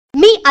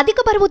అధిక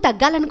బరువు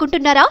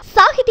తగ్గాలనుకుంటున్నారా?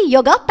 సాహితీ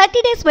yoga 30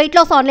 days weight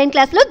loss online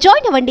class లో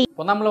జాయిన్ అవ్వండి.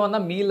 పొన్నంలో ఉన్న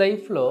మీ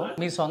లైఫ్లో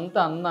మీ సొంత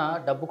అన్న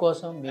డబ్బు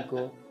కోసం మీకు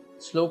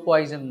స్లో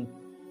పాయిజన్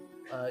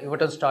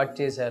ఇవ్వటం స్టార్ట్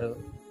చేశారు.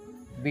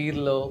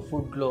 బీర్లో,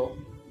 ఫుడ్లో.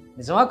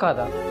 నిజమా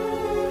కాదా?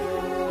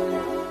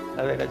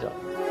 అదే కదా.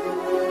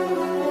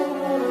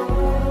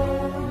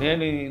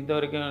 నేను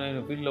ఇంతవరకు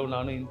నేను ఫీల్డ్లో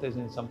ఉన్నాను, ఇంత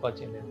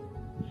సంపాదించలేదు.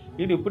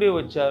 వీళ్ళు ఇప్పుడే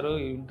వచ్చారు,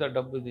 ఇంత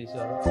డబ్బు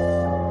తీశారు.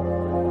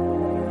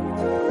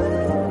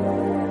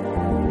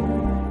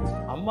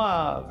 అమ్మ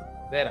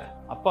వేరే,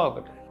 అప్ప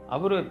ఒకటే.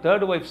 అవరు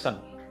థర్డ్ వైఫ్ సన్,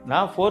 నా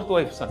ఫోర్త్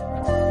వైఫ్ సన్.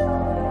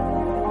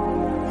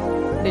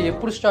 అంటే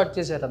ఎప్పుడు స్టార్ట్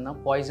చేశారన్న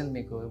పాయిజన్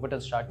మీకు ఇవ్వటం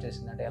స్టార్ట్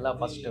చేసిందంటే ఎలా?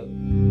 First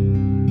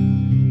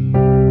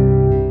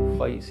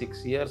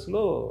 5-6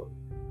 yearsలో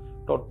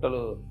total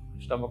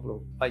స్టమక్లో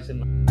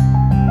poison.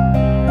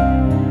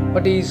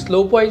 బట్ ఈ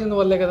స్లో పాయిజన్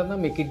వల్లే కదన్నా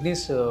మీ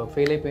కిడ్నీస్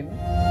ఫెయిల్ అయిపోయింది.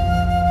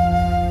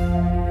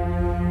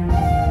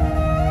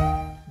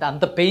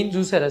 అంత పెయిన్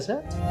చూసారా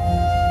sir?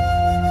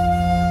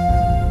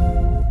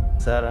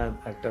 Sir I'm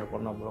actor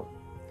పొన్నంబలం,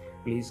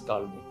 please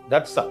call me,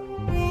 that's all.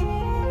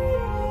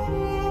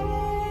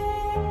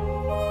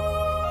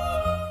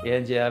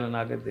 ఏం చేయాలో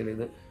నాకే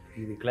తెలీదు.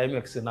 ఇది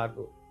క్లైమాక్స్.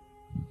 నాకు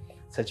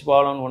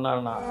చచ్చిపోవాలని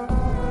ఉన్నాను.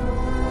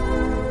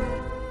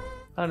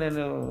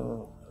 నేను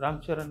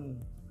రామ్ చరణ్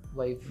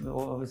వైఫ్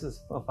మిస్సెస్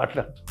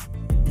మాట్లాడుతూ,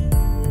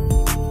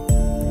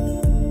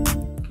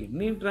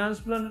 కిడ్నీ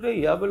ట్రాన్స్ప్లాంట్ అంటే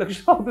 50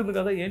 లక్షలు అవుతుంది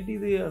కదా, ఏంటి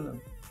ఇది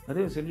అన్నాను.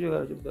 అదే చిరంజీవి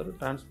గారు చెప్తారు,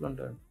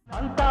 ట్రాన్స్ప్లాంట్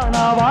అంతా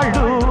నా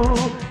వాళ్ళు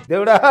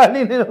దేవుడా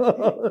అని.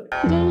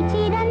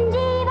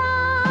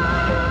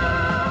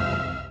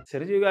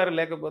 చిరంజీవి గారు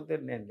లేకపోతే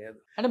నేను లేదు.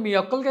 అంటే మీ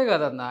ఒక్కరికే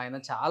కదన్న, ఆయన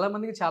చాలా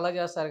మందికి చాలా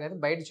చేస్తారు కానీ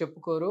బయట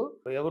చెప్పుకోరు.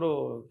 ఎవరు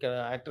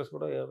యాక్టర్స్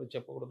కూడా ఎవరు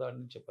చెప్పకూడదు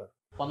అని చెప్పారు.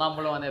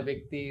 పొన్నంబలం అనే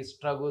వ్యక్తి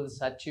struggles,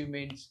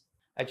 achievements.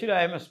 Actually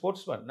I'm a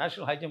sports man,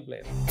 national high jump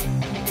player.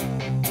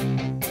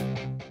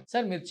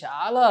 Sir మీరు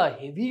చాలా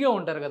హెవీగా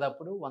ఉంటారు కదా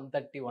అప్పుడు,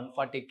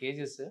 130-140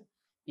 kgs.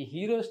 ఈ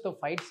హీరోస్తో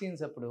ఫైట్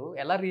సీన్స్ అప్పుడు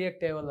ఎలా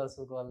రియాక్ట్ అయ్యేవాళ్ళు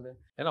అసలు వాళ్ళు?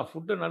 ఏనా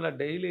ఫుడ్ నల్ల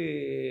డైలీ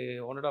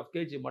 1.5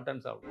 kg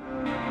మటన్ సాగు.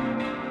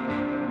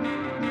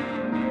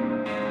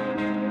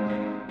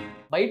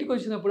 బయటకు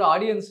వచ్చినప్పుడు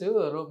ఆడియన్స్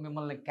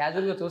మిమ్మల్ని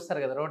క్యాజువల్గా చూస్తారు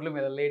కదా రోడ్ల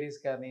మీద, లేడీస్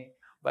కానీ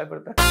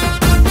భయపడతారు.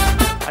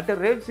 అంటే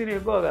రేప్ సీన్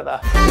ఎక్కువ కదా.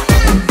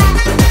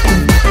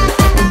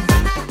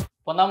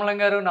 పొన్నంబలం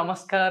గారు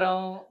నమస్కారం.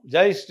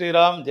 జై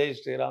శ్రీరామ్, జై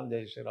శ్రీరామ్,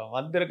 జై శ్రీరామ్.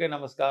 అందరికీ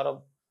నమస్కారం,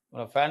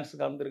 మన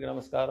ఫ్యాన్స్కి అందరికీ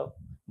నమస్కారం.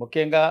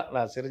 ముఖ్యంగా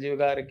నా చిరంజీవి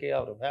గారికి,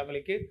 ఆవిడ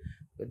ఫ్యామిలీకి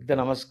పెద్ద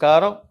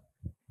నమస్కారం.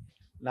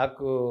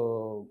 నాకు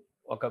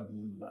ఒక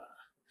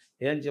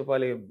ఏం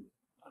చెప్పాలి,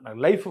 నాకు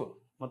లైఫ్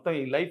మొత్తం,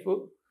 ఈ లైఫ్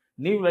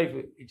న్యూ లైఫ్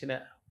ఇచ్చిన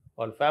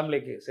వాళ్ళ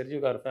ఫ్యామిలీకి,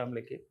 చిరంజీవి గారి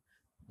ఫ్యామిలీకి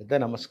పెద్ద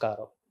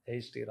నమస్కారం. జై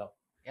శ్రీరామ్.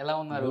 ఎలా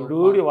ఉన్నారు?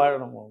 డూడి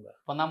వాడడం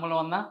పొన్నంబలం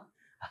అన్న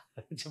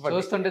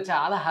చూస్తుంటే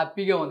చాలా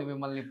హ్యాపీగా ఉంది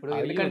మిమ్మల్ని ఇప్పుడు.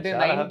 ఎందుకంటే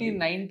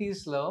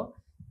 1990s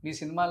మీ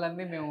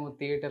సినిమాలన్నీ మేము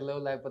థియేటర్లో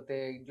లేకపోతే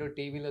ఇంట్లో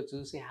టీవీలో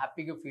చూసి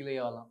హ్యాపీగా ఫీల్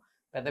అయ్యేవాళ్ళం.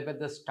 పెద్ద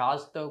పెద్ద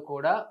స్టార్స్తో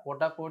కూడా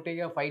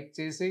పోటాపోటీగా ఫైట్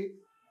చేసి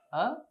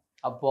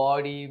ఆ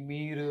బాడీ,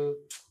 మీరు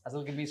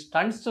అసలుకి మీ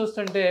స్టంట్స్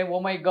చూస్తుంటే ఓ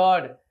మై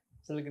గాడ్,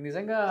 అసలుకి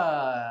నిజంగా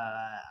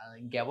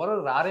ఇంకెవరు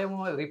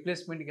రారేమో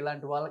రీప్లేస్మెంట్కి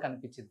ఇలాంటి వాళ్ళకి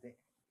అనిపించింది.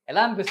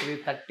 ఎలా అనిపిస్తుంది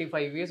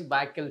 35 years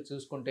బ్యాక్ వెళ్ళి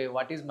చూసుకుంటే?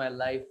 వాట్ ఈజ్ మై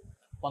లైఫ్,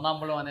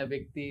 పొన్నంబలం అనే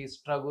వ్యక్తి,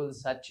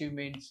 స్ట్రగుల్స్,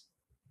 అచీవ్మెంట్స్,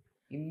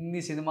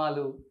 ఇన్ని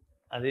సినిమాలు.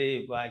 అది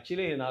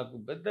యాక్చువల్లీ నాకు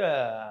పెద్ద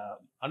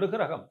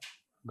అనుగ్రహం,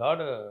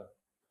 గాడ్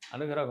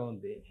అనుగ్రహం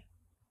ఉంది.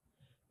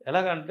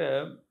 ఎలాగంటే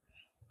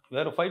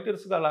వేరే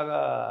ఫైటర్స్గా అలాగా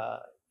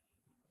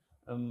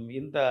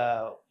ఇంత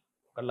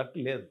ఒక లక్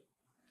లేదు.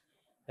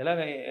 ఎలాగ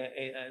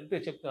ఎంత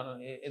చెప్తాను,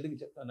 ఎందుకు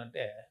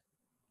చెప్తానంటే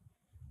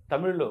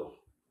తమిళ్లో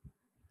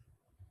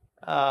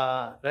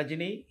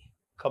రజనీ,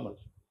 కమల్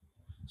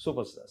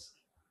సూపర్ స్టార్స్.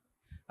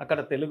 అక్కడ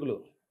తెలుగులో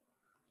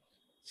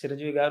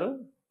చిరంజీవి గారు,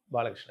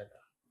 బాలకృష్ణ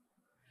గారు.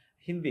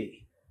 హిందీ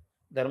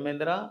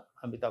ధర్మేంద్ర,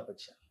 అమితాబ్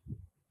బచ్చన్.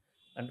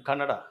 అండ్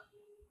కన్నడ,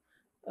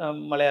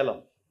 మలయాళం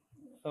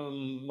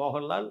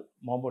మోహన్ లాల్,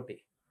 మమ్మూటి.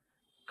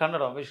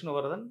 కన్నడ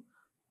విష్ణువర్ధన్,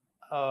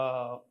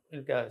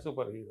 ఇంకా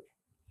సూపర్ హీరో.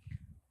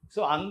 సో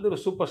అందరూ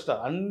సూపర్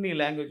స్టార్, అన్ని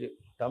language,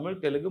 Tamil,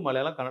 Telugu,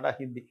 Malayalam, Kannada,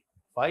 Hindi,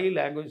 5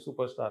 language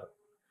super star.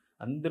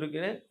 అందరికీ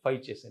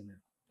ఫైట్ చేశాను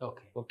నేను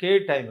ఒకే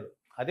టైంలో.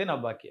 అదే నా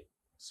భాగ్యం,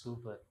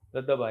 సూపర్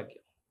పెద్ద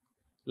భాగ్యం.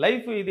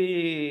 లైఫ్ ఇది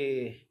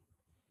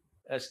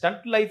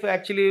స్టంట్ లైఫ్.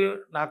 యాక్చువల్లీ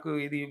నాకు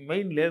ఇది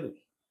మెయిన్ లేదు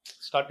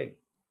starting.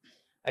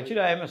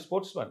 Actually I'm a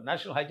sports man,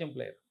 national high jump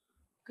player.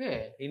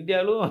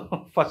 ఇండియాలో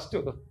ఫస్ట్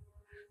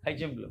హై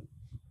జంప్లో.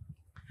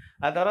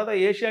 ఆ తర్వాత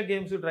ఏషియా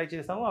గేమ్స్ ట్రై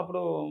చేసాము,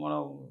 అప్పుడు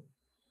మనం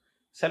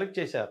సెలెక్ట్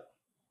చేశారు.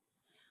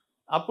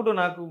 అప్పుడు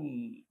నాకు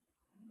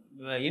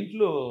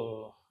ఇంట్లో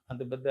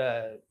అంత పెద్ద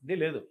ఇది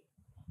లేదు,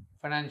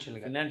 ఫైనాన్షియల్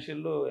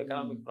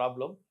ఎకనామిక్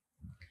ప్రాబ్లం.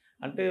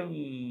 అంటే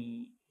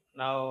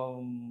నా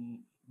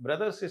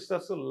బ్రదర్స్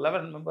సిస్టర్స్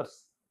 11 మెంబర్స్.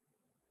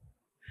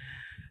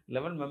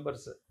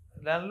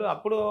 దానిలో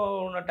అప్పుడు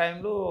ఉన్న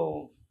టైంలో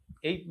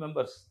 8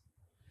 మెంబర్స్,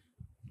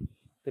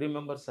 3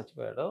 మెంబర్స్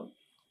చచ్చిపోయాడు.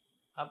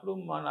 అప్పుడు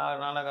మా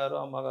నాన్నగారు,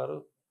 అమ్మగారు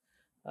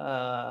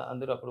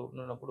అందరూ అప్పుడు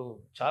ఉన్నప్పుడు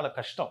చాలా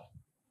కష్టం.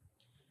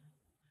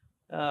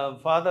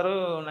 ఫాదరు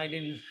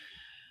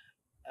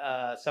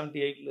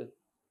 1978లో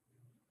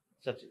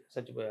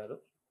చచ్చిపోయారు.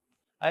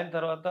 ఆయన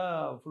తర్వాత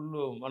ఫుల్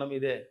మన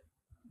మీదే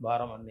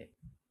భారం అన్నీ.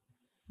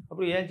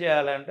 అప్పుడు ఏం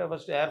చేయాలంటే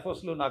ఫస్ట్ ఎయిర్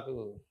ఫోర్స్లో నాకు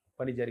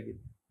పని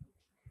దొరికింది.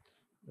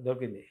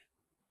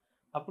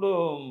 అప్పుడు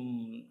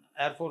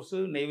air force,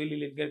 navy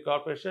linkage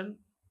corporation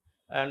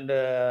and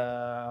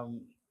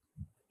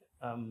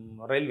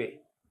railway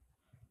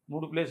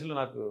 3 ప్లేసులు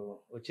నాకు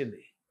వచ్చింది.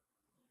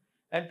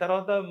 అండ్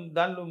తర్వాత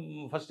దాంట్లో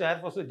ఫస్ట్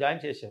ఎయిర్ ఫోర్స్లో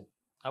జాయిన్ చేశాను.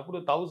 అప్పుడు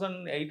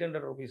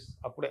 1800 రూపీస్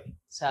అప్పుడే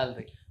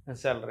శాలరీ.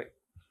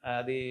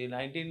 అది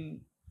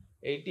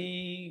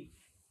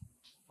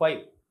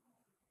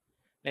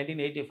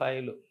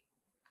 1985లో.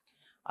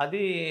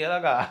 అది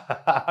ఎలాగా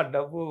ఆ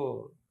డబ్బు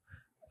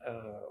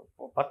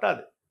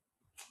పత్తాది,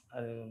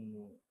 అది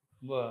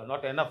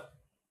నాట్ ఎనఫ్.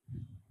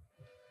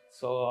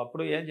 సో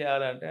అప్పుడు ఏం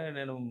చేయాలంటే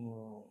నేను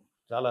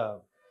చాలా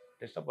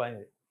డిస్టర్బ్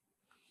అయింది.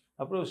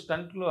 అప్పుడు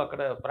స్టంట్లు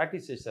అక్కడ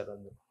ప్రాక్టీస్ చేశారు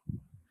అందరూ,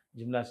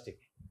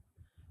 జిమ్నాస్టిక్.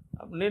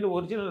 నేను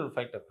ఒరిజినల్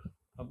ఫైటర్,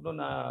 అప్పుడు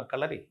నా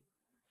కలరి,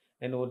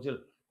 నేను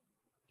ఒరిజినల్.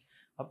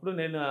 అప్పుడు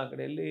నేను అక్కడ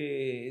వెళ్ళి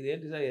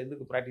ఇదేంటి సార్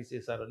ఎందుకు ప్రాక్టీస్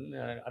చేశారు అని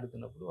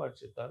అడుగుతున్నప్పుడు వాడు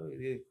చెప్తారు,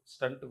 ఇది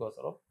స్టంట్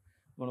కోసం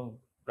మనం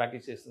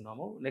ప్రాక్టీస్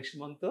చేస్తున్నాము, నెక్స్ట్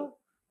మంత్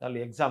దానిలో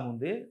ఎగ్జామ్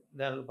ఉంది,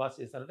 దానిలో పాస్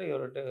చేస్తారంటే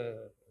ఎవరంటే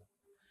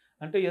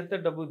అంటే ఎంత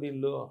డబ్బు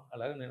దీనిలో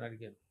అలాగే నేను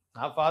అడిగాను.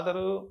 నా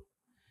ఫాదరు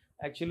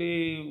యాక్చువల్లీ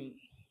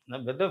నా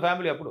పెద్ద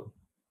ఫ్యామిలీ. అప్పుడు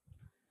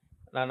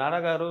నా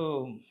నాన్నగారు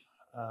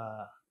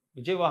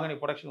విజయవాహిని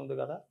ప్రొడక్షన్ ఉంది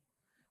కదా,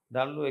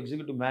 దానిలో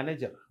ఎగ్జిక్యూటివ్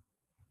మేనేజర్.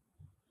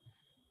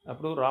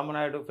 అప్పుడు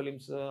రామనాయుడు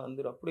ఫిలిమ్స్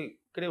అందరూ అప్పుడు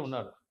ఇక్కడే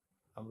ఉన్నాడు.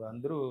 అప్పుడు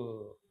అందరూ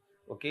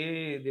ఒకే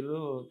దీనిలో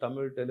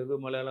తమిళ్, తెలుగు,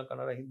 మలయాళం,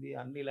 కన్నడ, హిందీ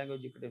అన్ని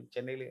లాంగ్వేజ్ ఇక్కడ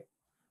చెన్నైలో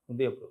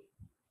ఉంది.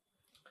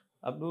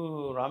 అప్పుడు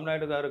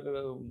రామనాయుడు గారు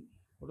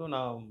ఇప్పుడు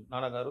నా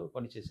నాన్నగారు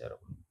పనిచేశారు.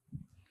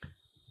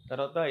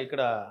 తర్వాత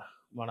ఇక్కడ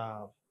మన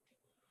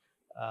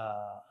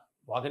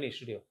వాహిని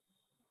స్టూడియో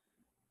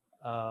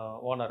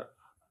ఓనర్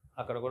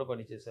అక్కడ కూడా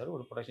పనిచేశారు,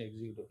 ప్రొడక్షన్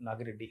ఎగ్జిక్యూటివ్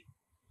నాగిరెడ్డి.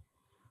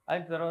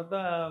 అయిన తర్వాత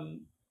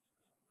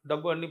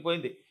డబ్బు అన్నీ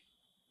పోయింది.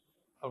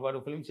 వాడు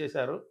ఫిల్మ్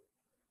చేశారు.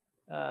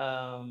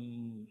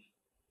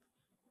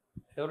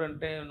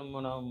 ఎవరంటే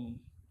మనం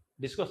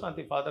డిస్కో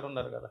శాంతి ఫాదర్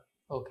ఉన్నారు కదా,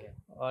 ఓకే,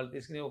 వాళ్ళు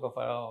తీసుకుని ఒక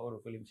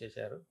ఫిలిం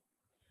చేశారు.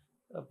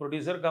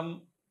 ప్రొడ్యూసర్ కమ్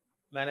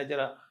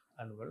మేనేజర్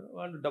అని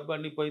వాళ్ళు డబ్బు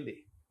అన్నీ పోయింది.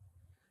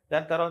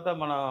 దాని తర్వాత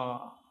మన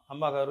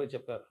అమ్మగారు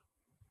చెప్పారు,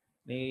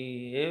 నీ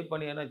ఏ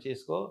పని అయినా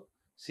చేసుకో,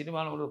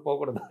 సినిమాలో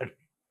పోకూడదు.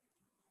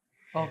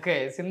 ఓకే,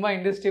 సినిమా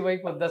ఇండస్ట్రీ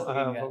వైపు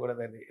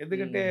పోకూడదండి,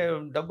 ఎందుకంటే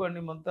డబ్బు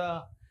అన్ని మొత్తం.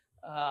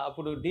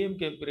 అప్పుడు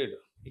డిఎంకే పీరియడ్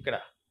ఇక్కడ.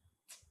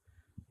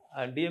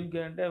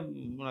 డిఎంకే అంటే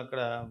మన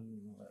అక్కడ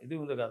ఇది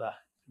ఉంది కదా,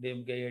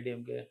 డిఎంకే,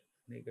 ఏడిఎంకే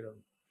ఇక్కడ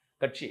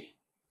కక్షి,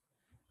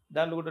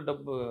 దాంట్లో కూడా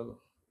డబ్బు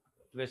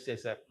వేస్ట్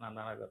చేశారు నా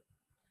నాన్నగారు.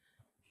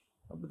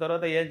 అప్పుడు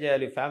తర్వాత ఏం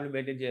చేయాలి, ఫ్యామిలీ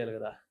మెయింటైన్ చేయాలి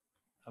కదా.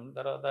 అప్పుడు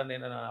తర్వాత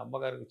నేను నా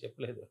అమ్మగారికి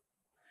చెప్పలేదు.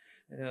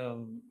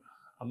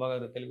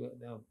 అమ్మగారు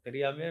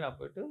తెలియామే నా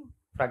పెట్టు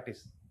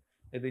ప్రాక్టీస్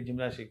ఇది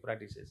జిమ్నాస్టిక్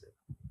ప్రాక్టీస్ చేశారు.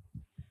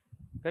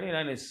 కానీ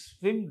నేను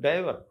స్విమ్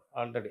డైవర్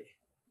ఆల్రెడీ.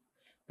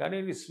 కానీ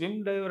ఇది స్విమ్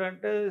డైవర్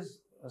అంటే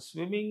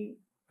స్విమ్మింగ్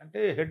అంటే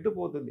హెడ్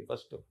పోతుంది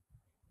ఫస్ట్.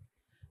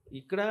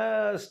 ఇక్కడ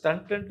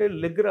స్టంట్ అంటే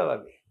లెగ్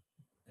రావాలి,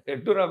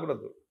 హెడ్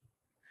రాకూడదు.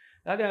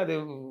 కానీ అది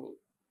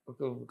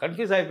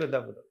కన్ఫ్యూజ్ అయిపోయింది.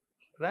 అప్పుడు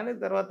దాని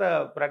తర్వాత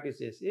ప్రాక్టీస్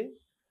చేసి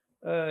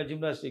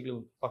జిమ్నాస్టిక్లు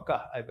పక్కా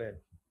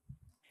అయిపోయాను.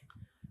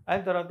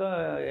 అయిన తర్వాత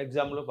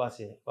ఎగ్జామ్లో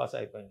పాస్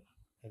అయిపోయాను.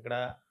 ఇక్కడ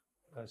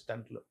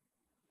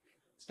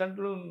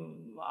స్టంట్లు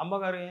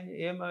అమ్మగారు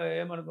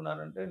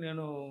ఏమనుకున్నారంటే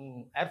నేను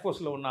ఎయిర్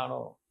ఫోర్స్లో ఉన్నాను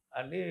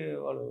అని.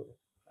 వాళ్ళు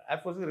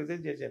ఎయిర్ ఫోర్స్కి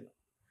రిజైన్ చేశాను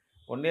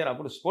 1 year.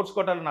 అప్పుడు స్పోర్ట్స్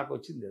కోటాలో నాకు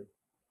వచ్చింది,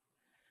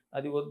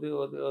 అది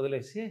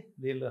వదిలేసి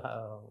దీనిలో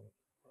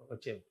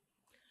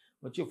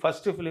వచ్చి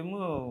first film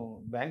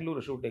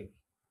Bengaluru shooting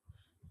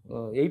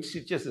 8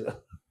 stitches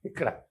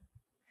ఇక్కడ.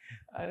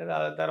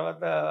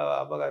 తర్వాత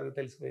అమ్మగారికి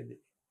తెలిసిపోయింది,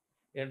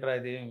 ఏంట్రా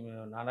ఇది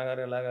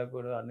నాన్నగారు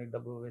ఎలాగైపోయాడు, అన్ని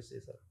డబ్బు వేస్ట్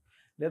చేశారు.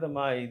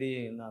 లేదమ్మా ఇది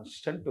నా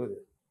స్టంట్,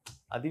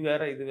 అది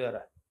వేరే ఇది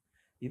వేరే,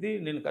 ఇది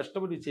నేను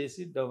కష్టపడి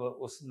చేసి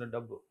వస్తున్న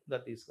డబ్బు దా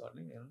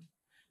తీసుకోవాలని నేను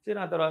సరే.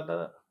 ఆ తర్వాత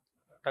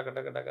టక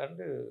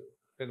అంటే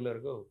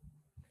రెగ్యులర్గా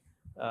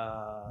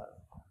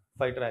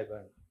ఫైటర్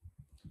అయిపోయాను.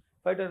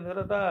 ఫైటర్ అయిన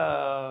తర్వాత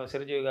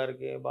చిరంజీవి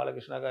గారికి,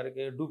 బాలకృష్ణ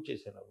గారికి డూప్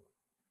చేశాను.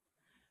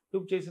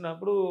 డూప్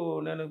చేసినప్పుడు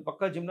నేను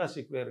పక్కా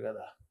జిమ్నాస్టిక్ ప్లేయర్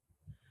కదా.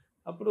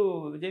 అప్పుడు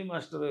విజయ్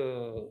మాస్టర్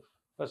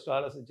ఫస్ట్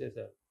ఆలోచన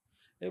చేశారు,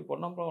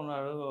 పొన్నంలో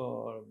ఉన్నాడు,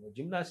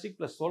 జిమ్నాస్టిక్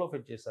ప్లస్ సోలో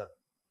ఫైట్ చేశారు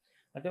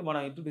అంటే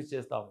మనం ఇంట్రడ్యూస్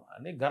చేస్తాము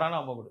అని ఘరానా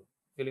మొగుడు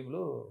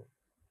ఫిలింలు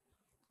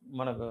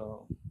మనకు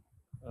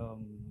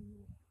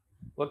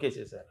ఓకే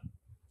చేశారు.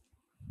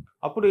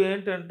 అప్పుడు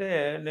ఏంటంటే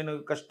నేను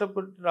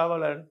కష్టపడి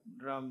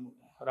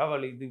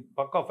రావాలి ఇది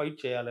పక్కా ఫైట్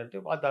చేయాలంటే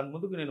దాని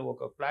ముందుకు నేను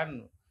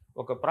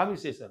ఒక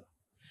ప్రామిస్ చేశాను.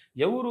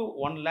 ఎవరు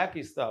 1 lakh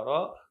ఇస్తారో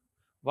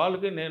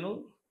వాళ్ళకి నేను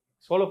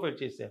సోలో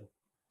ఫైట్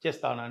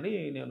చేస్తానని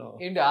నేను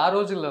ఏంటి ఆ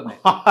రోజుల్లోనే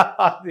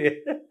అదే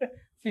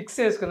ఫిక్స్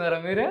చేసుకున్నారా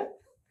మీరే?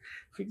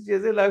 ఫిక్స్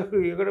చేసి నాకు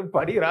ఇక్కడ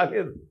పడి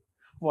రాలేదు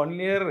 1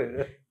 year.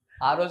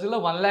 ఆ రోజుల్లో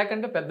 1 lakh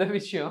అంటే పెద్ద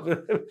విషయం.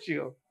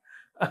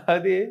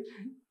 అది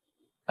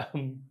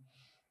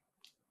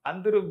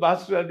అందరూ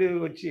మాస్టర్ అది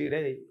వచ్చి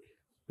రే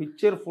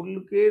పిక్చర్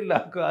ఫుల్కి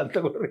నాకు అంత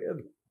కూడా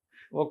లేదు,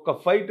 ఒక్క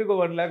ఫైట్కి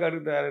 1 lakh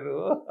అడుగుతారు.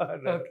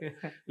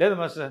 లేదు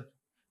మాస్టర్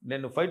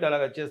నేను ఫైట్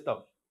అలాగా చేస్తాం,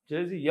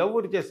 చేసి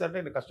ఎవరు చేస్తారంటే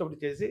నేను కష్టపడి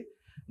చేసి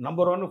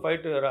నంబర్ 1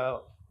 ఫైట్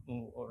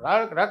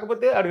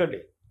రాకపోతే అడగండి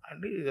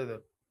అని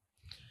చదివారు.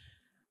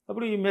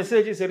 అప్పుడు ఈ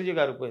మెసేజ్ సిరిజి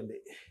గారికి పోయింది.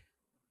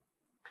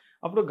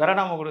 అప్పుడు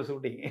గరణామ కూడా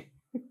షూటింగ్.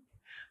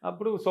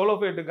 అప్పుడు సోలో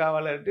ఫైట్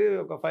కావాలంటే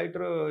ఒక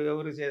ఫైటర్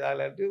ఎవరు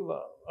చేయాలంటే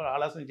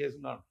ఆలోచన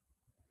చేస్తున్నాను.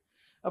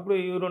 అప్పుడు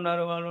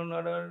ఎవరున్నారు వాళ్ళు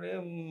ఉన్నారు అంటే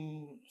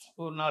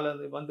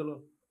 4 మందులు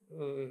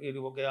ఇది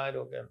ఒకే ఆయన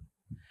ఒకే.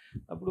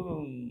 అప్పుడు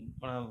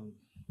మన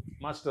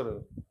మాస్టర్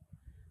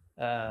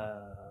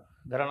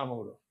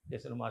గరణామగుడు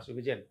చేసిన మాస్టర్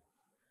విజయన్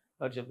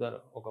వారు చెప్తారు,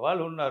 ఒక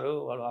వాళ్ళు ఉన్నారు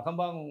వాళ్ళు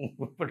అహంభావం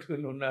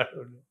పట్టుకుని ఉన్నాడు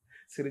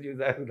సిరిజి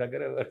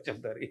దగ్గర వారు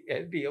చెప్తారు.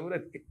 ఏంటి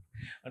ఎవరది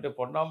అంటే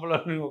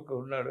పొన్నాంబలం ఒక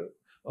ఉన్నాడు,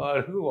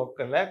 వాడు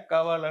 1 lakh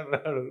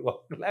కావాలన్నాడు.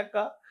 1 lakh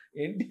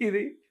ఏంటి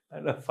ఇది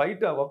అంటే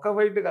ఫైట్ ఒక్క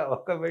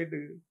ఫైట్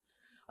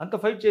అంత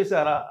ఫైట్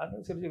చేశారా అని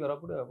సిరిజి గారు.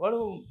 అప్పుడు వాళ్ళు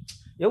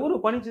ఎవరు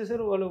పని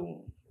చేశారు, వాళ్ళు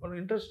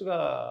ఇంట్రెస్ట్గా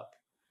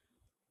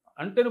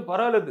అంటేనే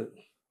పర్వాలేదు,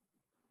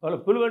 వాళ్ళు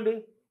పిలవండి,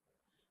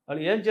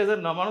 వాళ్ళు ఏం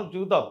చేశారు నా మనం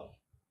చూద్దాం,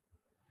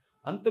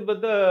 అంత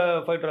పెద్ద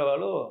ఫైటర్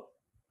వాళ్ళు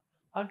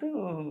అంటే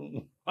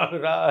వాళ్ళు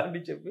రా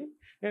అని చెప్పి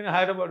నేను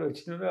హైదరాబాద్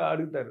వచ్చిన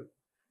అడుగుతారు.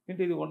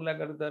 ఏంటి ఇది 1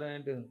 lakh అడుగుతారా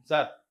ఏంటి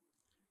సార్,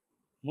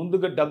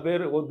 ముందుగా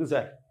 70 వద్దు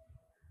సార్,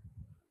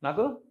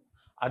 నాకు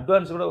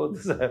అడ్వాన్స్ కూడా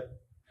వద్దు సార్,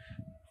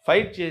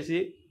 ఫైట్ చేసి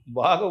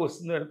బాగా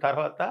వస్తుంది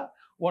తర్వాత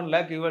 1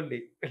 lakh ఇవ్వండి,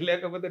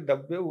 లేకపోతే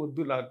 70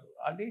 వద్దు నాకు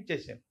అని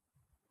చేశాను.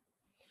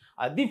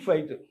 అది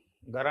ఫైట్,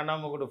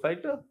 గరణామగుడు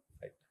ఫైట్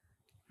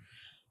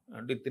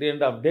అంటే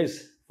 3.5 days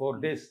 4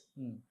 days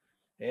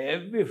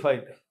హెవీ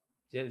ఫైట్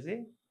చేసి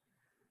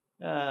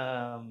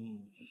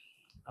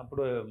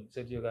అప్పుడు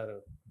సిరిజి గారు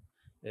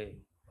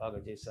బాగా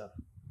చేశారు,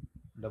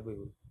 డబ్బు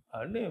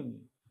అని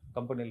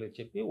కంపెనీలో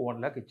చెప్పి 1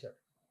 lakh ఇచ్చాడు.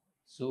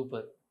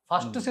 సూపర్.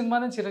 ఫస్ట్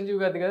సినిమానే చిరంజీవి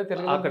గారిది కదా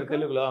తెలుగు? అక్కడ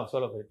తెలుగులో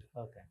సోలో ఫైట్.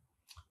 ఓకే.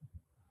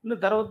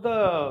 తర్వాత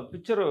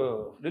పిక్చర్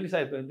రిలీజ్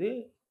అయిపోయింది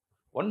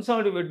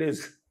 175 days.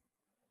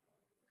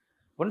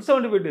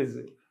 175 days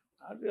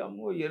అది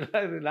అమ్మో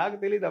నాకు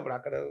తెలియదు అప్పుడు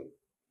అక్కడ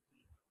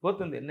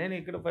పోతుంది, నేను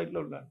ఇక్కడ ఫైట్లో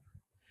ఉన్నాను.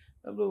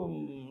 అప్పుడు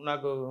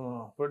నాకు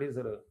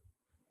ప్రొడ్యూసర్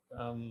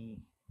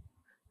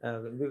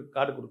ఇది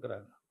కార్డు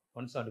கொடுக்குறாங்க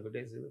 175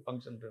 days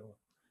ఫంక్షన్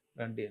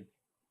రండి అని.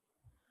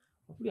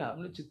 அப்படி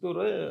அவனு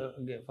சித்தூர்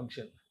இங்கே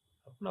ஃபங்க்ஷன்.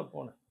 அப்போ நான்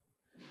போனேன்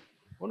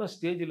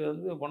ஸ்டேஜில்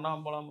வந்து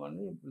பொன்னாம்பலம்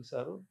பண்ணி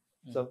పిలిచారు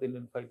సౌత్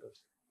ఇండియన్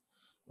ఫైటర్స్,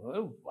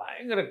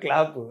 భయంకర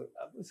క్లాప్.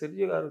 అప్పుడు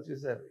సిరిజి గారు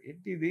చూశారు,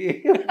 ఏంటి ఇది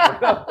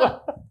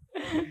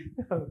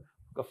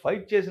ఒక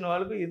ఫైట్ చేసిన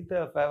వాళ్ళకి ఇంత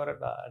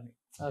ఫేవరెట్ అని.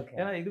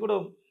 ఏనా ఇది కూడా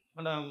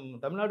మన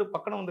తమిళనాడు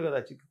పక్కన ఉంది కదా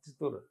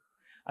చిత్తూరు,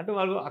 అంటే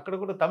వాళ్ళు అక్కడ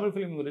కూడా తమిళ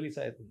ఫిలిం రిలీజ్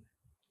అవుతుంది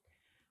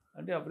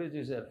అంటే అప్పుడే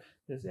చూశారు.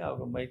 చేసి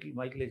ఒక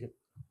మైక్లే చెప్పి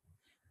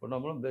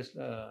పొన్నాంబలం బెస్ట్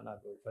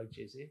నాకు ఫైట్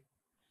చేసి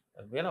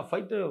ఏనా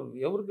ఫైట్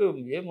ఎవరికి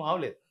ఏం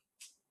అవలేదు.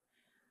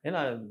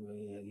 ఏనా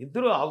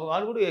ఇద్దరు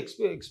వాళ్ళు కూడా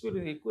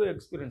ఎక్కువ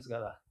ఎక్స్పీరియన్స్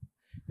కదా,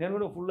 నేను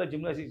కూడా ఫుల్గా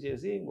జిమ్నాస్టిక్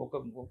చేసి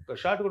ఒక్క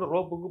షాట్ కూడా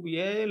రోప్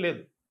ఏం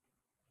లేదు,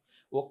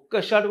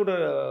 ఒక్క షాట్ కూడా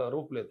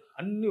రోప్ లేదు,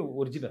 అన్నీ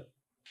ఒరిజినల్.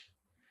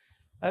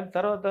 అది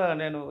తర్వాత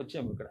నేను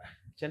వచ్చాము ఇక్కడ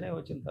చెన్నై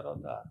వచ్చిన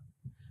తర్వాత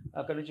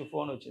అక్కడి నుంచి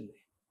ఫోన్ వచ్చింది,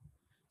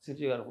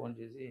 సిరిజి గారు ఫోన్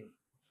చేసి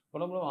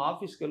పొలంలో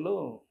ఆఫీస్కి వెళ్ళు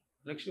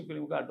నెక్స్ట్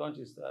ఫిలింకి అడ్వాన్స్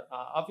ఇస్తారు,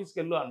 ఆఫీస్కి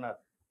వెళ్ళు అన్నారు.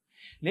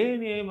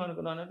 నేను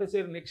ఏమనుకున్నానంటే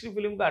సరే నెక్స్ట్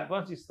ఫిలింకి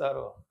అడ్వాన్స్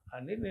ఇస్తారు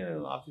అని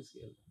నేను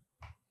ఆఫీస్కి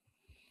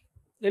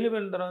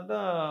వెళ్ళిపోయిన తర్వాత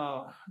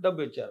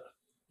డబ్బు ఇచ్చారు.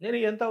 నేను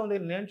ఎంత ఉంది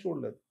నేను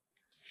చూడలేదు,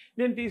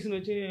 నేను తీసుకుని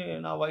వచ్చి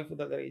నా వైఫ్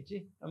దగ్గర ఇచ్చి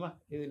అమ్మా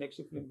ఇది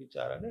నెక్స్ట్ ఫిలింకి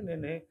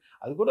ఇచ్చారని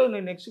అది కూడా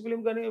నేను నెక్స్ట్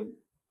ఫిలిం కానీ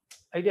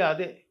ఐడియా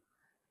అదే.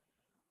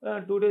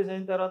 2 days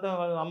అయిన తర్వాత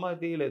అమ్మ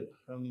తీయలేదు,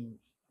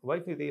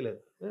 వైఫ్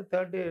తీయలేదు.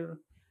 3rd day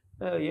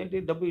ఏంటి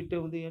డబ్బు ఇట్టే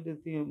ఉంది ఏంటి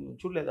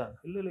చూడలేదా,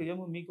 ఇల్లు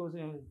ఏమో మీకోసం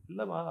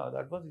ఇల్లమ్మా అది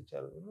అడ్వాన్స్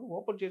ఇచ్చారు.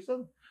 ఓపెన్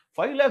చేస్తాను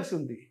 5 lakhs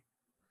ఉంది.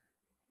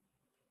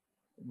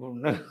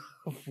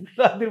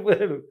 ఫుల్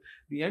అదిరిపోయాడు,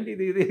 ఏంటి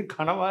ఇది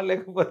కణమా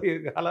లేకపోతే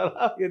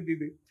కలరా ఏంటి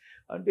ఇది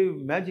అంటే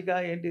మ్యాజికా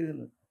ఏంటి ఇది.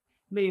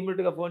 నేను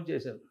ఇమ్మీడియట్గా ఫోన్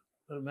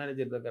చేశాను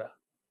మేనేజర్ దగ్గర,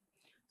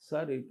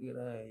 సార్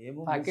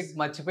ఏమో ప్యాకెట్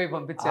మర్చిపోయి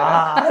పంపించారు,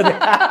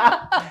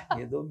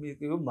 ఏదో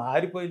మీకు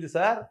మారిపోయింది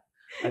సార్,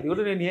 అది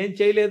కూడా నేను ఏం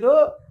చేయలేదు,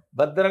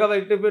 భద్రంగా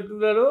బయట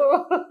పెట్టున్నాను,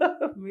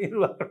 మీరు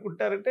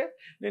అనుకుంటారంటే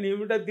నేను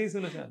ఇమ్మీడియట్గా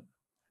తీసుకున్నాను.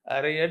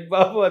 అరే ఏంటి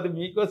బాబు అది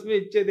మీకోసమే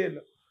ఇచ్చేది,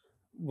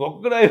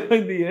 ఒక్కడు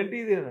అయిపోయింది ఏంటి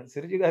ఇది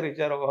సిరిజి గారు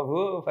ఇచ్చారా బాబు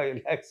 5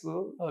 lakhs.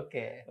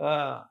 Okay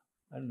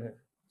and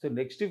so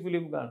next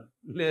film కాదు,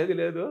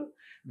 లేదు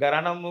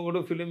గరణమ్మగుడు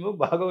ఫిలిం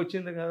బాగా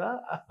వచ్చింది కదా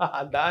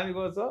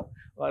దానికోసం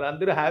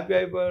వాళ్ళందరూ హ్యాపీ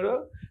అయిపోయాడు.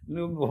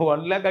 నువ్వు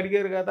 1 lakh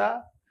అడిగారు కదా,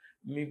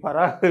 మీ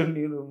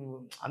నేను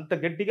అంత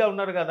గట్టిగా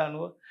ఉన్నారు కదా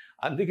నువ్వు,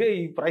 అందుకే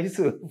ఈ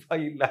ప్రైస్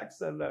 5 lakhs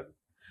అన్నాడు.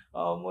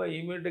 అమ్మో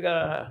ఇమీడియట్గా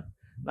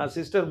నా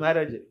సిస్టర్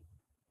మ్యారేజ్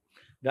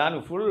దాన్ని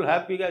ఫుల్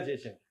హ్యాపీగా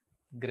చేశాను.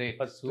 గ్రేట్.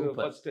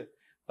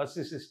 ఫస్ట్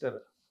సిస్టర్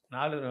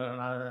 4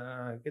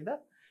 కింద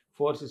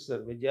 4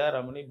 సిస్టర్, విజయ,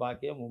 రమణి,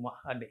 భాగ్యం, ఉమా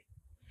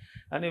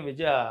అని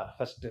విజయ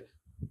ఫస్ట్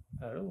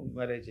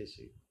మ్యారేజ్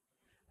చేసి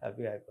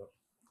హ్యాపీ అయిపోయాం.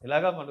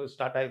 ఇలాగా మనకు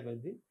స్టార్ట్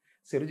అయిపోయింది.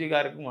 సిరిజి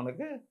గారికి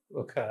మనకి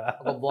ఒక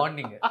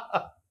బాండింగ్.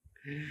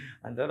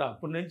 అంతే.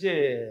 అప్పటి నుంచి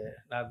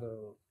నాకు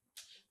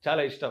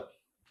చాలా ఇష్టం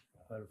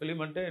ఫిలిం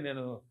అంటే.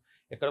 నేను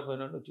ఎక్కడ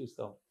పోయినాడో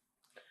చూస్తాం.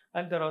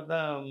 అయిన తర్వాత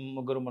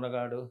ముగ్గురు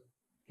మునగాడు,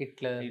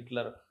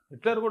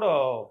 హిట్లర్ కూడా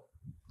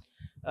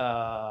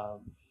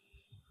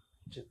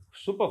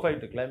సూపర్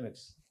ఫైట్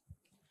క్లైమాక్స్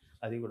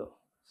అది కూడా.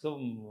 సో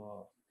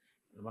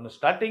మన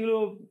స్టార్టింగ్లో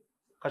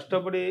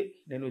కష్టపడి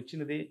నేను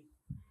వచ్చినది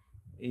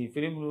ఈ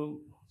ఫిలింలు.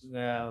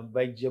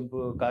 Bike jump,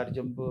 car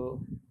jump,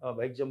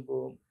 bike jump,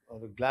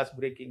 glass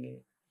breaking,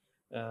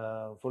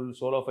 full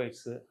solo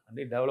fights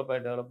అన్నీ డెవలప్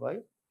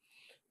అయ్యి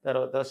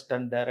తర్వాత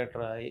స్టంట్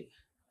డైరెక్టర్ అయ్యి,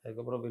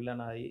 அதுக்கப்புறம்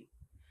విల్లన్ అయ్యి,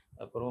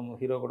 అப்புறம்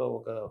హీరో కూడా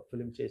ఒక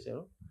ఫిలిం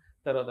చేశాను.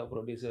 తర్వాత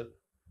ప్రొడ్యూసర్,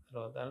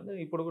 తర్వాత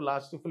ఇప్పుడు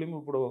లాస్ట్ ఫిలిం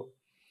ఇప్పుడు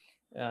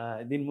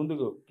దీని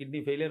ముందుకు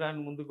కిడ్నీ ఫెయిలియర్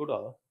అయిన ముందు కూడా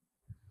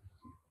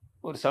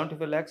ఒక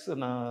 75 lakhs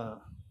నా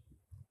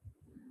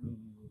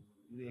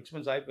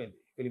ఎక్స్పెన్స్ అయిపోయింది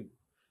ఫిలిం.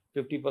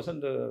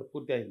 50%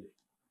 పూర్తి అయింది.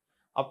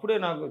 అప్పుడే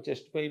నాకు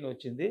చెస్ట్ పెయిన్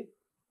వచ్చింది.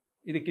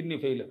 ఇది కిడ్నీ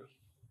ఫెయిలియర్.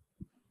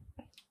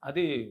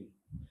 అది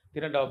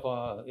 3.5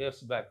 years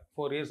బ్యాక్,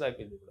 4 years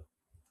అయిపోయింది ఇప్పుడు.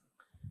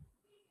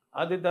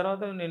 అది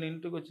తర్వాత నేను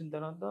ఇంటికి వచ్చిన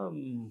తర్వాత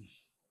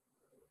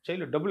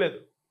చేయలేదు, డబ్బు లేదు.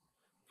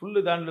 ఫుల్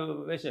దాంట్లో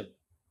వేసాను.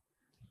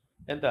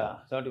 ఎంత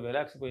 75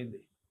 lakhs పోయింది.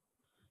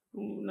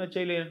 నా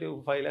చేయలేదంటే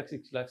 5 lakhs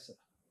 6 lakhs.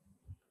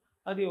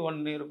 అది 1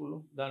 year ఫుల్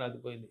దాని అది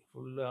పోయింది.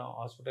 ఫుల్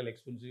హాస్పిటల్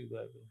ఎక్స్పెన్సివ్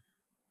అయిపోయింది.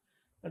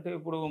 అంటే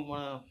ఇప్పుడు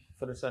మన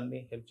ఫ్రెండ్స్ అన్నీ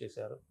హెల్ప్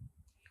చేశారు.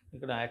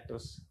 ఇక్కడ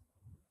యాక్టర్స్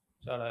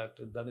చాలా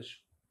యాక్టర్స్,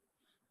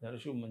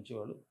 ధనుష్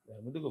మంచివాడు.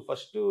 ముందుకు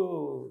ఫస్ట్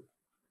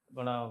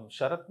మన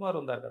శరత్ కుమార్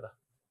ఉన్నారు కదా,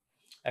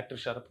 యాక్టర్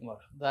శరత్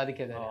కుమార్,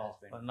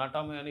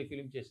 నాటామి అని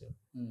ఫిలిం చేశారు.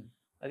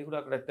 అది కూడా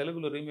అక్కడ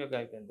తెలుగులో రీమేక్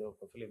అయిపోయింది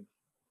ఒక ఫిలిం.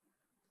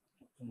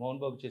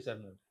 మోహన్ బాబు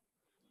చేశారు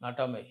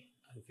నాటామై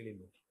అది ఫిలిం.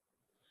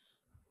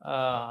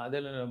 అదే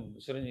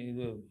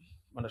ఇది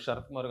మన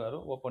శరత్ కుమార్ గారు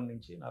ఓపెన్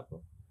నుంచి నాకు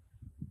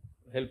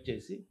హెల్ప్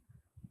చేసి,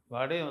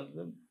 వాడే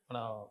మన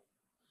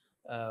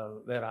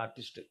వేరే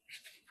ఆర్టిస్ట్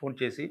ఫోన్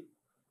చేసి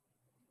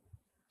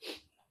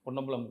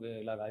పొన్నంబలంకి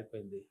ఇలాగ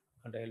అయిపోయింది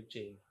అంటే హెల్ప్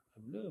చేయి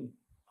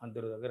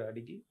అందరి దగ్గర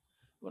అడిగి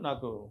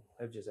నాకు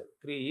హెల్ప్ చేశారు.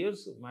 3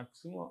 years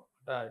మ్యాక్సిమం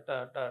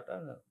అట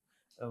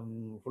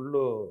ఫుల్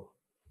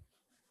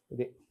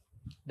ఇది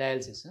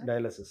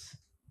డయాలసిస్.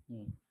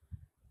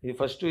 ఇది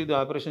ఫస్ట్ ఇది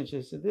ఆపరేషన్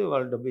చేసేది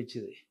వాళ్ళు డబ్బు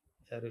ఇచ్చేది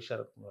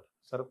శరత్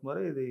కుమార్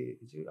ఇది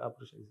ఇచ్చి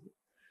ఆపరేషన్ చేసి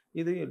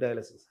ఇది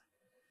డయాలసిస్.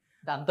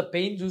 అంత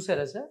పెయిన్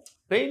చూసారా సార్?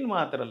 పెయిన్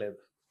మాత్రం లేదు.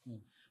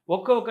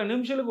 ఒక్కొక్క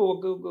నిమిషాలకు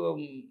ఒక్కొక్క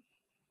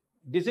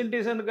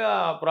డిసెంటేషన్గా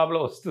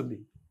ప్రాబ్లం వస్తుంది.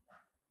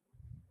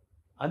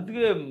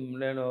 అందుకే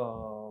నేను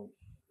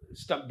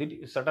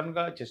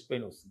సడన్గా చెస్ట్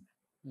పెయిన్ వస్తుంది,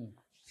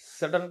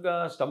 సడన్గా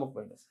స్టమక్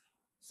పెయిన్ వస్తుంది,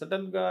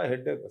 సడన్గా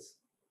హెడేక్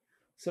వస్తుంది,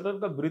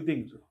 సడన్గా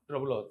బ్రీతింగ్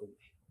ట్రబుల్ అవుతుంది.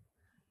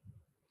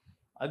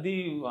 అది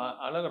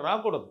అలాగ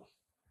రాకూడదు,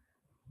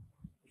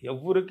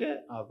 ఎవరికే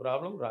ఆ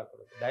ప్రాబ్లం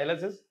రాకూడదు,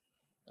 డయాలసిస్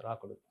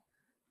రాకూడదు.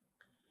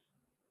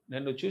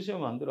 నేను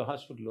చూసాము అందరూ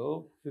హాస్పిటల్లో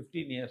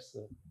 15 years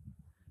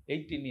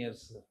 18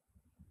 years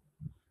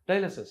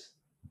డయాలసిస్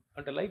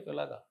అంటే లైఫ్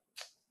ఎలాగా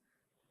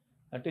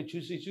అంటే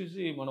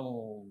చూసి మనము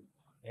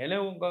నేనే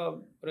ఒక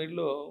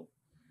ప్రైడ్లో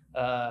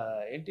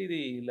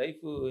ఏంటిది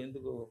లైఫ్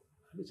ఎందుకు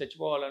అంటే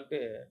చచ్చిపోవాలంటే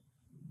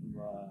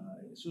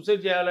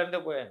సూసైడ్ చేయాలంటే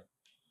పోయాను.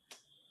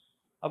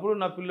 అప్పుడు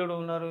నా పిల్లడు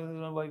ఉన్నారు,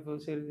 నా వైఫ్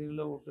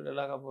శరీరంలో ఉంటుంది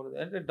ఎలాగా పోతుంది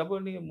అంటే డబ్బు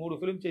అండి. 3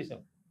 ఫిలిం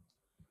చేసాం,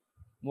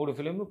 3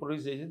 ఫిలిం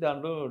ప్రొడ్యూస్ చేసి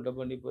దాంట్లో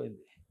డబ్బు అండి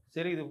పోయింది.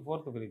 సరే ఇది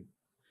 4th ఫిలిం,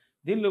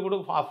 దీనిలో కూడా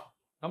హాఫ్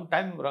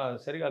టైం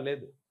సరిగా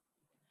లేదు.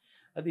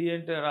 అది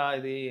ఏంటరా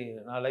ఇది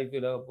నా లైఫ్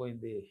ఇలా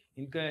పోయింది.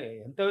 ఇంకా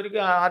ఎంతవరకు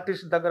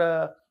ఆర్టిస్ట్ దగ్గర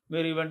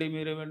మీరు ఇవ్వండి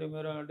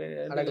అంటే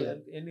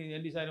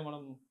ఎన్నిసార్లు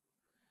మనం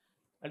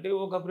అంటే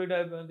ఒక పీరియడ్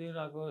అయిపోయింది.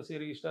 నాకు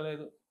సరిగా ఇష్టం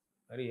లేదు,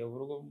 మరి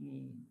ఎవరు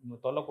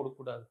తొల్ల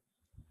కొడుకుడాదు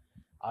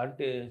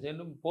అంటే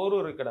నేను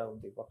పోరూరు ఇక్కడ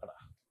ఉంది పక్కన,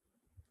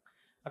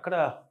 అక్కడ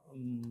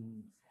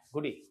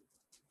గుడి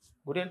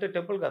అంటే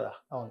టెంపుల్ కదా.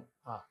 అవును,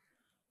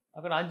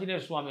 అక్కడ ఆంజనేయ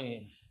స్వామి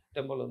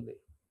టెంపుల్ ఉంది.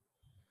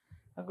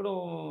 అక్కడ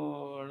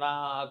నా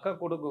అక్క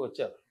కొడుకు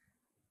వచ్చారు.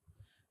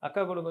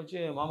 అక్క కొడుకు వచ్చి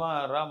మామ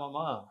రా మామ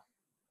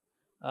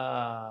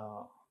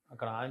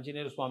అక్కడ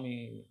ఆంజనేయ స్వామి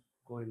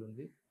కోయిల్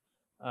ఉంది,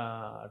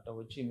 అట్లా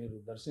వచ్చి మీరు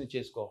దర్శనం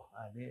చేసుకో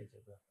అని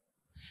చెప్పారు.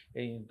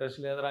 ఏ ఇంట్రెస్ట్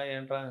లేదురా,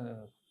 ఏంట్రా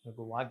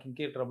మీకు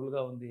వాకింగ్కే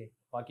ట్రబుల్గా ఉంది,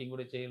 వాకింగ్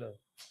కూడా చేయలేదు,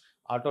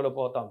 ఆటోలో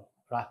పోతాం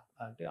రా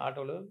అంటే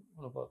ఆటోలో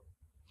మనం పోతాం.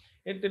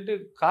 ఏంటంటే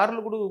కార్లు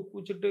కూడా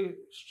కూర్చుంటే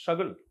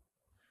స్ట్రగుల్,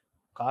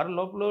 కారు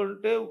లోపల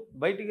ఉంటే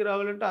బయటికి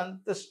రావాలంటే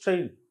అంత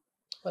స్ట్రెయిన్,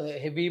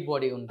 హెవీ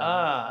బాడీ ఉంటుంది.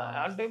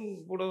 అంటే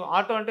ఇప్పుడు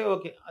ఆటో అంటే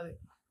ఓకే, అది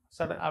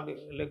సడన్ అవి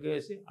లెగ్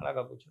వేసి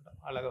అలాగా కూర్చుంటాం,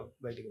 అలాగా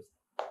బయటికి వస్తాం.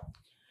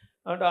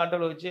 అంటే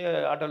ఆటోలో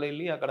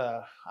వెళ్ళి అక్కడ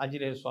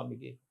ఆంజనేయ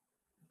స్వామికి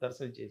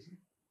దర్శనం చేసి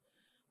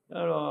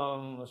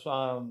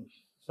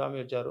స్వామి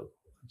వచ్చారు,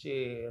 వచ్చి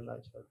ఎలా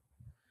వచ్చారు,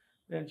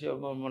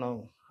 మనం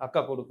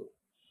అక్క కొడుకు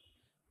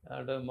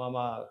అంటే మామ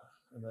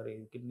మరి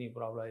కిడ్నీ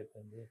ప్రాబ్లం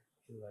అయిపోయింది,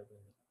 ఇది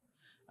అయిపోయింది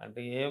అంటే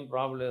ఏం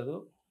ప్రాబ్లం లేదు,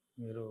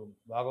 మీరు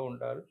బాగా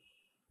ఉంటారు,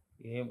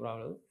 ఏం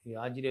ప్రాబ్లం లేదు. ఈ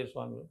ఆంజనేయ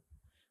స్వామి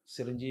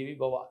చిరంజీవి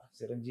భవ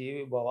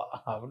చిరంజీవి భవ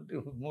అంటే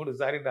 3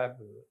 సార్లు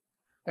నాకు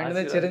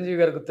చిరంజీవి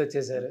గారు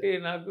గుర్తొచ్చేసారు. అంటే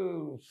నాకు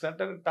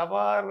సటన్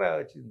టపారా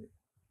వచ్చింది.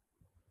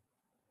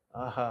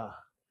 ఆహా,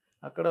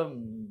 అక్కడ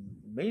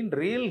మెయిన్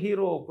రియల్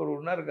హీరో ఒకరు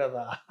ఉన్నారు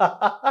కదా.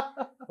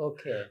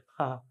 ఓకే,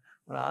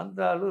 మన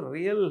ఆంధ్రాలో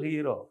రియల్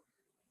హీరో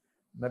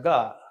మెగా.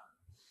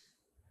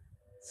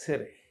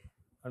 సరే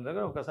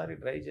అందుకని ఒకసారి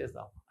ట్రై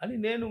చేస్తాం అని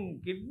నేను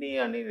కిడ్నీ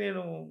అని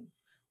నేను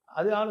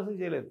అది ఆలోచన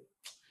చేయలేదు.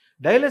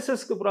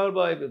 డయాలిసిస్కి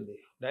ప్రాబ్లం అయిపోయింది.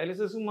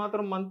 డయాలిసిస్కి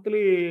మాత్రం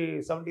మంత్లీ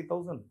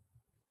 70,000.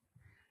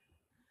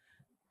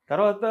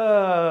 తర్వాత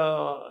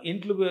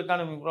ఇంట్లో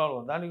ఎకానమిక్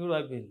ప్రాబ్లం దానికి కూడా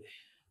అయిపోయింది.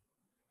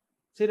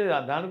 సరే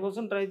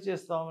దానికోసం ట్రై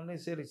చేస్తామని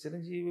సరే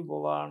చిరంజీవి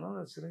భవాను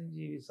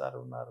చిరంజీవి సార్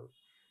ఉన్నారు.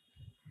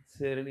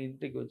 సరే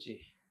ఇంటికి వచ్చి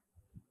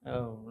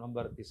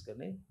నంబర్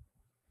తీసుకొని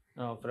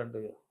ఫ్రెండ్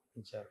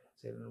ఇచ్చారు.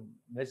 సరే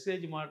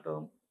మెసేజ్ మాత్రం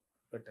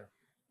పెట్టాను,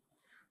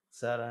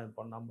 సార్ ఆయన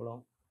పొన్నంబలం,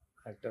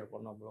 actor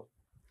పొన్నంబలం,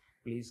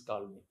 please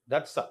call me,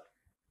 that's all.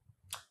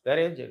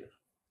 వేరే ఏం చేయలేదు.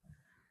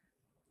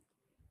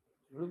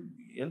 ఇప్పుడు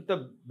ఎంత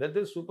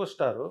పెద్ద super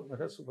star,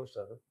 mega super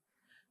star,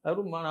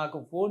 అప్పుడు నాకు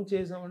ఫోన్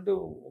చేసామంటే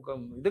ఒక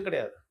ఇది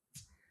கிடையாது,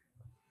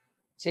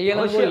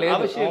 అవసరం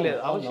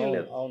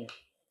లేదు. అవును,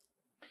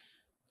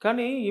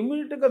 కానీ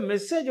ఇమ్మీడియట్గా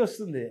మెసేజ్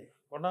వస్తుంది,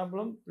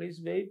 పొన్నంబలం please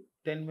wait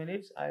 10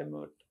 minutes, I'm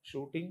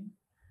shooting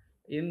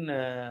in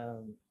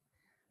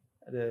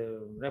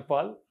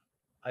Nepal,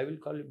 I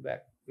will call you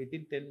back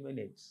within 10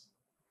 minutes.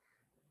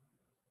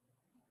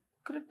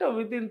 కరెక్ట్గా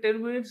వితిన్ 10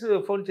 minutes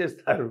ఫోన్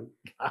చేస్తారు.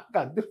 నాకు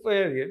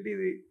అదిరిపోయారు, ఏంటి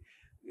ఇది,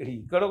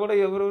 ఇక్కడ కూడా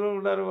ఎవరెవరో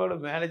ఉన్నారు, వాడు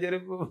మేనేజర్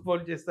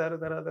ఫోన్ చేస్తారు,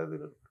 తర్వాత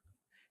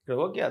ఇక్కడ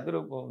ఓకే అందరూ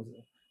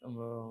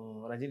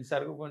రజనీ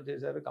సార్కు ఫోన్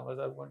చేశారు, కమల్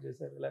సార్కు ఫోన్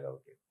చేశారు, ఇలాగ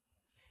ఓకే.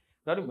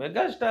 కానీ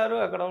మెగాస్టార్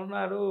అక్కడ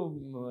ఉన్నారు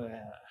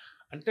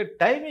అంటే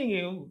టైమింగ్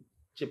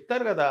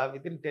చెప్తారు కదా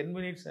వితిన్ 10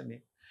 minutes అని.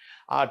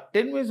 ఆ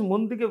 10 minutes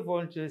ముందుకే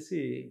ఫోన్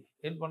చేసి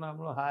ఏం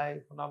పొన్నంబలం, హాయ్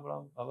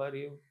పొన్నంబలం, హౌ ఆర్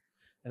యూ,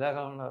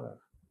 ఎలాగా ఉన్నారు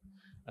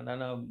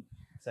అన్న,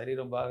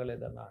 శరీరం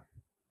బాగలేదన్నా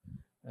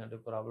అంటే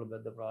ప్రాబ్లం,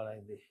 పెద్ద ప్రాబ్లం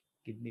అయింది,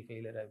 కిడ్నీ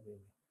ఫెయిలియర్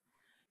అయిపోయింది,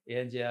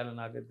 ఏం చేయాలో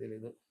నాకే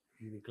తెలీదు,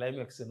 ఇది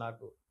క్లైమాక్స్,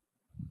 నాకు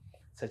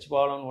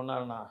చచ్చిపోవాలని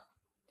ఉన్నానన్నా,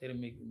 సరే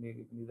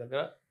మీ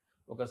దగ్గర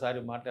ఒకసారి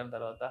మాట్లాడిన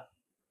తర్వాత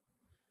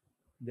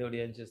దేవుడు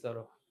ఏం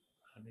చేస్తారో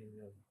అని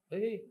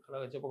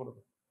అలాగ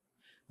చెప్పకూడదు,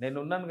 నేను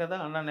ఉన్నాను కదా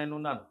అన్న, నేను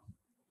ఉన్నాను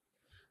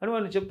అని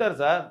వాళ్ళు చెప్తారు.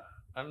 సార్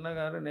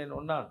అన్నగారు నేను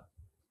ఉన్నాను,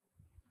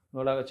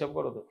 నువ్వు అలాగ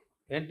చెప్పకూడదు,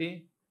 ఏంటి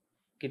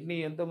కిడ్నీ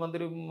ఎంతోమంది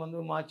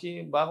మార్చి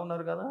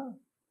బాగున్నారు కదా,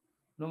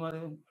 నువ్వు మరి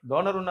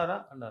డోనర్ ఉన్నారా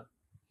అన్నారు.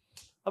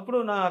 అప్పుడు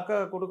నా అక్క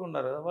కొడుకు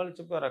ఉన్నారు కదా, వాళ్ళు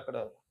చెప్పారు అక్కడ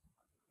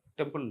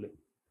టెంపుల్లో,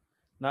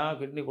 నా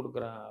కిడ్నీ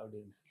கொடுக்குறேன்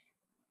அப்படின்னு.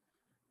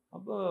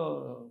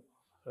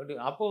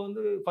 அப்போ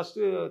வந்து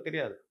ஃபஸ்ட்டு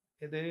தெரியாது,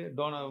 இது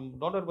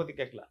டோனர் பற்றி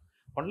கேட்கல,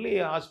 ஒன்லி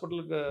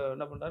ஹாஸ்பிட்டலுக்கு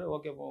என்ன பண்ணுறாரு,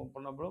 ஓகே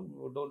పొన్నంబలం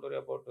డోంట్ వరీ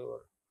అబౌట్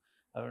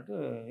అంటే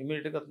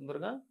ఇమీడియట్గా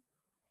తొందరగా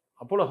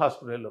అపోలో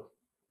హాస్పిటల్లో,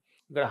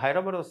 ఇక్కడ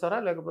హైదరాబాద్ వస్తారా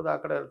లేకపోతే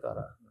అక్కడ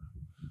వెళ్తారా,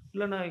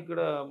 ఇలా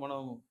ఇక్కడ మనం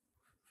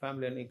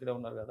ఫ్యామిలీ అని ఇక్కడ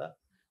ఉన్నారు కదా,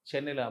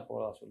 చెన్నైలో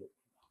అపోలో హాస్పిటల్,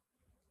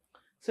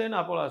 సరే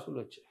అపోలో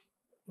హాస్పిటల్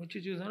వచ్చి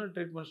చూసాను,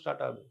 ట్రీట్మెంట్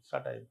స్టార్ట్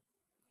అయింది.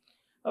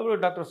 అప్పుడు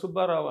డాక్టర్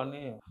సుబ్బారావు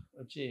అని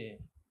వచ్చి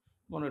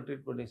మనం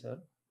ట్రీట్మెంట్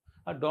చేశారు.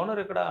 ఆ డోనర్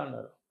ఎక్కడ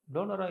అన్నారు.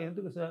 డోనరా,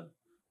 ఎందుకు సార్,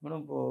 మనం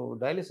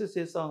డయాలిసిస్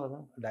చేస్తాం కదా,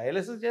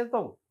 డయాలిసిస్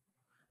చేస్తాం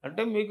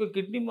అంటే మీకు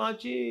కిడ్నీ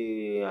మార్చి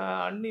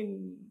అన్నీ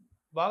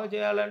బాగా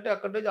చేయాలంటే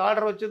అక్కడి నుంచి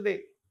ఆర్డర్ వచ్చింది,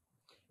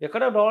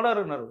 ఎక్కడ డోనర్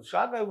ఉన్నారు.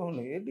 షాక్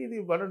అయిపోయింది, ఏంటి ఇది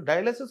మనం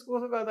డయాలిసిస్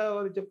కోసం కదా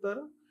అని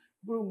చెప్తారు,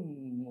 ఇప్పుడు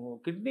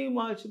కిడ్నీ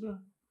మార్చిన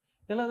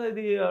ఎలాగ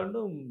ఇది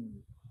అంటూ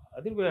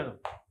అదిరిపోయాను.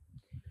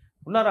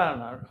 ఉన్నారా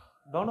అన్నాడు.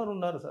 డోనర్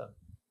ఉన్నారు సార్,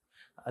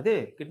 అదే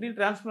కిడ్నీ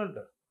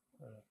ట్రాన్స్ప్లాంట్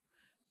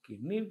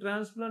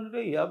అంటే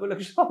 50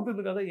 లక్షలు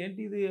అవుతుంది కదా,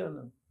 ఏంటి ఇది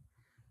అన్నాను.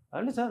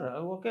 అండి సార్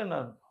ఓకే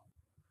అన్నాను.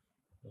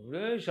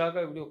 அப்படியே షాక్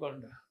అయిపోయి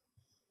ఉட்கார்ந்து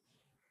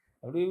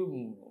அப்படி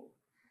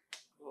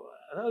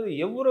అதாவது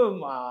ఎవరు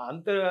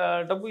అంత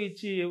డబ్బు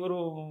ఇచ్చి ఎవరు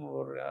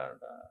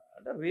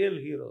అంటే రియల్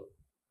హీరో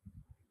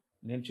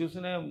నేను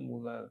చూసిన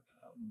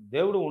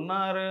దేవుడు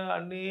ఉన్నారు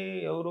అని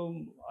ఎవరు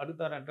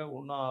అడుగుతారంటే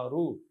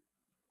ఉన్నారు,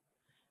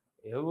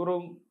 ఎవరు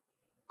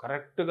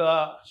கரெக்டுగా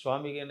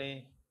சுவாமிகனே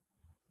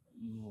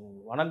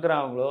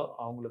வணங்குறாங்களோ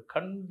அவங்களுக்கு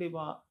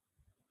கண்டிப்பா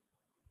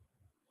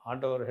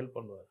ఆండవర్ హెల్ప్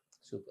பண்ணுவார்.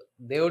 సూపర్.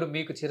 దేవుడు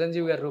మీకు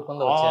చిరంజీవి గారి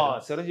రూపంలో వచ్చారు.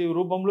 చిరంజీవి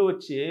రూపంలో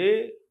వచ్చి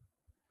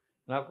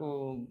నాకు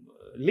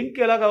లింక్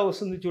ఎలాగా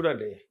వస్తుంది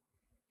చూడండి.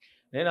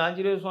 నేను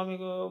ఆంజనేయ స్వామి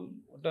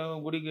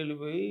గుడికి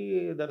వెళ్ళిపోయి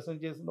దర్శనం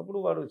చేసినప్పుడు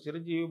వాడు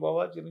చిరంజీవి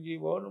బావా అని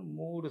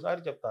 3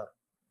 సార్లు చెప్తారు.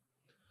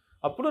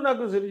 అప్పుడు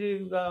నాకు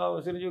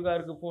చిరంజీవి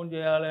గారికి ఫోన్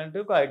చేయాలంటే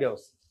ఒక ఐడియా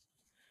వస్తుంది.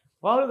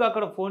 వాళ్ళకి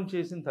అక్కడ ఫోన్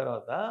చేసిన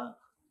తర్వాత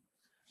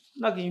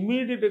నాకు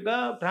ఇమ్మీడియట్గా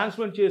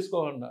ట్రాన్స్ప్లాంట్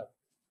చేసుకోమన్నారు.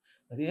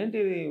 అదేంటి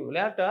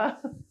లేటా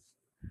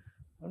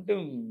అంటే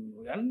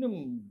అన్ని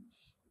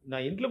నా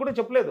ఇంట్లో కూడా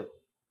చెప్పలేదు.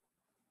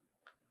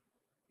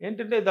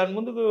 ఏంటంటే దాని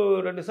ముందుకు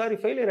 2 సారి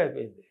ఫెయిలియర్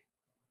అయిపోయింది.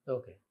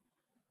 ఓకే.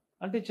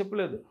 అంటే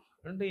చెప్పలేదు.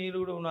 అంటే ఈయన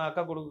కూడా నా అక్క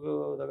కొడుకు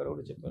దగ్గర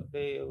కూడా చెప్పాను.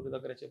 అంటే ఎవరి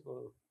దగ్గర చెప్పు,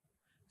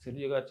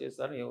 సిరిజు గారు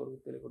చేస్తారని ఎవరికి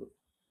తెలియకూడదు,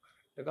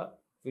 కరెక్ట్గా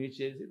ఫినిష్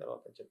చేసి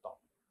తర్వాత చెప్తాం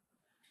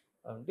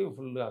అంటే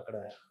ఫుల్ అక్కడ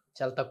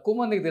చాలా తక్కువ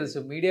మందికి తెలుసు,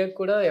 మీడియాకి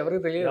కూడా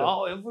ఎవరికి తెలియదు.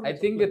 ఐ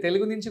థింక్ చెప్పలేదు.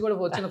 తెలుగు నుంచి కూడా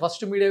వచ్చిన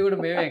ఫస్ట్ మీడియా కూడా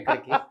మేమే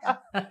ఇక్కడికి.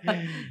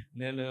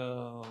 నేను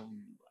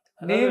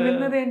నేను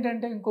విన్నది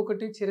ఏంటంటే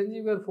ఇంకొకటి,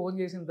 చిరంజీవి గారు ఫోన్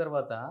చేసిన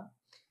తర్వాత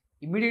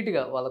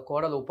ఇమ్మీడియట్గా వాళ్ళ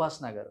కోడలు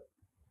ఉపాసన గారు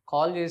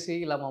కాల్ చేసి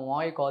ఇలా మా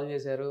మావయ్య కాల్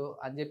చేశారు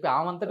అని చెప్పి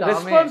ఆమంతటా ఆమె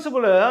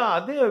రెస్పాన్సిబుల్.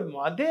 అదే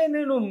అదే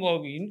నేను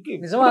ఇంటికి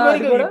నిజమా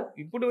అది కూడా?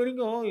 ఇప్పుడు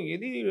వరకు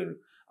ఇది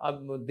ఆ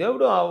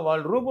దేవుడు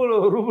వాళ్ళ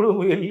రూపులు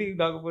వెళ్ళి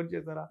నాకు ఫోన్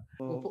చేశారా,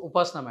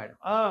 ఉపాసన మేడం.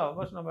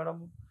 ఉపాసన మేడం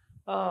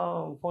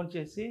ఫోన్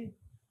చేసి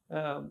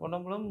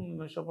పొన్నంబలం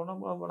మిస్టర్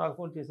పొన్నంబలం నాకు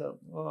ఫోన్ చేశారు.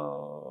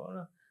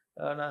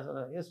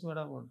 ఎస్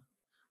మేడం,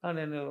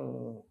 నేను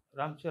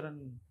రామ్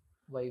చరణ్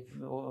వైఫ్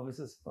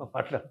మిస్సెస్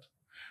మాట్లాడుతూ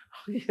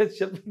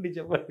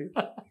చెప్పండి.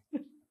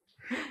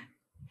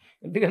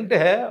 ఎందుకంటే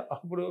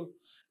అప్పుడు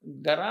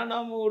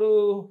ఘరానాముడు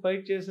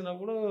ఫైట్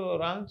చేసినప్పుడు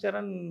రామ్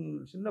చరణ్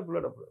చిన్న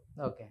పిల్లడు అప్పుడు.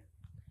 ఓకే.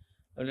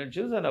 నేను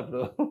చూసాను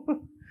అప్పుడు.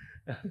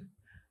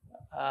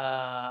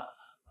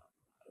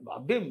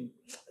 అబ్బే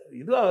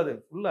ఇది అవ్వదు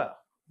ఫుల్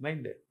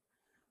మైండ్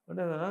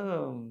అంటే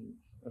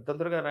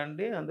తొందరగా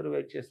రండి, అందరూ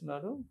వెయిట్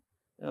చేస్తున్నారు,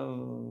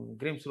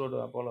 గ్రీమ్స్ రోడ్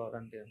అపోలో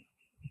రండి అని.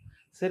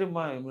 సరే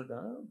మా ఏమిట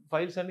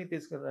ఫైల్స్ అన్నీ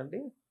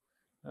తీసుకురండి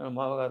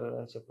మామగారు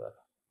చెప్పారు.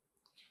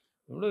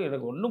 ఇప్పుడు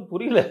எனக்கு ஒன்றும்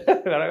புரியல.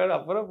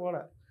 அப்புறம்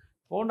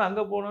போனேன்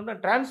அங்கே போனோன்னா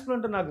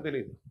ట్రాన్స్ప్లాంట్ నాకు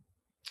తెలియదు.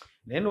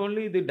 నేను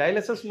ఓన్లీ ఇది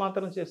డయాలసిస్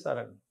మాత్రం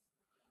చేస్తారని.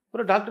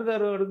 ఇప్పుడు డాక్టర్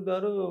గారు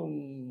అడుగుతారు,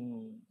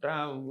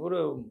 ఊరు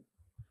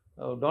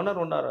డోనర్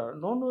ఉన్నారా?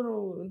 నోను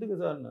ఎందుకు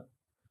సార్ అన్న.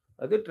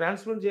 అదే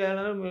ట్రాన్స్ప్లాంట్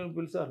చేయాలని మేము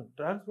పిలిచారు.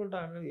 ట్రాన్స్ప్లాంట్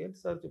అని ఏంటి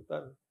సార్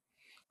చెప్తారు.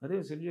 అదే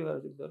సిరిజు గారు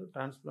చెప్తారు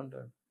ట్రాన్స్ప్లాంట్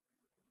అని.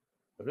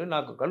 అదే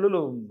నాకు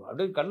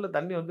కళ్ళు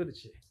తన్ని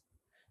వందిరిచి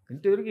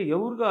ఇంతవరకు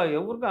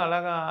ఎవరికి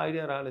అలాగా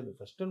ఐడియా రాలేదు.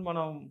 ఫస్ట్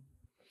మనం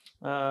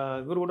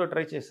ఇವರು కూడా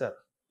ట్రై చేశారు,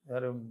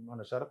 మన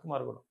శరత్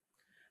కుమార్ కూడా.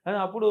 కానీ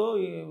అప్పుడు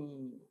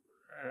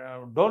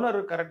డోనర్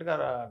కరెక్ట్గా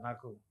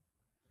నాకు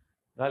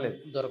రాలేదు,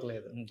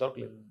 దొరకలేదు.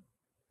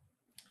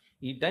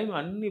 ఈ టైం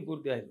అన్నీ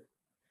పూర్తి అయింది,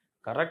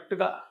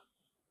 కరెక్ట్గా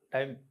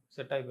టైం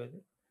సెట్ అయిపోయింది,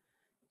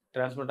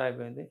 ట్రాన్స్ప్లాంట్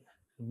అయిపోయింది,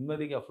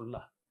 నెమ్మదిగా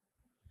ఫుల్లా.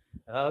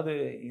 అதாவது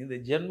ఇది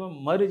జన్మం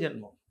మరి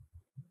జన్మం,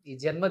 ఈ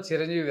జన్మ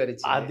చిరంజీవి గారు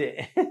అదే.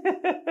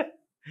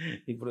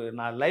 ఇప్పుడు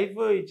నా లైఫ్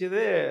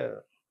ఇచ్చేదే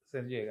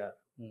చిరంజీవి గారు.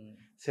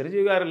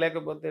 చిరంజీవి గారు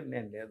లేకపోతే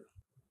నేను లేదు.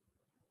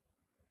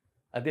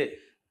 అదే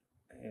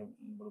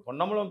ఇప్పుడు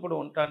పొన్నమలం ఇప్పుడు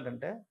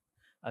ఉంటానంటే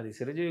అది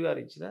చిరంజీవి గారు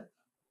ఇచ్చిన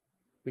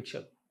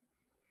భిక్షలు.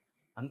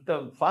 అంత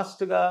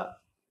ఫాస్ట్గా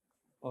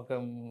ఒక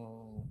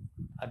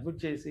అడ్మిట్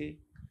చేసి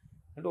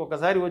అంటే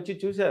ఒకసారి వచ్చి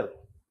చూశారు.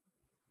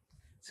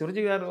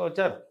 చిరంజీవి గారు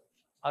వచ్చారు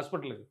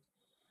హాస్పిటల్కి,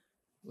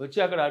 వచ్చి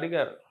అక్కడ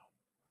అడిగారు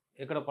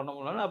ఎక్కడ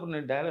పొన్నమలం. అప్పుడు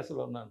నేను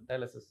డయాలసిస్లో ఉన్నాను,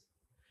 డయాలసిస్.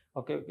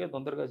 ఓకే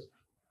తొందరగా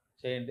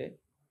చేయండి,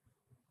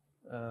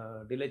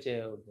 డిలే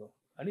చేయకూడదు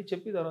అని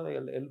చెప్పి తర్వాత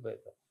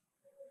వెళ్ళిపోయారు.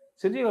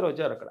 చిరంజీవి గారు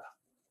వచ్చారు అక్కడ.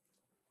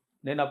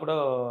 నేను అప్పుడు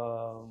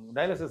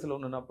డయాలసిస్లో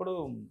ఉన్నప్పుడు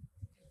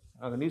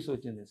నాకు న్యూస్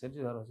వచ్చింది,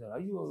 చిరంజీవి గారు వచ్చారు.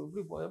 అయ్యో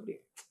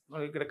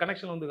ఎప్పుడు ఇక్కడ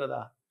కనెక్షన్ ఉంది కదా,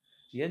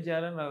 ఏం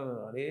చేయాలని నాకు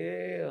అదే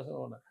అసలు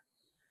ఉన్నా.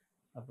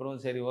 అప్పుడు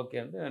సరే ఓకే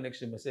అంటే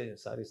next message,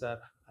 sorry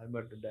sir I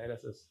but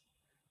dialysis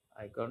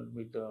I can't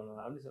meet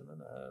అని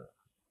சொன்னேன்.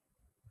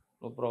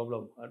 நோ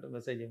ப்ராப்ளம் అంటే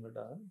மெசேஜ்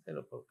ஏமிட்டா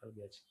சரி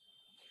கல்வியாச்சு.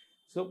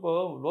 ஸோ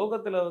இப்போது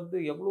லோகத்தில்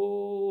எவ்வளோ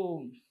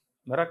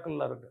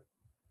மிராக்கல்லாம் இருக்குது.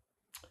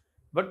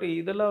 பட்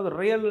இதெல்லாம்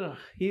ரியல்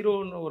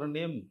ஹீரோன்னு ஒரு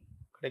நேம்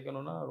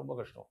கிடைக்கணும்னா ரொம்ப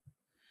கஷ்டம்.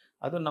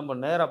 அதுவும் நம்ம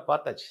நேராக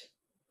பார்த்தாச்சு,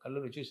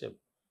 కళ్ళు చూసాం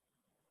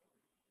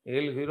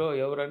రియల్ హీరో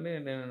ఎవరని.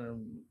 నేను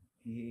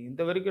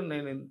ఇంతవరకు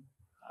నేను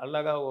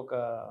అలాగా ఒక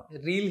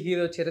రియల్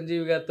హీరో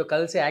చిరంజీవి గారితో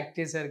కలిసి యాక్ట్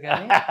చేశారు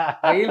కానీ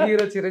రియల్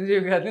హీరో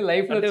చిరంజీవి గారిని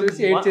లైఫ్లో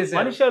చూసి ఏడ్ చేశారు.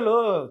 మనుషులు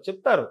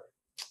చెప్తారు,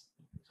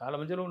 చాలా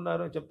మంచిగా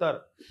ఉన్నారు, చెప్తారు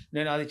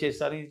నేను అది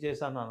చేస్తాను ఇది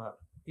చేస్తాను అన్నారు.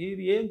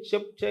 ఇది ఏం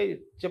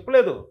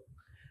చెప్పలేదు,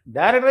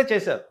 డైరెక్ట్గా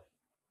చేశారు.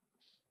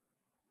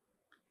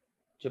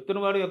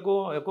 చెప్తున్నవాడు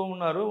ఎక్కువ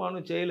ఉన్నారు,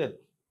 వాళ్ళు చేయలేదు.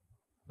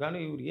 కానీ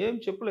ఇవి ఏం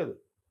చెప్పలేదు,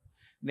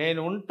 నేను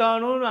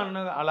ఉంటాను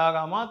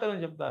అలాగా మాత్రం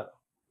చెప్పారు.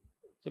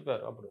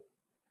 అప్పుడు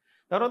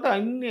తర్వాత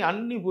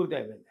అన్నీ పూర్తి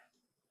అయిపోయింది.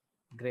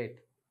 గ్రేట్.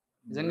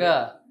 నిజంగా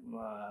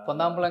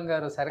పొన్నాంబలం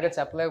గారు సరిగా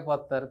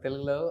చెప్పలేకపోతారు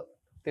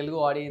తెలుగు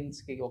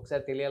ఆడియన్స్కి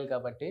ఒకసారి తెలియాలి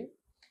కాబట్టి.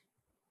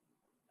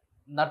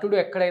 నటుడు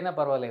ఎక్కడైనా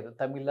పర్వాలేదు,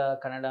 తమిళ,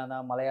 కన్నడన,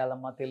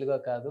 మలయాళమ్మ, తెలుగు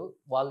కాదు,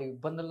 వాళ్ళు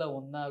ఇబ్బందుల్లో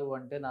ఉన్నారు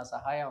అంటే నా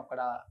సహాయం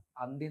అక్కడ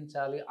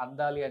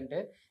అందాలి అంటే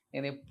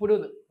నేను ఎప్పుడు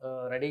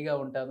రెడీగా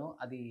ఉంటాను.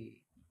 అది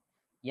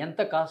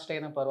ఎంత కాస్ట్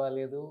అయినా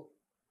పర్వాలేదు,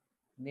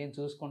 నేను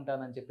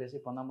చూసుకుంటానని చెప్పేసి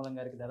పొన్నాంబలం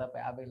గారికి దాదాపు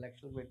 50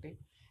 లక్షలు పెట్టి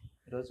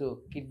ఈరోజు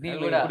కిడ్నీ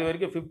కూడా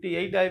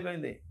 58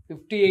 అయిపోయింది.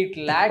 58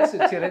 lakhs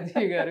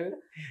చిరంజీవి గారు.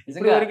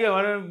 నిజంగా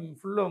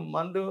ఫుల్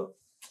మందు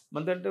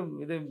మంత్ అంటే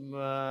ఇది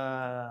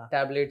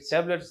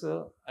టాబ్లెట్స్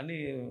అన్నీ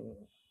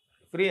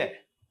ఫ్రీయే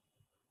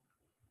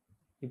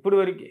ఇప్పుడు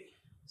వరకు.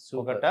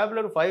 ఒక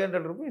టాబ్లెట్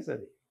 500 రూపీస్,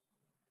 అది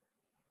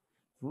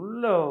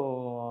full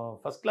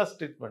first class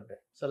treatment.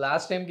 So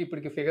last టైంకి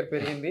ఇప్పటికి ఫిగర్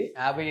పెరిగింది,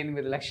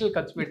 58 లక్షలు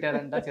ఖర్చు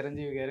పెట్టారంట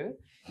చిరంజీవి గారు.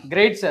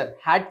 Great sir,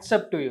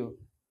 hats off to you,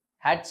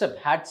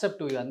 hats off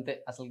to you. అంతే,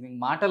 అసలు నీకు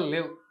మాటలు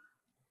లేవు.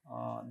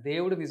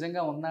 దేవుడు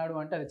నిజంగా ఉన్నాడు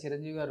అంటే అది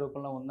చిరంజీవి గారి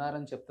రూపంలో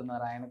ఉన్నారని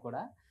చెప్తున్నారు ఆయన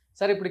కూడా.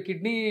 సరే, ఇప్పుడు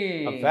కిడ్నీ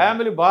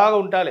ఫ్యామిలీ బాగా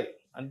ఉండాలి.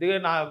 అందుకే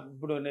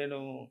ఇప్పుడు నేను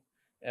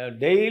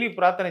డైలీ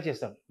ప్రార్థన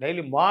చేస్తాను.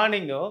 డైలీ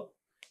మార్నింగ్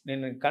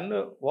నేను కన్ను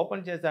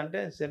ఓపెన్ చేస్తా అంటే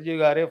చిరంజీవి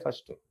గారే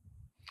ఫస్ట్.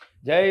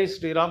 జై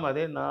శ్రీరామ్,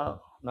 అదే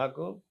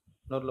నాకు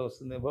నోట్లో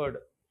వస్తుంది వర్డ్.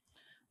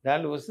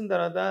 దాంట్లో వచ్చిన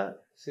తర్వాత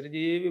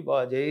చిరంజీవి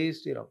జై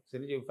శ్రీరామ్,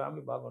 చిరంజీవి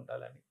ఫ్యామిలీ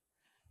బాగుంటాలని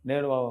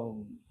నేను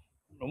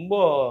ரொம்ப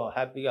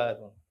హ్యాపీగా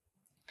இருக்கும்.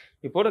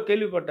 இப்போ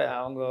கேள்விப்பட்டேன்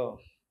அவங்க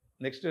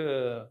நெக்ஸ்ட்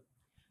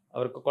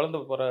அவருக்கு குழந்தை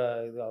போகிற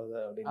இது ஆகுது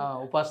அப்படின்னு.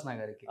 உபாசனா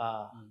గారికి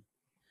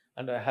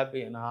அண்ட்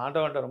ஹாப்பி. நான்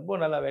ஆண்டவன்ட்ட ரொம்ப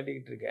நல்லா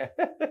வேண்டிக்கிட்டு இருக்கேன்.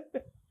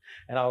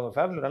 ஏன்னா அவங்க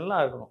ஃபேமிலி நல்லா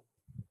இருக்கணும்.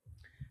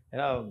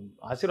 ஏன்னா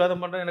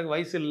ஆசீர்வாதம் பண்ணுற எனக்கு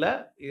வயசு இல்லை,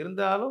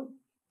 இருந்தாலும்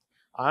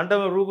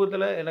ஆண்டவன்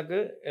ரூபத்தில் எனக்கு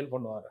ஹெல்ப்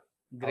பண்ணுவார்.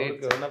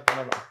 గ్రేట్, என்ன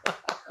பண்ணணும்.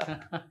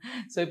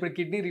 సో ఇప్పుడు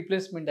కిడ్నీ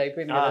రీప్లేస్మెంట్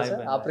అయిపోయింది కదా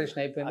సార్,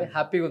 ఆపరేషన్ అయిపోయింది,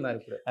 హ్యాపీగా ఉన్నారు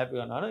ఇప్పుడు?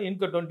 హ్యాపీగా ఉన్నాను.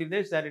 ఇంకో 20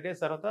 days 30 days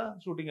తర్వాత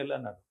షూటింగ్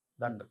వెళ్ళన్నాడు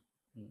డాక్టర్.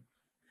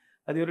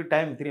 అది ఒక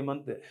టైం 3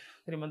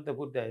 months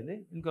పూర్తి అయింది.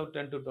 ఇంకో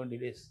 10 to 20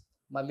 days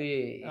మళ్ళీ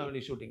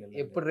షూటింగ్.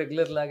 ఎప్పుడు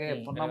రెగ్యులర్ లాగా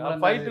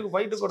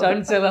ఫైట్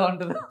స్టంట్స్ ఎలా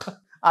ఉంటుంది?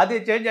 అది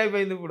చేంజ్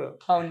అయిపోయింది ఇప్పుడు.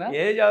 అవునా?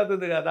 ఏజ్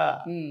అవుతుంది కదా,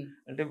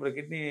 అంటే ఇప్పుడు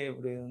కిడ్నీ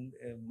ఇప్పుడు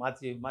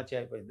మార్చి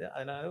అయిపోయింది.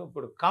 ఆయన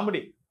ఇప్పుడు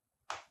కామెడీ,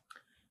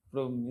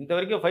 ఇప్పుడు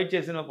ఇంతవరకు ఫైట్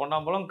చేసిన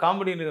పొన్నాంబలం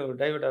కామెడీని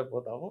డైవర్ట్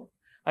అయిపోతాము.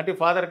 అంటే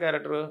ఫాదర్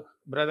క్యారెక్టర్,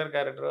 బ్రదర్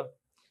క్యారెక్టర్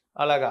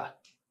అలాగా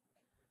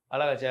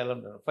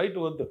చేయాలంటారు. ఫైట్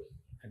వద్దు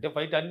అంటే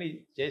ఫైట్ అన్నీ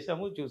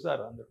చేసాము,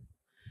 చూసారు అందరూ.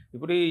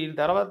 ఇప్పుడు ఈ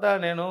తర్వాత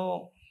నేను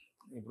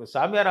ఇప్పుడు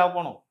సామ్యార్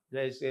ఆపోను,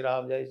 జై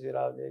శ్రీరామ్ జై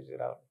శ్రీరామ్ జై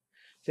శ్రీరామ్.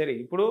 సరే,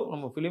 ఇప్పుడు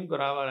நம்ம ఫిలింకి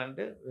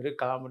రావాలంటే వెరీ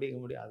కామెడీ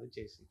అది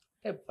చేసి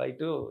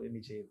ఫైట్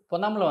ఇన్ని చేయదు.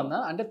 పొన్నాంబలం అన్న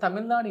అంటే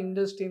తమిళనాడు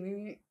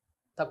ఇండస్ట్రీని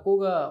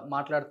తక్కువగా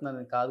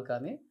మాట్లాడుతున్నది కాదు,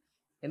 కానీ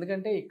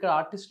ఎందుకంటే ఇక్కడ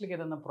ఆర్టిస్టులకి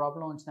ఏదైనా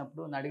ప్రాబ్లం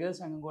వచ్చినప్పుడు నడిగల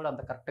సంఘం కూడా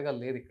అంత కరెక్ట్గా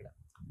లేదు ఇక్కడ.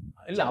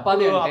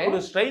 అప్పుడు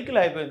స్ట్రైక్లు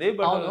అయిపోయింది.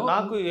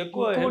 నాకు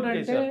ఎక్కువ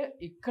అంటే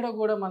ఇక్కడ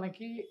కూడా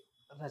మనకి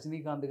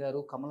రజనీకాంత్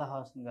గారు, కమల్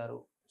హాసన్ గారు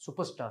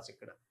సూపర్ స్టార్స్.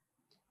 ఇక్కడ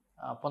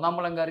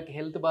పొన్నాంబలం గారికి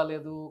హెల్త్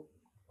బాగాలేదు,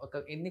 ఒక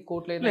ఎన్ని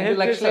కోట్లైనా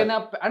లక్షలైనా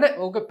అంటే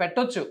ఒక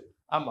పెట్టొచ్చు.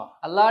 అమ్మా,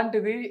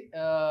 అలాంటిది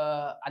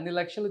అన్ని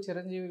లక్షలు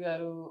చిరంజీవి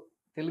గారు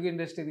తెలుగు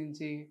ఇండస్ట్రీ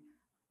నుంచి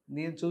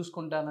నేను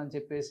చూసుకుంటానని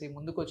చెప్పేసి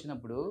ముందుకు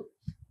వచ్చినప్పుడు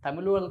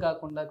తమిళ వాళ్ళు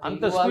కాకుండా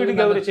అంత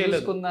స్పీడ్గా ఎవరు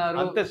చేసుకున్నారు.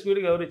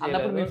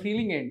 అన్నప్పుడు మీ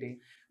ఫీలింగ్ ఏంటి?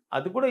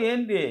 అది కూడా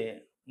ఏంటి,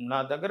 నా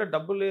దగ్గర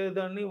డబ్బు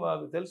లేదని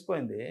వాళ్ళకి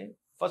తెలిసిపోయింది.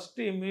 ఫస్ట్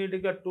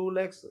ఇమ్మీడియట్గా 2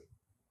 lakhs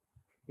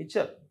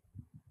ఇచ్చారు.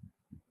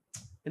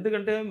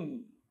 ఎందుకంటే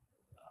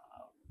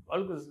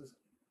వాళ్ళకు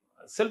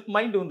సెల్ఫ్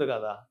మైండ్ ఉంది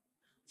కదా.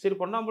 సరే,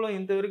 పొన్నాంబలం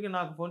ఇంతవరకు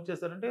నాకు ఫోన్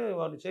చేస్తారంటే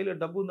వాళ్ళు చేయలేదు,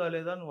 డబ్బు ఉందా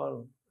లేదా అని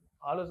వాళ్ళు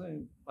ఆలోచన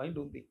మైండ్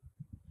ఉంది.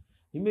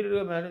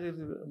 ఇమ్మీడియట్గా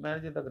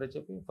మేనేజర్ దగ్గర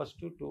చెప్పి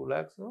ఫస్ట్ 2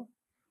 lakhs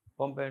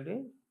పంపేయండి,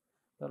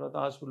 తర్వాత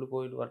హాస్పిటల్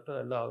పోయి వరకు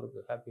ఎలా అవరికి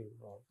హ్యాపీ.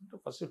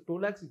 ఫస్ట్ 2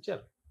 lakhs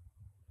ఇచ్చారు.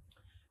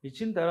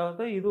 ఇచ్చిన తర్వాత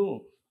ఇది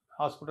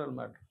హాస్పిటల్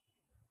మ్యాటర్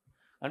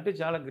అంటే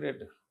చాలా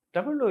గ్రేట్.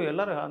 తమిళ్లో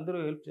எல்லாரும் అందరూ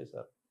హెల్ప్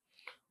చేశారు.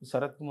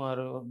 శరత్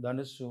కుమార్,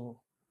 ధనుష్,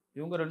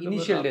 இவங்க 2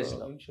 ఇనిషియల్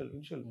డేస్లో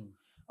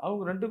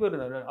அவங்க 2 பேர்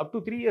అప్ టు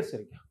 3 years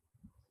வரைக்கும்,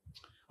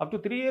 అప్ టు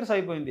 3 years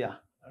అయిపోయిందియా.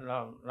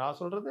 நான்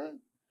சொல்கிறது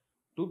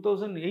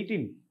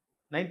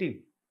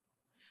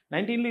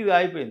 2018-19 ఇది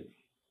అయిపోయింది.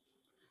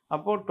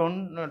 అప్పుడు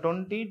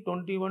 20,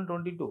 21,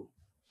 22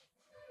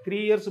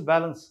 3 years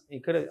బ్యాలెన్స్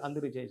ఇక్కడ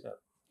అందరూ చేశారు.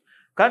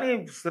 కానీ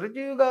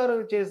చిరంజీవి గారు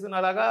చేసిన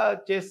అలాగా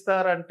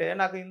చేస్తారంటే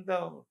నాకు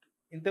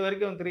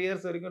ఇంతవరకు 3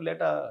 years వరకు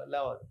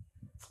లేవదు.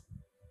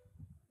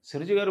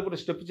 చిరంజీవి గారు ఇప్పుడు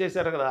స్టెప్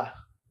చేశారు కదా,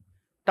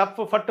 టఫ్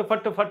ఫట్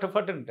ఫట్ ఫట్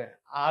ఫట్ అంటే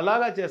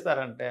అలాగా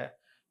చేస్తారంటే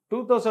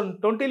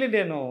 2020లో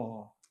నేను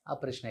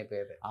ఆపరేషన్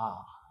అయిపోయేది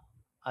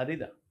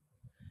அதுதான்.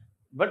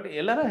 பட்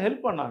எல்லாரும்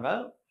ஹெல்ப் பண்ணாங்க.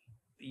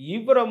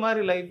 இவரை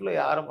மாதிரி லைஃப்பில்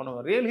யாரும்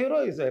பண்ணுவாங்க. Real hero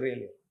is a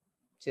real hero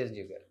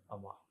Chiranjeevi గారు.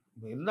 ஆமாம்,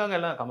 இருந்தாங்க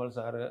எல்லாம் கமல்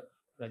சாரு,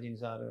 ரஜினி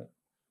சாரு,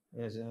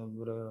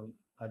 ஒரு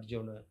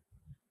அர்ஜுன்,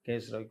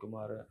 கேஎஸ்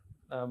ரவிக்குமார்,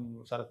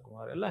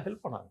 சரத்குமார் எல்லாம்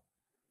ஹெல்ப் பண்ணாங்க.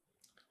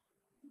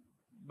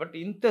 బట్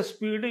ఇంత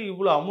స్పీడ్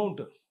ఇవ్వలో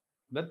అమౌంట్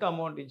పెద్ద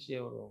అమౌంట్ ఇచ్చి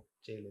ఎవరు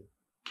చేయలేదు.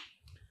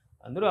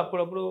 అందరూ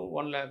అప్పుడప్పుడు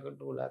 1 lakh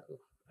 2 lakh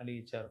అని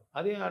ఇచ్చారు.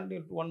 అదే అంటే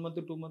 1 month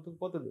 2 month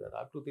పోతుంది కదా,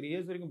 అప్ టు 3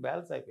 years వరకు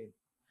బ్యాలెన్స్ అయిపోయింది.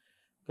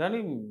 కానీ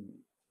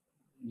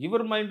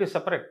యువర్ మైండ్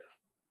సెపరేట్,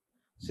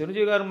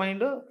 చిరంజీవి గారి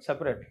మైండ్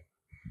సెపరేట్.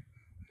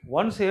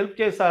 వన్స్ హెల్ప్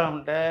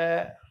చేస్తారంటే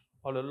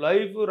వాళ్ళు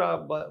లైఫ్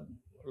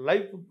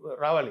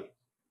రావాలి,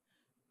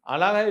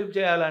 అలాగా హెల్ప్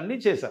చేయాలని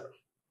చేశారు.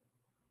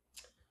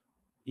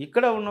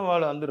 ఇక్కడ ఉన్న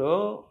వాళ్ళు అందరూ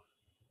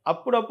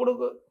అప్పుడప్పుడు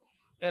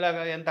ఎలాగ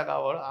ఎంత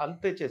కావాలో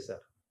అంతే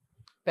చేశారు.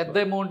 పెద్ద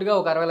అమౌంట్గా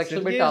ఒక 60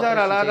 లక్షలు పెట్టి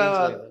అలాగా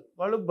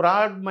వాళ్ళు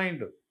బ్రాడ్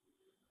మైండ్.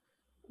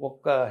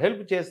 ఒక్క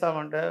హెల్ప్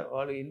చేస్తామంటే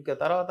వాళ్ళు ఇంక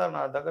తర్వాత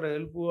నా దగ్గర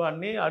హెల్ప్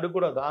అన్నీ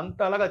అడగకూడదు, అంత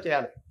అలాగా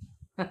చేయాలి.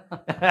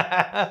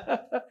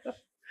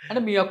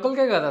 అంటే మీ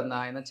ఒక్కరికే కదన్న,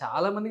 ఆయన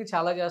చాలా మందికి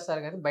చాలా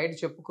చేస్తారు కానీ బయట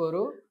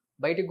చెప్పుకోరు,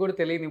 బయటికి కూడా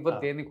తెలియనివ్వరు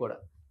దేన్ని కూడా.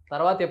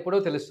 తర్వాత ఎప్పుడో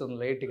తెలుస్తుంది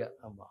లేట్గా.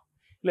 అమ్మా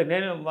ఇలా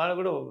నేను వాళ్ళు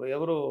కూడా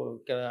ఎవరు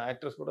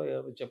యాక్టర్స్ కూడా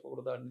ఎవరు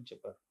చెప్పకూడదు అని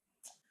చెప్పారు.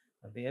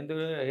 అది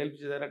ఎందుకు హెల్ప్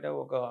చేశారంటే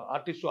ఒక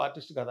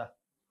ఆర్టిస్ట్ కదా,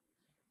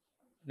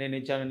 నేను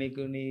ఇచ్చాను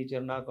నీకు, నీ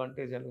ఇచ్చాను నాకు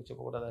అంటే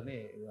చెప్పకూడదని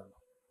ఇదాను.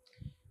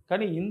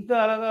 కానీ ఇంత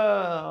అలాగా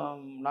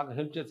నాకు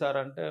హెల్ప్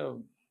చేశారంటే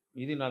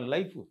ఇది నా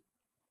లైఫ్.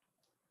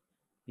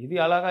 ఇది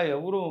అలాగా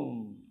ఎవరు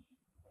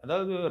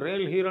అதாவது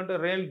రియల్ హీరో అంటే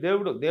రియల్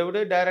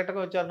దేవుడే డైరెక్ట్గా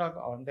వచ్చారు నాకు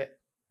అంతే.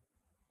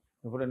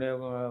 ఇప్పుడు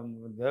నేను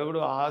దేవుడు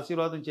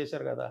ఆశీర్వాదం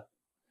చేశారు కదా,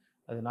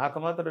 అది నాకు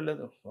మాత్రం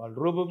లేదు, వాళ్ళ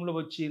రూపంలో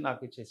వచ్చి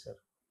నాకు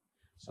ఇచ్చేసారు.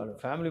 వాళ్ళ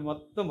ఫ్యామిలీ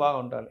మొత్తం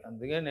బాగుండాలి.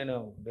 అందుకే నేను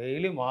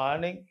డైలీ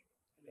మార్నింగ్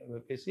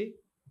చెప్పేసి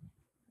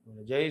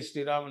జై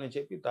శ్రీరామ్ అని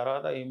చెప్పి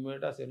తర్వాత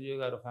ఇమ్మీడియట్గా చిరంజీవి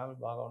గారు ఫ్యామిలీ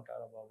బాగా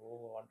ఉంటారా బాబు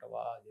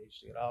అంటవా జై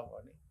శ్రీరామ్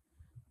అని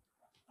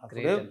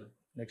అప్పుడే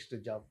నెక్స్ట్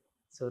జాబ్.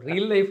 సో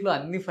రియల్ లైఫ్లో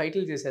అన్ని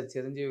ఫైట్లు చేశారు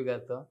చిరంజీవి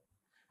గారితో.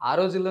 ఆ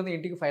రోజుల్లోనే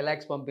ఇంటికి 5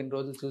 lakhs పంపిన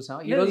రోజులు చూసాం.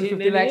 ఈ రోజు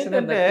 50 lakhs.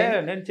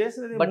 నేను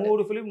చేసినది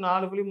 3 ఫిలిం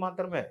 4 ఫిలిం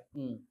మాత్రమే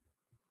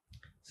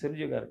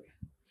చిరంజీవి గారికి.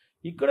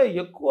 ఇక్కడ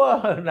ఎక్కువ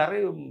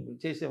நிறைய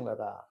చేసాం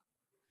కదా,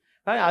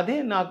 కానీ అదే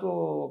నాకు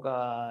ఒక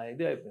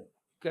ఇది అయిపోయింది.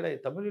 ఇక్కడ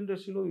తమిళ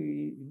ఇండస్ట్రీలో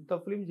ఇంత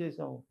ఫిలిం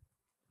చేసాం,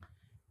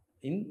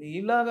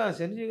 ఇలాగా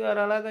చిరంజీవి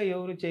గారు అలాగా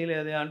ఎవరు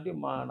చేయలేదే అంటే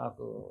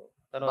నాకు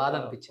బాధ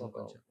అనిపించింది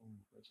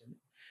కొంచెం.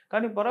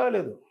 కానీ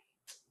పర్వాలేదు,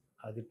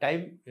 అది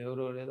టైం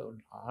ఎవరు లేదో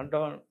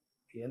అంటాం,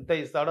 ఎంత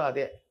ఇస్తాడో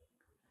అదే.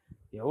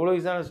 எவ்வளோ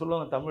இசான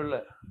சொல்லுவாங்க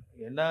தமிழில்,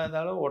 என்ன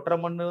இருந்தாலும் ஒட்டுற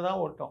மண்ணு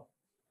தான் ஒட்டும்.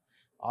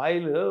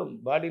 ఆయిల్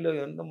బాడీలో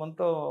ఎంత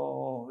మొత్తం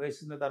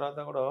వేసిన తర్వాత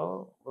కూడా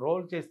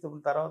రోల్ చేస్తున్న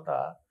తర్వాత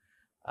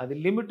అది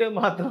లిమిటే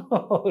మాత్రం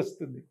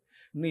వస్తుంది.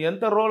 నువ్వు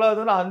ఎంత రోల్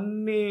అవుతుందో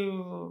అన్ని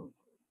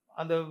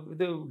அந்த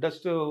இது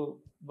டஸ்ட்டு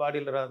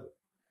பாடியில் ராது,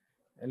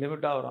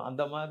 லிமிட் ஆகிறோம்.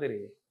 அந்த மாதிரி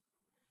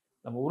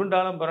நம்ம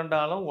உருண்டாலும்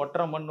பிறண்டாலும்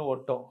ஒட்டுற மண்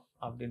ஒட்டும்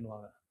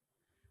அப்படின்வாங்க.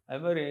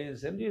 அது மாதிரி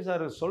செஞ்சி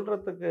சார்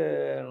சொல்கிறதுக்கு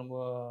நம்ம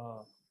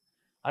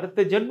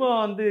அடுத்த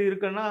ஜென்மம் வந்து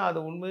இருக்குன்னா அது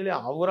உண்மையிலே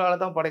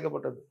அவரால் தான்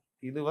படைக்கப்பட்டது.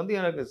 இது வந்து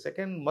எனக்கு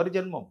செகண்ட்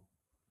மறுஜென்மம்.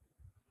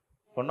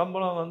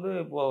 பொன்னம்பலம் வந்து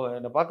இப்போது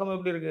என்னை பார்க்காம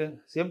எப்படி இருக்குது,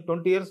 சேம்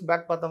 20 years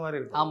பேக் பார்த்த மாதிரி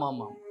இருக்குது. ஆமாம்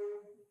ஆமாம்,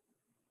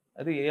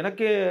 அது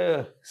எனக்கே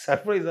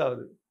சர்ப்ரைஸ்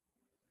ஆகுது.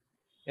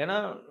 ஏன்னா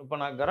இப்போ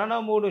நான் கரானா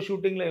மூடு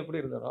ஷூட்டிங்கில்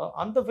எப்படி இருந்தனோ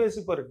அந்த ஃபேஸ்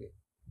இப்போ இருக்குது.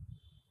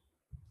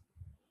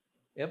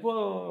 எப்போ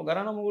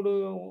கரானா மூடு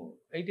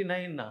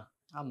 89னா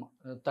ஆமாம்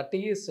 30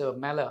 years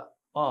மேலே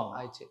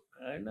ஆயிடுச்சு.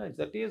 என்ன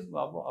 30 years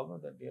அப்போ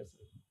 30 years.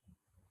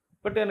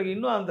 బట్ எனக்கு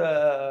இன்னும் அந்த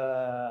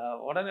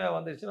உடனே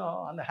வந்துச்சுன்னா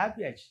அந்த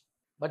హ్యాపీ ఆయిடுச்சு.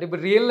 బట్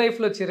ఇప్పుడు రియల్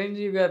లైఫ్లో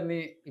చిరంజీవి గారిని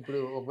ఇప్పుడు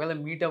ఒకవేళ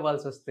మీట్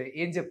అవ్వాల్సి వస్తే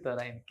ఏం చెప్తారు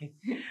ఆయనకి?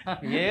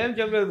 ఏం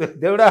చెప్పలేదు,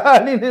 దేవుడా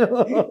అని నేను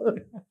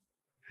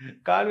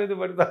కాలు మీద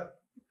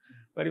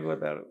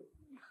పడిపోతాడు.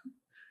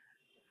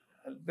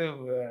 అంటే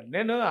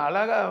నేను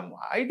అలాగా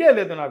ఐడియా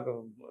లేదు నాకు,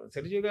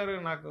 చిరంజీవి గారు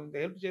నాకు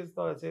హెల్ప్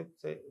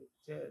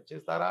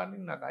చేస్తారా అని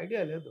నాకు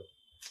ఐడియా లేదు.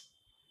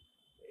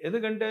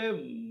 ఎందుకంటే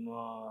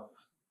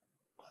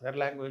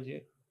అదర్ లాంగ్వేజ్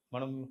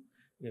మనం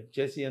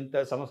చేసి ఎంత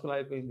సంవత్సరం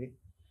అయిపోయింది,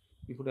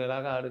 ఇప్పుడు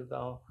ఎలాగా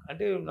అడుగుతాం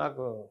అంటే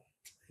నాకు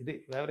ఇది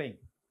వేవరింగ్.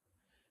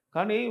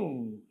 కానీ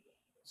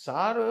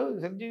సారు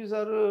చిరంజీవి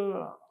సారు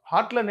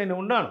హార్ట్లో నేను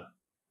ఉన్నాను,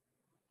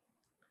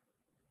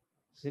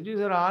 చిరంజీవి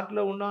సార్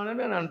హార్ట్లో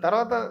ఉన్నానని నేను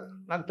తర్వాత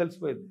నాకు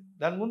తెలిసిపోయింది.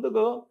 దాని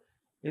ముందుకు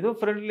ఏదో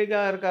ఫ్రెండ్లీగా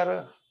இருக்காரு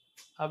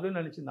அப்படின்னு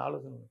நினச்சிருந்த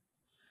ஆலோசனை.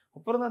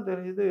 அப்புறம் தான்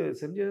தெரிஞ்சது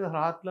చిరంజీవి సార్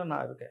హార్ట్లో నా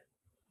இருக்கேன்,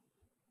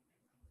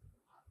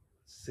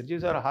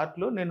 చిరంజీవి సార్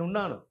హార్ట్లో నేను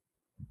ఉన్నాను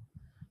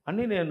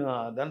అని. నేను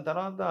దాని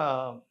తర్వాత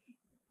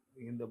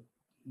இந்த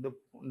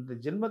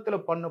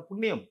ஜென்மத்தில் பண்ண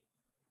புண்ணியம்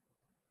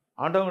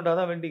ஆண்டவங்கிட்ட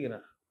தான்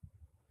வேண்டிக்கிறேன்.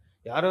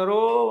 யாரோ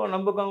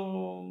నమ్మకం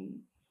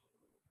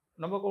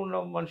ఉన్న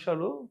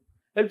మనుషులు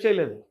హెల్ప్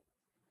చేయలేదు.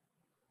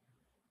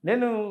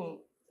 నేను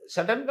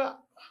సడన్గా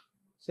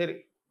సరే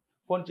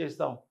ఫోన్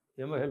చేస్తాం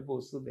ఏమో హెల్ప్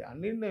వస్తుంది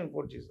అన్నీ నేను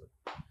ఫోన్ చేశాను.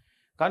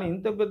 కానీ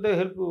ఇంత పెద్ద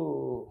హెల్ప్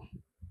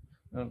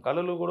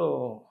కళలు కూడా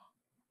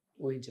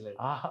ఊహించలేదు.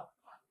 ఆహా,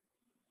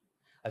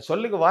 అది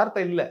சொல்லிக்க వార్త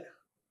இல்லை,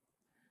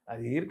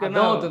 అది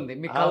అర్థం అవుతుంది.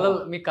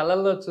 మీ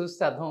కళ్ళల్లో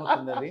చూస్తే అర్థం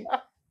అవుతుంది అది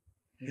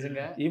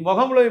నిజంగా. ఈ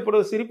ముఖంలో ఇప్పుడు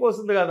సిరిపు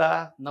వస్తుంది కదా,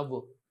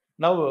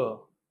 నవ్వు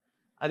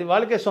అది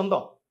వాళ్ళకే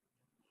సొంతం,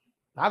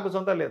 నాకు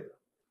సొంతం లేదు.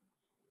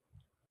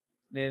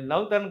 నేను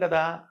నవ్వుతాను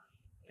కదా,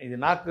 ఇది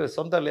నాకు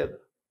సొంతం లేదు,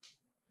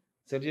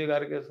 చిరంజీవి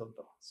గారికే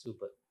సొంతం.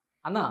 సూపర్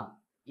అన్న,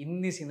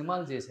 ఇన్ని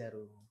సినిమాలు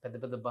చేశారు, పెద్ద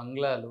పెద్ద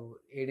బంగ్లాలు,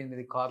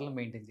 7-8 కార్లు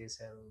మెయింటైన్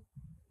చేశారు,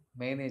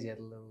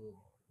 మేనేజర్లు,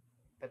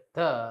 పెద్ద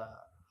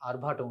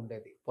ఆర్భాటం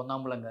ఉండేది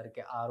పొన్నాంబలం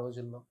గారికి ఆ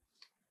రోజుల్లో.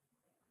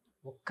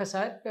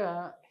 ఒక్కసారిగా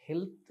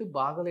హెల్త్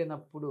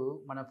బాగలేనప్పుడు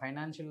మన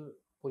ఫైనాన్షియల్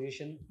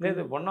పొజిషన్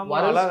లేదు,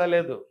 అలాగా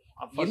లేదు.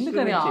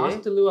 ఎందుకని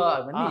ఆస్తులు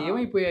అవన్నీ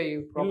ఏమైపోయాయి?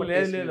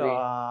 లేదు,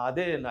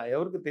 అదే నా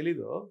ఎవరికి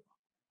తెలీదు.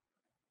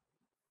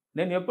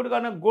 నేను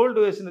ఎప్పటికైనా గోల్డ్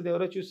వేసినది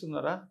ఎవరో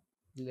చూస్తున్నారా?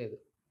 లేదు.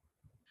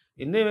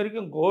 ఇన్ని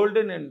వరకు గోల్డ్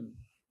నేను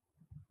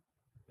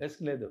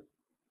రిస్క్ లేదు.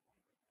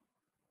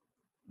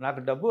 నాకు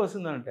డబ్బు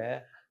వస్తుందంటే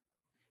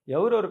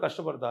ఎవరెవరు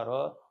కష్టపడతారో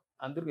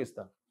అందరికీ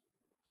ఇస్తాను.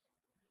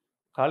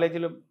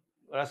 కాలేజీలో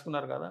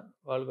రాసుకున్నారు కదా,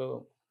 వాళ్ళకు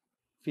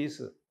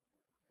ఫీజు,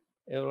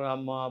 ఎవరు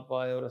అమ్మ అప్ప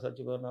ఎవరో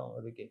చచ్చిపోయినా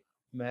అదికి,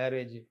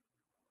 మ్యారేజ్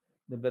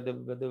పెద్ద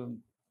పెద్ద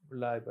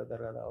పిల్ల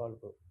అయిపోతారు కదా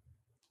వాళ్ళకు,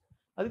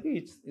 அதுக்கு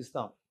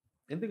இஸ்தாம்.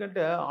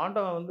 ఎందుకంటే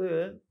ஆண்டவன் வந்து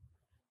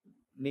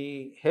நீ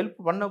హెల్ప్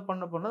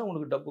பண்ண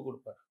உனக்கு డబ్బు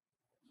கொடுப்பார்.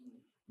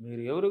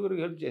 మీరు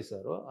ఎవరెవరికి హెల్ప్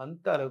చేశారో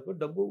అంత அளவுக்கு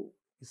డబ్బు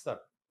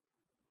ఇస్తారు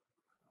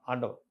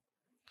ஆண்டவன்.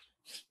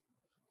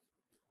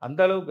 அந்த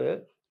அளவுக்கு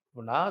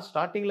இப்போ நான்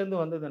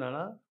ஸ்டார்டிங்லேருந்து வந்தது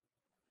என்னன்னா,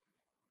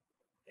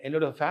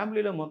 என்னோட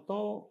ஃபேமிலியில்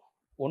மொத்தம்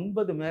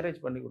 9 மேரேஜ்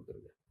பண்ணி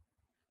கொடுத்துருக்கேன்.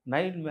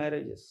 9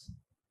 மேரேஜஸ்.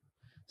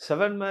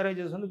 7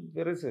 மேரேஜஸ் வந்து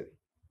பெருசு.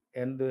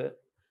 எந்த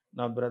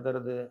நான்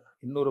பிரதர்து,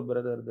 இன்னொரு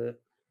பிரதர்து,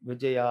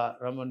 விஜயா,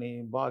 ரமணி,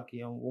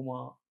 பாக்கியம், உமா,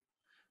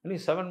 అని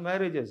 7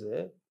 మ్యారేజెస్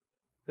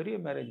పెరియ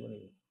మ్యారేజ్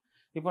பண்ணிடுவோம்.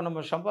 இப்போ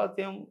நம்ம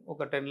సంపాద్యం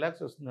ఒక 10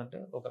 lakhs వస్తుందంటే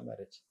ఒక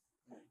మ్యారేజ్,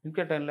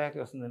 ఇంకా 10 lakhs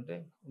వస్తుందంటే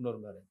இன்னொரு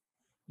మ్యారేజ్,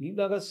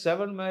 இதாக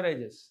 7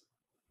 మ్యారేజెస్.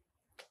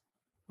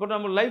 இப்போ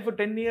நம்ம லைஃப்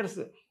 10 years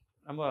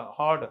நம்ம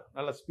హార్డ్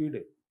நல்ல స్పీడ్.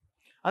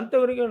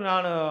 అంతవరకు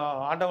నేను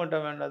ఆటమంట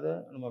వేండదు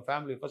நம்ம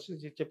ఫ్యామిలీ.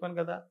 ఫస్ట్ చెప్పాను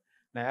కదా,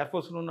 నేను ఎయిర్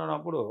ఫోర్స్లో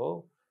ఉన్నప్పుడు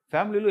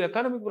ఫ్యామిలీలో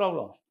ఎకానమిక్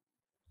ప్రాబ్లం.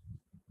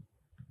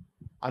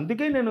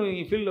 అందుకే నేను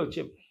ఈ ఫీల్డ్లో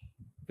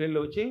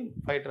వచ్చి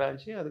ఫైట్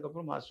రాయించి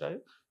அதுக்கப்புறம் మాస్టర్ అయ్యి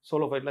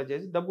సోలో ఫైట్లా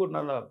చేసి డబ్బు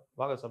నల్ల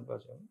బాగా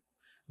సంపాదించాను.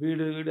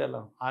 వీడు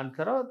వెళ్ళాం. ఆయన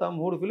తర్వాత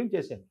 3 ఫిలిం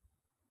చేశాను,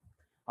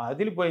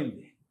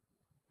 అదిలిపోయింది.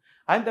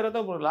 ఆయన తర్వాత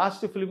ఇప్పుడు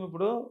లాస్ట్ ఫిలిం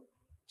ఇప్పుడు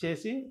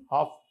చేసి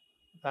హాఫ్,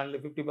 దాంట్లో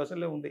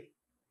 50% ఉంది.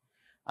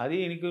 అది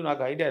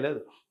నాకు ఐడియా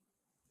లేదు.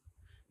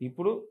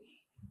 ఇప్పుడు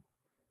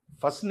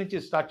ఫస్ట్ నుంచి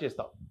స్టార్ట్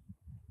చేస్తాం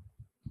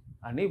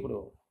అని ఇప్పుడు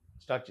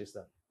ஸ்டார்ட்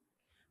చేస్తాను.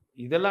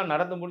 இதெல்லாம்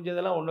நடந்து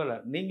முடிஞ்சதெல்லாம் ஒன்றும் இல்லை.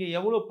 நீங்கள்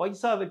எவ்வளோ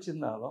పైసా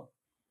வச்சுருந்தாலும்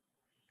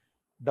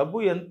డబ్బు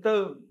ఎంత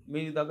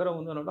మీ దగ్గర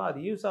ఉందనో అది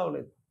యూస్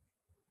అవ్వలేదు.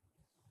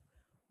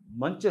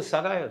 మంచి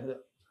సహాయం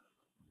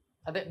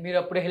అదే మీరు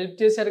అప్పుడు హెల్ప్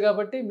చేశారు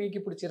కాబట్టి మీకు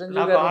ఇప్పుడు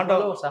చిరంజీవి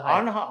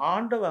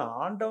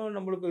ஆண்டவன்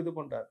நம்மளுக்கு இது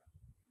பண்ணுறாரு.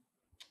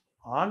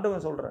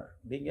 ఆండవన్ சொல்கிறேன்,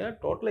 நீங்கள்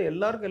టోటల్గా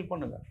எல்லாருக்கும் హెల్ప్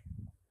பண்ணுங்க.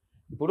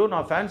 ఇప్పుడు నా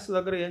ఫ్యాన్స్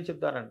దగ్గర ఏం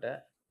చెప్తారంటే,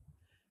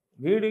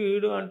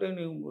 వీడు అంటే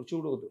నువ్వు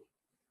చూడవద్దు,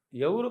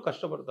 ఎవరు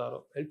కష్టపడతారో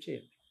హెల్ప్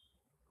చేయండి,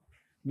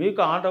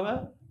 మీకు ఆండవன்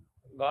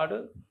காடு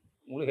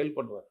உங்களுக்கு ஹெல்ப்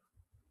பண்ணுவார்.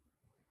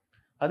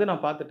 அது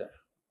நான் பார்த்துட்டேன்.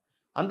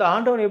 அந்த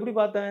ஆண்டவன் எப்படி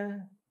பார்த்தேன்,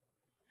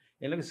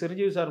 எனக்கு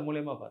சிரஞ்சீவி சார்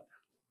மூலியமாக பார்த்தேன்.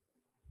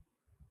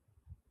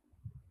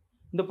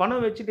 இந்த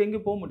பணம் வச்சுட்டு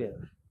எங்கேயும் போக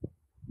முடியாது,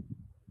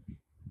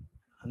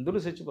 అందరూ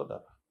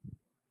చచ్చిపోతారు.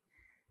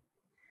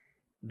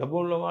 డబ్బు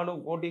ఉన్నవాడు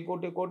కోటి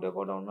కోటి కోటి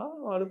కోటి ఉన్నా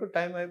వాళ్ళకి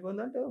టైం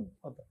అయిపోయిందంటే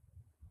పోతారు.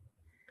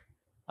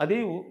 అది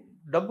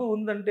డబ్బు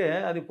ఉందంటే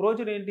అది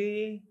ప్రయోజనం ఏంటి,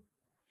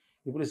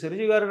 ఇప్పుడు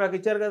సిరిజీ గారు నాకు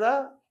ఇచ్చారు కదా,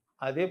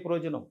 అదే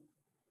ప్రయోజనం.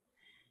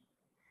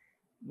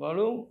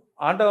 వాడు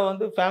ஆண்டவன்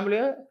வந்து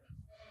ஃபேமிலியை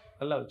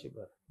நல்லா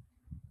வச்சுப்பார்.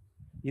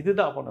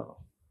 இதுதான் பண்ணணும்.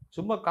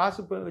 சும்மா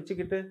காசு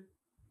வச்சுக்கிட்டு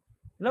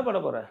என்ன பண்ண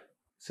போகிற,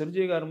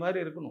 சிரிஜி గారు மாதிரி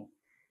இருக்கணும்,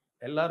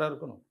 எல்லாரும்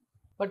இருக்கணும்.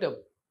 బట్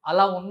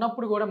అలా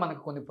ఉన్నప్పుడు కూడా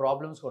మనకు కొన్ని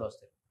ప్రాబ్లమ్స్ కూడా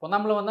వస్తాయి.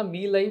 పొన్నంలో ఉన్న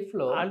మీ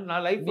లైఫ్లో నా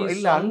లైఫ్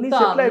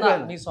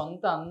మీ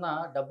సొంత అన్న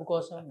డబ్బు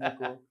కోసం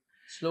మీకు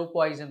స్లో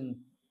పాయిజన్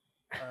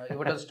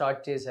ఇవ్వడం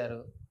స్టార్ట్ చేశారు,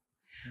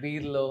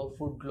 బీర్లో,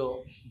 ఫుడ్లో.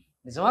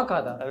 నిజమా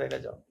కాదా? అదే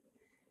నిజం.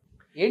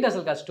 ఏంటి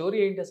అసలు ఆ స్టోరీ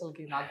ఏంటి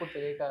అసలుకి, నాకు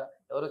తెలియక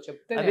ఎవరో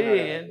చెప్తే. అది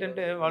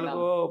ఏంటంటే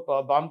వాళ్ళకు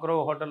బాంక్రో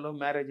హోటల్లో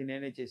మ్యారేజ్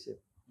నేనే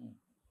చేశాను.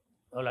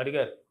 వాళ్ళు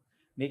అడిగారు,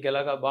 నీకు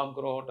ఎలాగా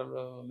బాంక్రో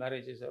హోటల్లో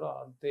మ్యారేజ్ చేశారో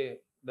అంతే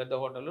పెద్ద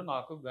హోటల్లో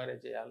నాకు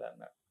మ్యారేజ్ చేయాలి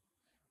అన్నారు.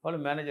 వాళ్ళు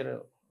మేనేజర్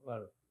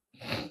వాళ్ళు.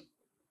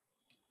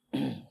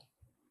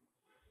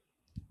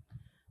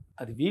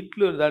 అది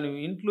దాని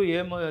ఇంట్లో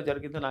ఏమో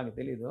జరిగిందో నాకు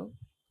తెలీదు.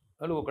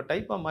 వాళ్ళు ఒక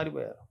టైప్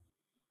మారిపోయారు.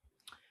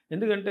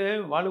 ఎందుకంటే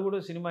వాళ్ళు కూడా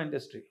సినిమా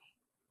ఇండస్ట్రీ.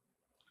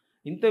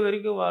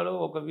 ఇంతవరకు వాళ్ళు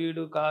ఒక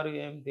వీడు కారు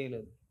ఏం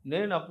తీయలేదు.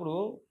 నేను అప్పుడు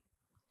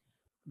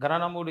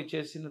ఘరానామూడి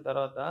చేసిన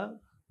తర్వాత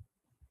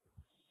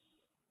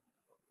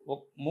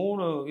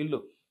 3 ఇల్లు,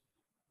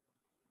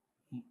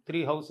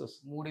 3 houses,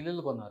 3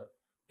 ఇల్లులు కొన్నారు,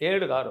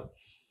 7 కారు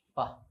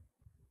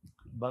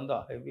బందా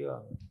హెవీగా.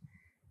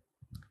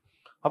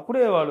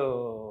 అప్పుడే వాళ్ళు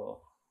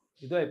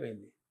ఇది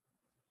అయిపోయింది.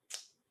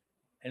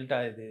 ఏంటా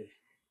ఇది,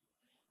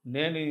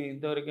 నేను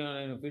ఇంతవరకు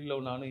నేను ఫీల్డ్లో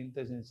ఉన్నాను, ఇంత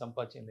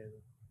సంపాదించలేదు,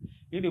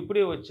 వీడు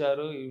ఇప్పుడే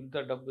వచ్చారు, ఇంత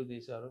డబ్బు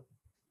తీశారు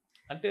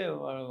అంటే.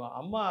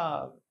 అమ్మ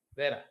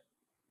వేరే,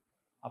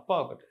 అప్ప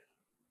ఒకటి.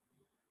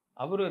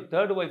 అవరు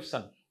 3rd wife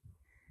సన్,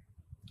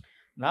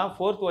 నా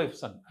 4th wife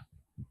సన్.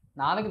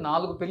 నాన్నకి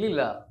 4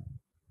 పెళ్ళిళ్ళ.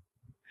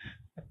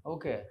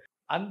 ఓకే,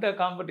 అంత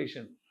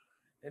కాంపిటీషన్.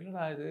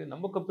 என்னடா இது,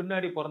 நமக்கு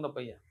பின்னாடி பிறந்த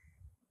பையன்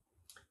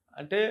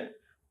అంటే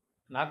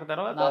నాకు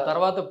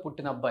తర్వాత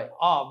పుట్టిన అబ్బాయి,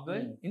 ఆ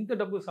అబ్బాయి ఇంత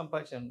డబ్బు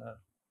సంపాదించారు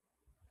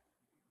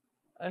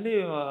అని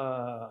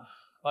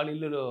వాళ్ళ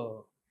ఇల్లులో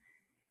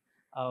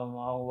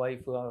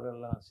వైఫ్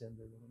అవరెల్లా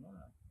சேர்ந்து.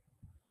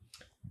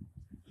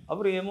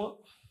 అప్పుడు ఏమో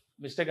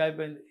మిస్టేక్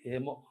అయిపోయింది,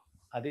 ఏమో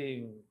అది.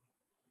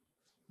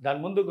 దాని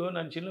ముందుకు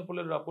నేను చిన్న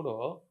పిల్లలు అప్పుడు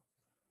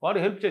వాడు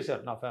హెల్ప్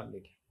చేశారు నా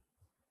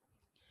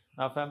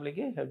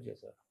ఫ్యామిలీకి హెల్ప్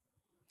చేశారు.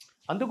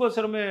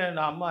 అందుకోసమే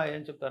నా అమ్మ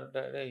ఏం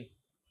చెప్తారంటే, రే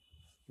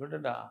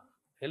బిడ్డ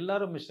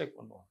ఎల్లారూ మిస్టేక్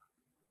பண்ணுவாங்க,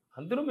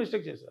 అందరూ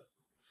మిస్టేక్ చేశారు.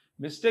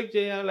 మిస్టేక్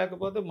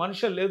చేయలేకపోతే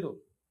మనిషి లేదు.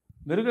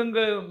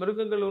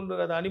 మిరుగంగలు ఉండు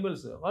కదా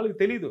అనిమల్స్, వాళ్ళకి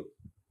తెలీదు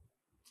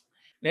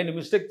నేను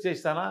మిస్టేక్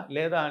చేస్తానా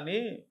లేదా అని.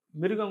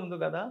 మిరుగం ఉంది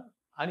కదా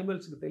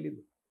అనిమల్స్కి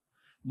తెలీదు,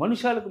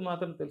 మనుషాలకు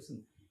మాత్రం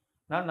తెలిసింది.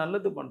 நான்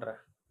நல்லது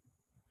பண்ணுறேன்,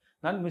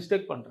 நான்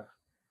మిస్టేక్ பண்ணுறேன்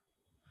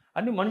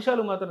అన్ని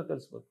మనుషాలు మాత్రం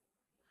తెలిసిపోతుంది.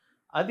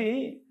 అది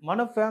మన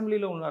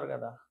ఫ్యామిలీలో ఉన్నారు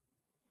కదా,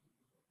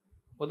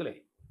 వదిలే.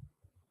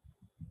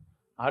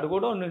 ఆడు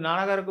కూడా నీ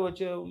నాన్నగారికి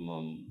వచ్చే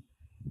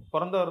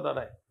పొరందవరు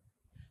దాడా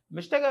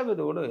మిస్టేక్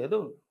అయిపోయింది, కూడా ఏదో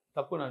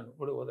తప్పు నన్ను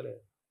కూడా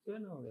వదిలేదు.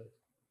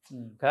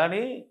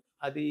 కానీ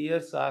అది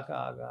ఇయర్స్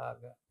ఆగా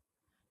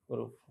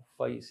ఒక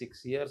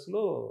 5-6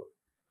 ఇయర్స్లో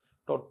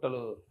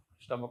టోటల్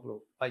స్టమక్లో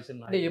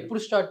పాయిజన్. అంటే ఎప్పుడు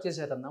స్టార్ట్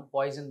చేశారన్న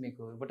పాయిజన్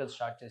మీకు ఇవ్వటం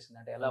స్టార్ట్ చేసింది?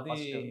 అంటే ఎలా?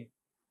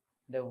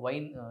 అంటే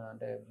వైన్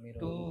అంటే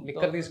మీరు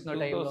లిక్కర్ తీసుకున్న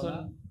టైంలో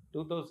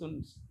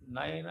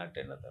 2009 or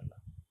 10 అట్లా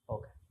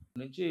ఓకే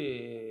నుంచి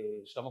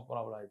స్టమక్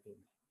ప్రాబ్లం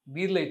అయిపోయింది.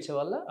 బీర్లో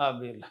ఇచ్చేవాళ్ళ?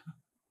 బీర్లో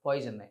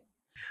పాయిజన్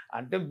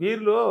అంటే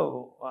బీర్లో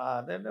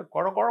అదేంటే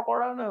కొడ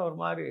అని ఒక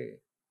మారి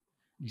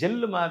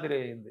జెల్ మాదిరి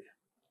అయింది.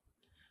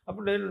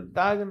 అప్పుడు నేను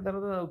తాగిన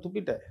తర్వాత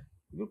తుప్పిటా,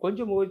 ఇప్పుడు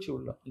కొంచెం పోవచ్చు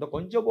ఉள்ள అంత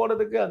కొంచెం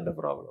పోవడానికి అంత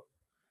ప్రాబ్లం.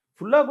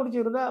 ఫుల్లాగా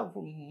కుడిచిరుదా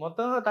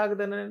మొత్తంగా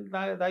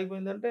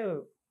తాగిపోయిందంటే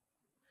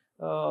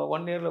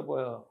 1 yearలో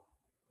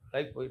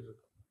లైక్ పోయింది.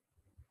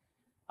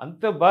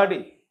 అంత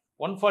బాడీ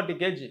 140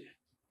 kg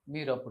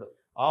మీరు అప్పుడు.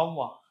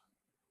 ஆமா,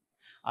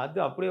 அது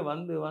அப்படியே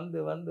வந்து 100,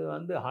 90,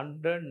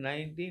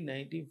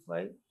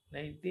 95,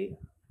 90,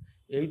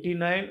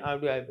 89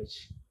 அப்படி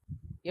అయిపోయింది.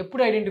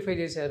 ఎప్పుడు ఐడెంటిఫై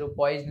చేశారు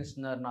పాయిజన్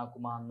ఇస్తున్నారు నాకు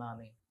మా అన్న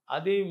అని?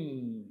 అది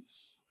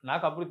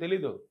నాకు అప్పుడు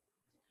తెలీదు.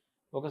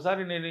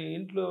 ఒకసారి నేను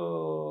ఇంట్లో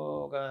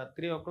ఒక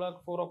 3 o'clock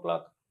 4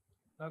 o'clock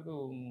నాకు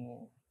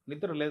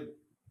నిద్ర లేదు.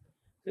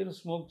 నేను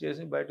స్మోక్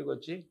చేసి బయటకు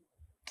వచ్చి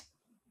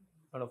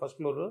మన ఫస్ట్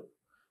ఫ్లోర్,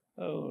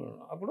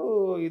 అప్పుడు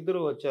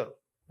ఇద్దరు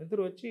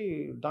వచ్చి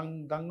డంగ్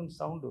డంగ్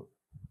సౌండ్.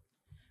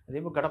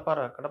 అదేమో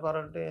గడపార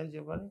అంటే ఏం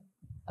చెప్పాలి,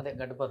 అదే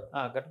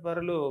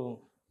గడపారలు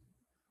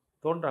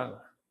తోండ్రాగా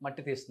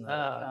మట్టి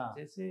తీస్తున్నారు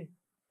చేసి,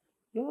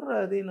 ఎవరు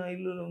అది నా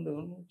ఇల్లు ఉంది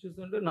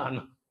చూస్తుంటే నాన్న.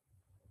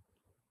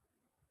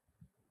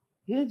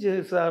 ఏం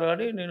చేశారు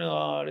అని నేను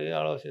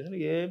ఆలోచించాను,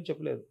 ఏం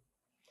చెప్పలేదు.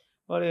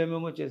 వాడు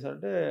ఏమేమో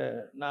చేశారంటే,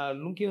 నా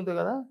లుంకీ ఉంది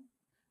కదా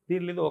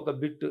దీనిలో ఒక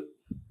బిట్,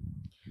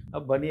 ఆ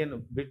బనియన్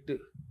బిట్,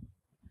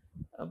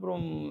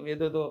 அப்புறம்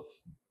ஏதோ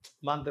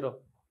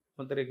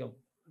మంత్రికం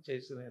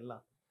చేసిన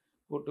எல்லாம்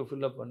போட்டு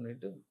ஃபில்லப்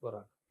பண்ணிட்டு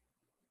போகிறாங்க.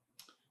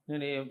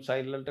 నేను ఏం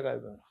సైలెంట్గా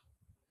అయిపోయాను.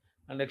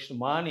 నెక్స్ట్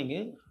మార్నింగ్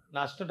నా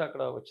అసిస్టెంట్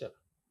అక్కడ వచ్చారు,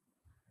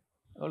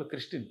 వాళ్ళు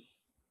క్రిస్టియన్.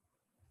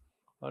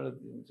 వాళ్ళు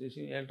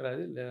చూసి ఏంట్రా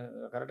అది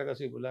కరెక్ట్గా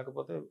సీపు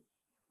లేకపోతే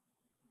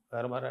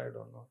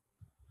వేరమారాయడం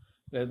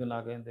లేదు,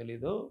 నాకేం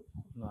తెలీదు,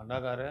 నువ్వు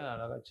అన్నగారే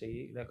అలాగా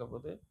చెయ్యి,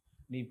 లేకపోతే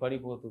నీ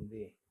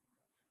పడిపోతుంది,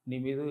 నీ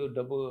మీద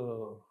డబ్బు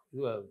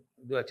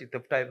ఇది వచ్చి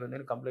థెఫ్ట్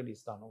అయిపోయిందని కంప్లైంట్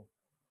ఇస్తాను,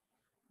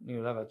 నీవు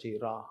ఇలాగా చెయ్యి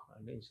రా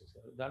అని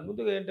చేశారు. దాని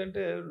ముందుగా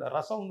ఏంటంటే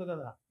రసం ఉంది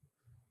కదా,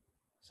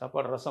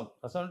 సపాటు రసం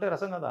అంటే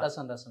రసం కదా,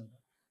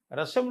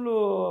 రసంలో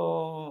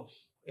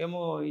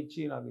ఏమో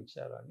ఇచ్చి నాకు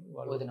ఇచ్చారు అని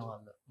వాళ్ళు వదిన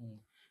వాళ్ళు.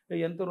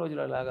 ఎంతో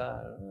రోజులు అలాగా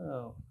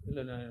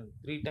ఇలా నేను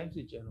 3 times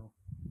ఇచ్చాను,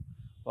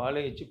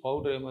 వాళ్ళే ఇచ్చి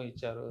పౌడర్ ఏమో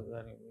ఇచ్చారు,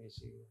 దాన్ని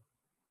వేసి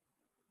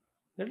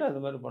ఏంటో అది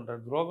మరి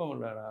பண்ணுறாரு துரோகம்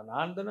இல்லைடா,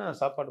 நான் தானே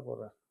சாப்பாடு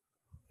போடுறேன்,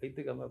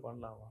 வயிற்றுக்கு மாதிரி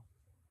பண்ணலாமா?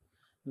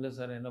 இல்லை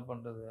சார் என்ன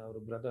பண்ணுறது, அவர்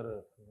பிரதர்.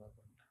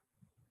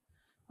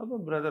 அப்போ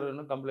பிரதர்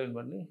இன்னும் கம்ப்ளைண்ட்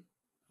பண்ணி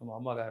நம்ம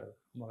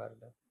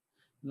அம்மாக்கார்கிட்ட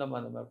இந்தம்மா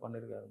இந்த மாதிரி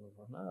பண்ணியிருக்காருன்னு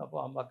சொன்னால், அப்போ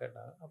அம்மா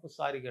கேட்டாங்க. அப்போ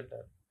சாரி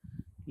கேட்டார்.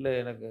 இல்லை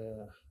எனக்கு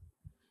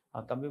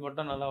தம்பி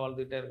மட்டும் நல்லா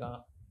வளர்த்துக்கிட்டே இருக்கான்,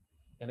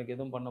 எனக்கு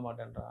ఎదుం பண்ண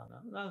మాటేంట్రాన్.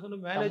 నా சொன்ன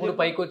మేనేజర్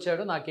పైకి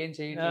వచ్చాడు, నాకేం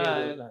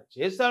చేయట్లేదు,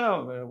 చేస్తాను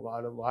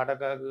వాడు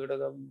వాటక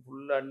గీడకం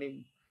ఫుల్ అన్ని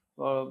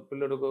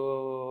పిల్లడుకు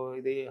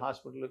ఇది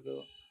హాస్పిటల్కు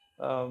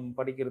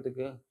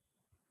పడికిరతుకు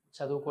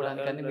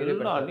చదువుకోవడానికి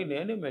అన్నీ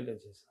నేనే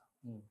మెయింటైన్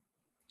చేస్తాను.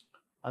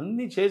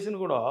 అన్నీ చేసిన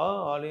కూడా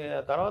వాళ్ళు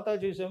తర్వాత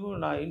చూసాము,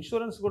 నా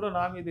ఇన్సూరెన్స్ కూడా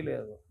నా మీద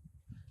లేదు,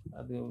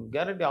 అది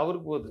గ్యారంటీ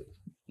అవరికి పోదు,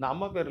 నా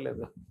అమ్మ పేరు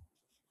లేదు,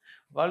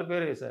 వాళ్ళ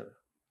పేరు వేశారు.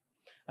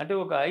 అంటే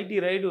ఒక ఐటీ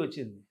రైడ్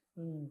వచ్చింది,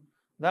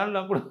 దాంట్లో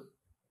అప్పుడు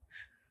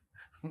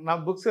నా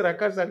బుక్స్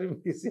రికార్డ్స్ అన్ని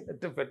తీసి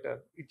అట్ట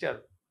పెట్టారు,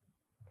 ఇచ్చారు.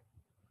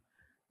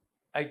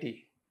 IT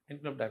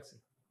income tax.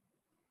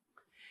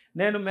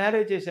 నేను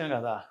మ్యారేజ్ చేశాను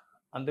కదా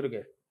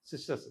అందరికీ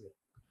సిస్టర్స్కి,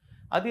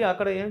 అది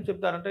అక్కడ ఏం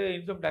చెప్తారంటే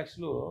ఇన్కమ్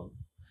ట్యాక్స్లో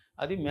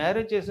అది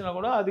మ్యారేజ్ చేసినా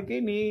కూడా అదికి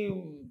నీ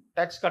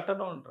ట్యాక్స్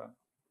కట్టడం అంటారు.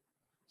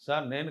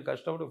 సార్ నేను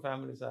కష్టపడి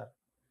ఫ్యామిలీ సార్,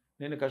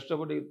 నేను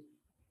కష్టపడి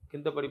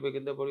కింద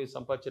పడిపోయి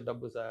సంపాదించే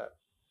డబ్బు సార్,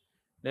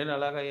 నేను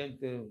అలాగా ఏం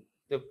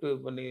తెప్ట్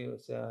పని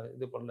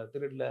ఇది పడలే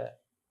తిరగలే,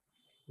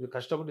 ఇది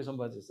కష్టపడి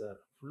సంపాదించే సార్,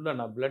 ఫుల్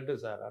నా బ్లడ్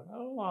సార్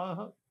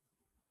అన్న,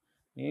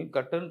 నేను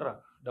కట్టనురా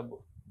డబ్బు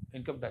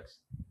ఇన్కమ్ ట్యాక్స్.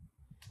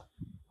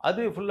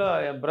 అది ఫుల్గా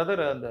என்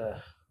பிரதர் அந்த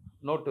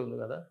நோட்டு ఉంది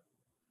కదా,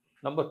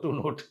 number 2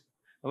 note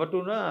number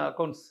 2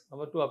 accounts,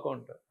 number 2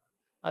 account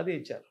అది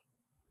ఇచ్చారు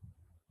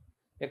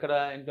ఇక్కడ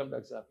ఇన్కమ్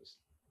ట్యాక్స్ ఆఫీస్.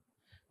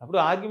 అప్పుడు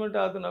ఆర్గ్యుమెంట్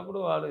అవుతున్నప్పుడు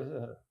వాళ్ళు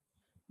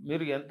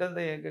మీరు ఎంతెంత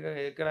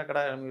ఎక్కడెక్కడ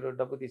మీరు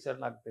డబ్బు తీశారు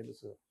నాకు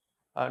తెలుసు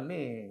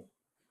అని,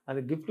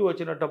 అది గిఫ్ట్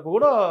వచ్చిన డబ్బు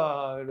కూడా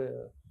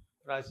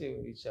రాసి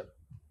ఇచ్చారు.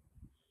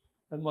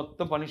 అది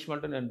మొత్తం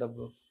పనిష్మెంట్ నేను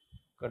డబ్బు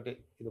కట్టి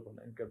ఇది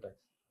కొన్నా ఇన్కమ్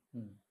ట్యాక్స్.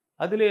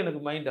 அதுலேயே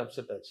எனக்கு மைண்ட்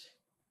அப்செட் ஆச்சு.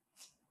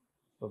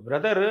 இப்போ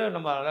பிரதர்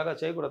நம்ம அழகாக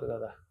செய்யக்கூடாது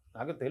కదా,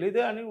 నాకు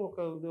తెలియదే అని ఒక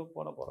ఇది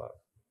போகிறாரு.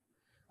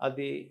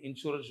 அது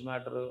இன்சூரன்ஸ்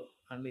மேட்டரு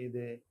அண்ட்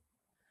இது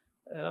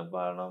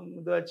பணம்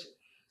இதாச்சு.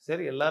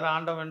 சரி எல்லாரும்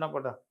ஆண்டவன் என்ன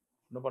பண்ணா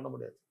ஒன்றும் பண்ண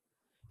முடியாது.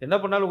 என்ன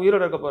பண்ணாலும்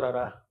உயிரோடு இருக்க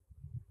போகிறாரா?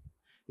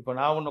 இப்போ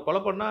நான் உன்னை கொலை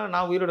பண்ணால்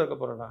நான் ఉయిరోడు இருக்க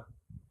పోరానా?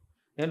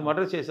 నేను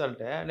మర్డర్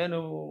చేశానంటే నేను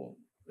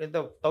ఎంత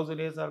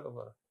 1000 years இருக்க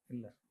పోరా?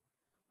 இல்லை,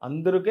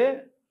 అందరికే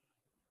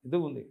ఇది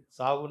ఉంది,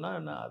 సావునా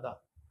అదా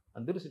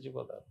అందరూ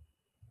చచ్చిపోతారు.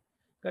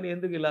 కానీ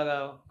ఎందుకు ఇలాగా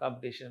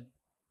కాంపిటీషన్?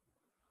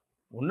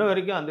 ఉన్న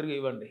వరకే అందరికీ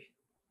ఇవ్వండి,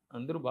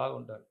 అందరూ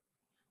బాగుంటారు.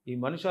 ఈ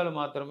మనుషులు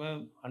మాత్రమే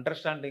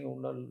అండర్స్టాండింగ్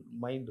ఉన్న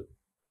మైండ్,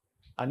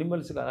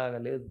 అనిమల్స్కి అలాగా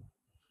లేదు.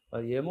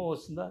 అది ఏమో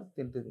వస్తుందా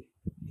తింటుంది,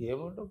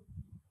 ఏమోటో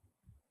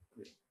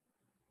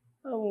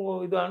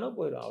இதானோ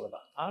போயிடும்,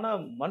 அவ்வளோதான். ஆனால்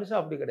மனுஷன்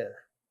அப்படி கிடையாது.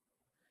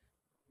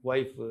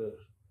 వైఫ్,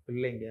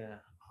 పిల్లங்க,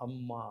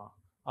 అమ్మ,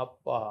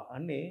 అప్ప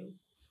అన్నీ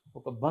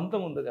ఒక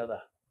బంధం ఉంది కదా,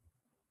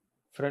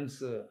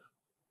 ఫ్రెండ్స్,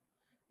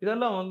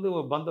 இதெல்லாம்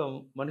ஒரு బంధం.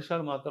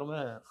 మనుషులు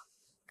మాత్రమే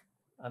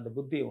అంత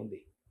బుద్ధి ఉంది.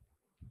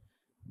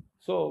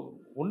 సో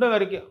ఉన్న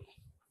వరకే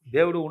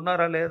దేవుడు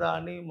ఉన్నారా లేదా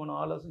అని మనం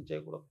ఆలోచన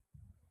చేయకూడదు.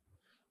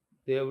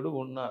 దేవుడు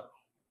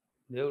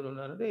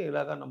ఉన్నారంటే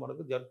ఇలాగా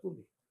మనకు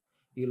జరుగుతుంది.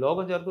 ఈ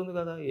లోకం జరుగుతుంది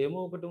కదా, ఏమో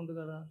ఒకటి ఉంది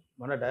కదా,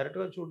 మనం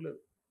డైరెక్ట్గా చూడలేదు.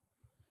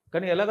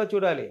 కానీ ఎలాగ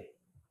చూడాలి?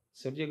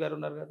 శివజీ గారు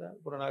ఉన్నారు కదా,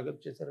 ఇప్పుడు నాకు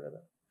హెల్ప్ చేశారు కదా,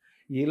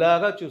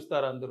 ఇలాగా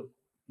చూస్తారు అందరూ.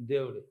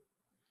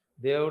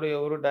 దేవుడు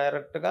ఎవరు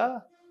డైరెక్ట్గా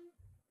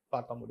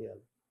பார்க்க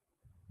முடியாது.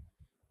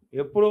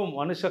 ఎప్పుడు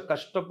మనిషి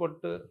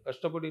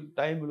కష్టపడి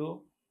టైంలో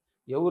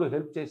ఎవరు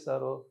హెల్ప్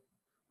చేస్తారో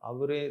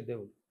అవరే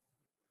దేవుడు.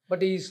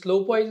 బట్ ఈ స్లో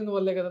పాయిజన్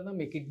వల్లే కదన్నా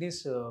మీ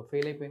కిడ్నీస్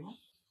ఫెయిల్ అయిపోయింది.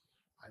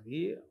 అది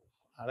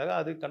అలాగా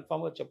అది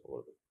కన్ఫామ్గా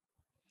చెప్పకూడదు.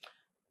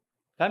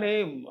 కానీ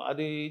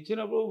అది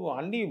ఇచ్చినప్పుడు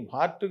అన్నీ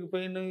హార్ట్కి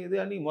పెయిన్ ఇది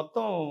అని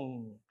మొత్తం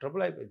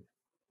ట్రబుల్ అయిపోయింది.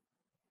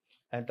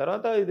 ఆయన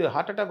తర్వాత ఇది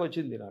హార్ట్ అటాక్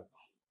వచ్చింది నాకు.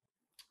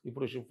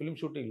 ఇప్పుడు ఫిల్మ్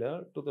షూటింగ్లో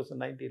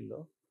 2019లో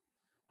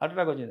హార్ట్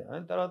అటాక్ వచ్చింది.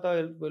 ఆయన తర్వాత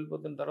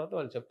వెళ్ళిపోతున్న తర్వాత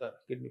వాళ్ళు చెప్తారు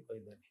కిడ్నీ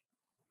పోయిందని.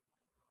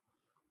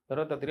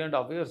 తర్వాత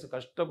 3.5 years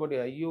కష్టపడి,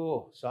 అయ్యో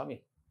స్వామి,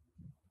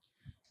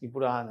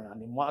 ఇప్పుడు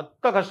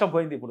మొత్తం కష్టం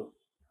పోయింది. ఇప్పుడు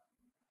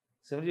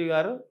శివజీ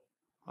గారు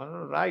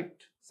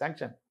రైట్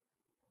శాంక్షన్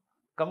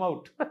కమ్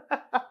అవుట్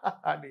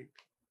అని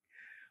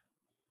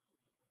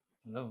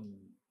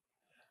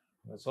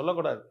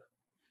சொல்லக்கூடாது.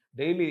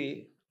 டெய்லி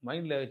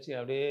மைண்டில் வச்சு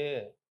அப்படியே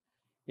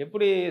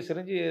எப்படி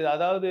சிரஞ்சீவி,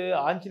 அதாவது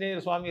ఆంజనేయ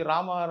స్వామి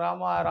రామ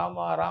రామ రామ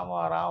రామ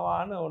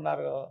రామాன்னு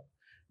ఉన్నారు.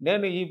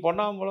 నేను ఈ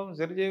పొన్నాంబలం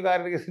చిరంజీవి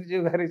గారి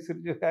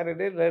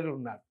నేను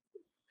ఉన్నాను.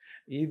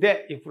 ఇదే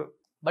ఇప్పుడు.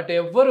 బట్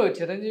ఎవ్వరు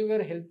చిరంజీవి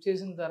గారు హెల్ప్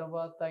చేసిన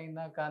తర్వాత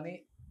అయినా కానీ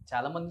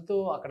చాలా మందితో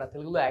అక్కడ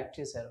తెలుగులో యాక్ట్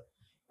చేశారు.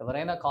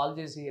 ఎవరైనా కాల్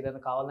చేసి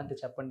ఏదైనా కావాలంటే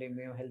చెప్పండి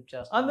మేము హెల్ప్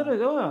చేస్తాం, అందరూ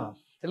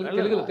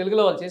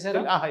తెలుగులో వాళ్ళు చేశారు?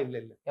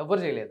 లేదు, ఎవరు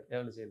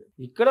చేయలేదు.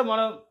 ఇక్కడ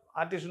మనం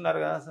ఆర్టిస్ట్ ఉన్నారు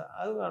కదా,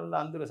 అది వాళ్ళు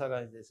అందరూ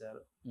సహాయం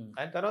చేశారు.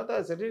 ఆయన తర్వాత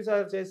చిరంజీవి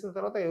సార్ చేసిన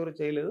తర్వాత ఎవరు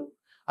చేయలేదు.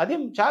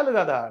 అదేం చాలు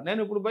కదా, నేను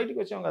ఇప్పుడు బయటికి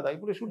వచ్చాం కదా,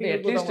 ఇప్పుడు షూటింగ్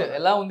అట్లీస్ట్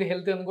ఎలా ఉంది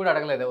హెల్త్ అని కూడా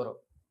అడగలేదు ఎవరు.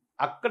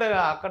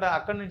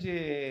 అక్కడ నుంచి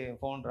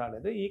ఫోన్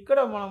రాలేదు. ఇక్కడ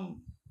మనం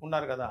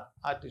ఉన్నారు కదా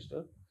ఆర్టిస్ట్,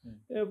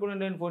 ఇప్పుడు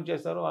నేను ఫోన్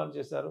చేస్తారు, వాళ్ళు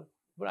చేస్తారు.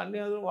 ఇప్పుడు అన్ని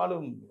వాళ్ళు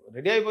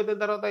రెడీ అయిపోతున్న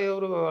తర్వాత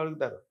ఎవరు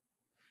అడుగుతారు?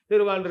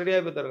 వాళ్ళు రెడీ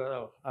అయిపోతారు కదా,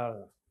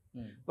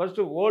 ఫస్ట్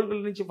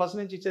ఫస్ట్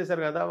నుంచి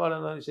ఇచ్చేసారు కదా,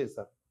 వాళ్ళని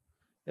చేస్తారు.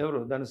 ఎవరు?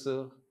 ధనుసు,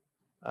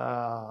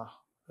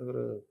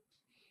 ఎవరు,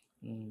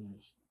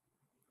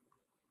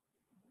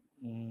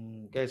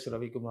 கேஎஸ்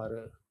ரவிக்குமார்,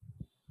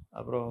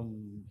 அப்புறம்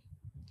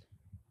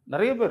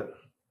நிறைய பேர்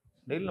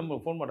டெய்லி நம்ம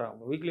ஃபோன்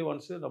பண்ணுறாங்க. வீக்லி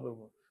ஒன்ஸு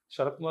நம்ம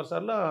சரத்குமார்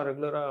சார்லாம்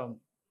ரெகுலராக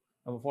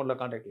நம்ம ஃபோனில்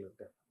கான்டாக்டில்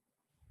இருக்கார்.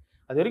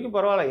 அது வரைக்கும்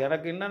பரவாயில்ல.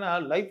 எனக்கு என்னென்னா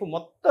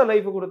மொத்த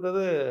லைஃப்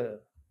கொடுத்தது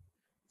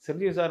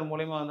சிரஞ்சீவி சார்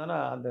மூலயமா வந்தோன்னா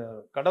அந்த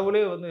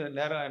கடவுளே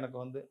நேராக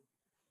எனக்கு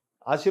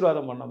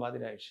ஆசீர்வாதம் பண்ண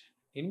மாதிரி ஆயிடுச்சு.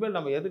 இனிமேல்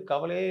நம்ம எது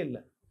கவலையே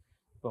இல்லை.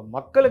 இப்போ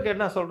மக்களுக்கு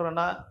என்ன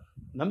சொல்கிறேன்னா,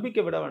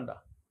 நம்பிக்கை விட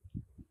வேண்டாம்.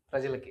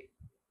 ప్రజలకి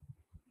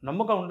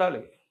నమ్మకం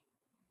ఉండాలి.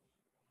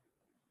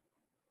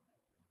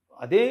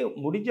 அதே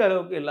முடிஞ்ச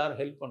அளவுக்கு எல்லாரும்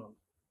ஹெல்ப் பண்ணணும்.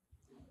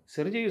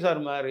 சிரஞ்சீவி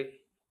சார் மாதிரி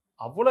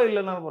அவ்வளோ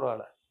இல்லைனாலும்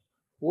பரவாயில்ல,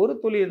 ஒரு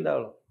துளி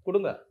இருந்தாலும்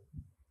கொடுங்க,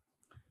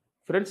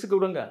 ఫ్రెండ్స్కి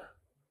கொடுங்க,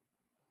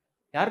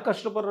 யார்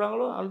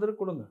కష్టப்படுறாங்களோ అందరికి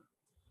கொடுங்க,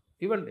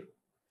 ఇవ్వండి.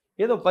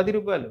 ఏదో 10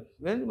 రూపాయలు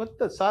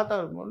మొత్తం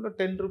సాధారణ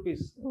 10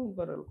 రూపీస్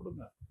పర్వాలేదు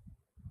கொடுங்க.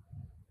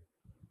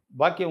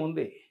 బాక్యం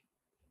ఉంది,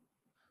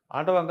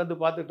 ఆటవం కందు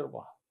பார்த்துட்டு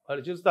இருப்பான்,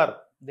 వాళ్ళు చూస్తారు,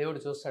 దేవుడు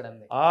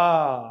చూస్తాడండి.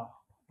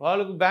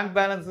 వాళ్ళకు బ్యాంక్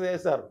బ్యాలెన్స్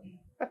వేస్తారు,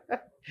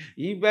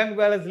 ఈ బ్యాంక్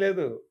బ్యాలెన్స్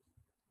లేదు.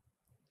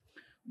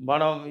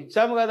 మనం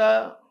ఇచ్చాము కదా,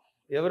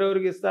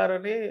 ఎవరెవరికి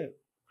ఇస్తారని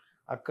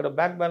అక్కడ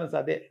బ్యాంక్ బ్యాలెన్స్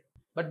అదే.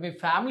 బట్ మీ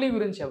ఫ్యామిలీ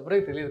గురించి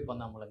ఎవరికి తెలియదు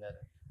పొన్నాంబలం గారు.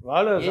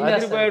 వాళ్ళు ఏం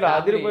చేస్తారు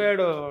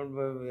అదిరిపోయాడు.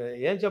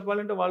 ఏం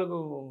చెప్పాలంటే వాళ్ళకు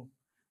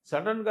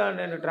సడన్గా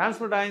నేను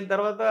ట్రాన్స్ఫర్ అయిన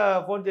తర్వాత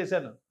ఫోన్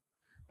చేశాను.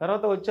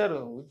 తర్వాత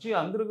వచ్చి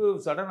అందరికీ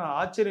సడన్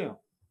ఆశ్చర్యం.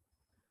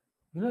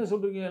 என்ன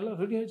சொல்கிறீங்க எல்லாம்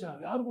ரெடி ஆச்சா,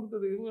 யார்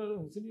கொடுத்தது,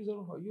 செஞ்சு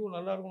சொல்லணும், ஐயோ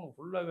நல்லா இருக்கணும்,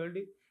 ஃபுல்லாக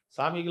வேண்டி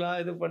சாமிக்கெலாம்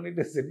இது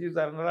பண்ணிவிட்டு செஞ்சு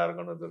சார் நல்லா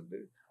இருக்கணும்னு சொல்லிட்டு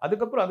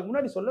அதுக்கப்புறம் அதுக்கு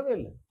முன்னாடி சொல்லவே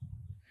இல்லை.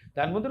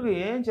 దాని ముందు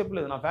ఏం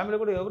చెప్పలేదు. నా ఫ్యామిలీ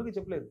కూడా ఎవరికి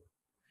చెప్పలేదు.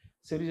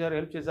 సిరి సార్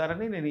హెల్ప్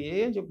చేశారని నేను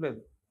ఏం చెప్పలేదు.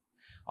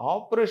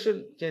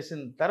 ఆపరేషన్ చేసిన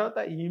తర్వాత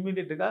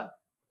ఇమీడియట్గా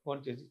ఫోన్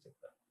చేసి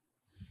చెప్పాను,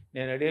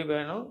 నేను రెడీ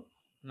అయిపోయాను,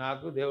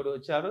 నాకు దేవుడు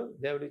వచ్చారు,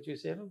 దేవుడు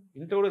చూశాను.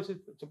 ఇంట్లో కూడా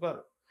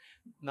చెప్పారు,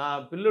 నా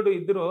పిల్లడు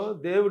ఇద్దరు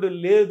దేవుడు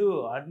లేదు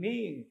అని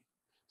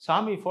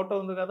స్వామి ఫోటో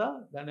ఉంది కదా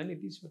దాన్ని అన్నీ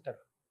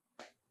తీసిపెట్టారు.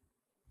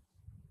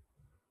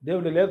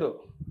 దేవుడు లేదు,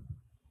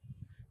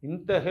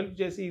 ఇంత హెల్ప్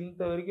చేసి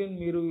ఇంతవరకు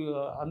మీరు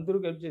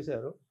అందరికీ హెల్ప్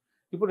చేశారు,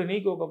 ఇప్పుడు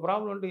నీకు ఒక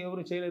ప్రాబ్లం ఉంటే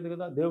ఎవరు చేయలేదు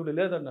కదా, దేవుడు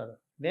లేదన్నారు.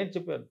 నేను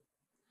చెప్పాను,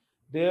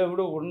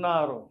 దేవుడు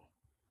ఉన్నారు,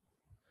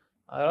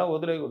 అలా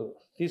వదిలేయకూడదు,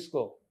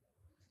 తీసుకో,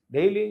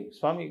 డైలీ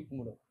స్వామి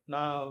కుమ్ముడు.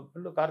 నా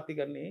పిల్లలు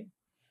కార్తీక్ అన్ని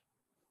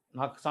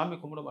నాకు స్వామి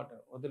కుమ్మడమాట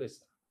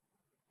వదిలేస్తాను.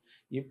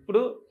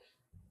 ఇప్పుడు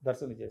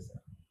దర్శనం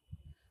చేశాను.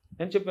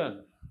 నేను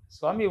చెప్పాను,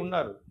 స్వామి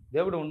ఉన్నారు,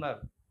 దేవుడు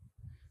ఉన్నారు,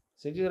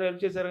 సెంచురీ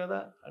హెల్ప్ చేశారు కదా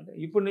అంటే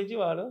ఇప్పటి నుంచి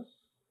వాడు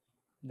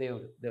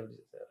దేవుడు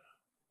చేశారు.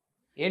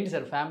 ఏంటి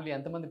సార్ ఫ్యామిలీ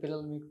ఎంతమంది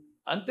పిల్లలు మీకు?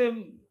 అంతే.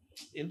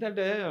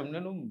 ఎందుకంటే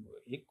నేను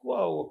ఎక్కువ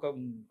ఒక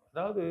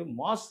అதாவது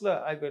మాస్లో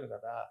అయిపోయాను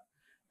కదా,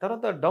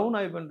 తర్వాత డౌన్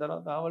అయిపోయిన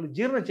తర్వాత వాళ్ళు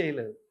జీర్ణం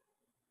చేయలేదు.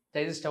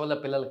 డైజెస్ట్ అవ్వలే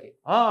పిల్లలకి.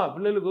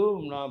 పిల్లలకు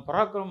నా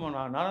పరాక్రమం,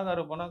 నా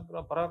నాన్నగారు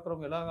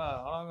పరాక్రమం ఇలాగా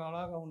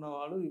అలాగా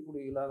ఉన్నవాళ్ళు ఇప్పుడు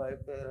ఇలాగ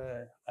అయిపోయారు,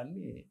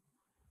 అన్నీ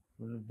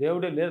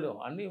దేవుడే లేదు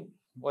అన్నీ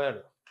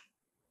పోయాడు.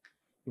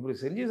 ఇప్పుడు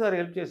సంజయ్ సార్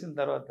హెల్ప్ చేసిన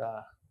తర్వాత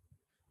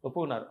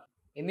ఒప్పుకున్నారు.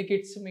 ఎన్ని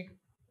కిడ్స్ మీకు?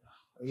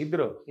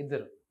 ఇద్దరు.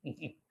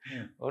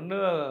 ఒన్ను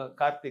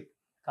కార్తీక్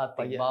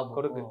బాబు,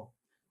 కొడుకు,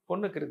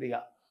 పొన్ను కృతిక.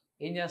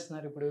 ఏం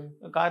చేస్తున్నారు ఇప్పుడు?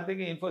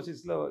 కార్తీక్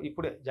ఇన్ఫోసిస్లో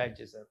ఇప్పుడే జాయిన్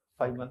చేశారు,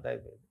 5 months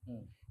అయిపోయింది.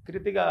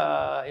 కృతిక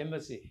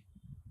ఎంఎస్సి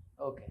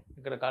ఓకే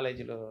ఇక్కడ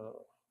కాలేజీలో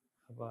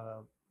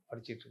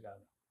படிச்சிட்டு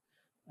இருக்காங்க,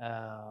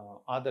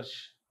 ఆదర్శ్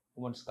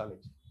ఉమెన్స్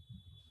కాలేజ్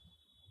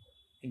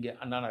ఇంకే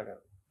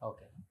అన్నానగర్.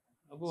 Okay,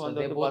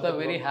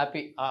 very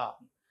happy.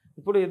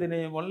 ఇప్పుడు ఇది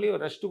నేను ఓన్లీ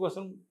రెస్ట్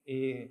కోసం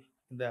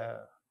இந்த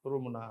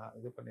రూమ్ நான்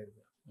இது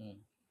பண்ணியிருக்கேன்.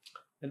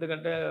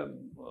 ఎందుకంటే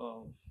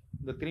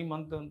இந்த 3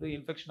 months வந்து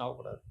ఇన్ఫెక్షన్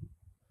అవ్వకూడదు,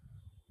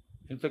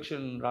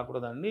 ఇన్ఫెక్షన్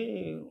రాకూడదని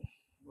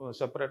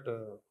సెపరేట్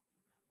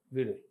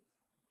వీడు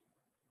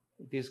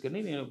తీసుకొని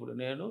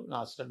నేను నా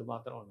అసిస్టెంట్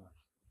మాత్రం ఉన్నాను.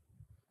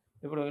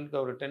 ఇప్పుడు ఇంకా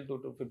ఒక 10 to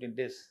 15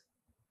 days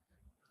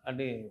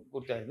అన్నీ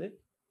పూర్తయింది,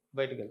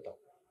 బయటకు వెళ్తాం.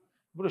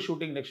 ఇప్పుడు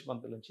షూటింగ్ నెక్స్ట్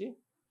మంత్ నుంచి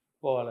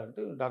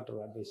పోవాలంటే డాక్టర్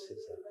అడ్వైస్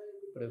చేశారు.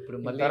 ఇప్పుడు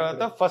మళ్ళీ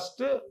తర్వాత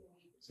ఫస్ట్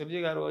సిరిజీ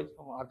గారు వచ్చి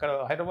అక్కడ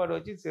హైదరాబాద్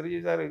వచ్చి సిరిజీ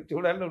గారు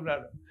చూడాలని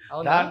ఉన్నాడు.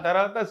 దాని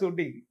తర్వాత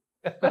షూటింగ్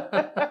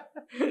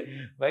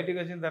బయటకు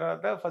వచ్చిన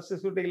తర్వాత ఫస్ట్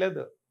షూటింగ్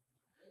లేదు,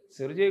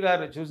 సిరిజీ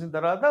గారు చూసిన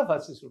తర్వాత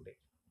ఫస్ట్ షూటింగ్.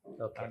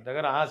 దాని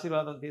దగ్గర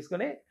ఆశీర్వాదం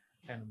తీసుకొని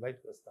నేను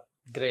బయటకు వస్తాను.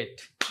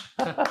 గ్రేట్.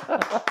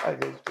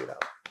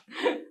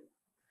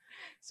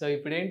 సో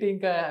ఇప్పుడు ఏంటి,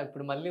 ఇంకా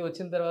ఇప్పుడు మళ్ళీ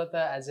వచ్చిన తర్వాత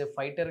as a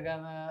fighter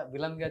Gaana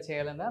villain గా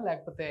చేయాలన్నా,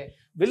 లేకపోతే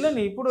విలన్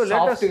ఇప్పుడు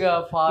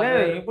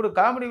ఇప్పుడు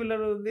కామెడీ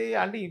విలన్ ఉంది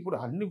అంటే ఇప్పుడు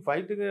అన్ని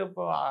ఫైట్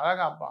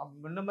అలాగా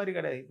విన్న మరి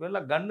కదా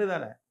ఇప్పుడు గన్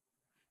దానే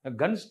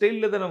గన్ స్టైల్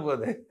లేదన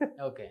పోదే.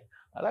 ఓకే,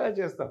 అలాగా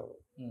చేస్తాము,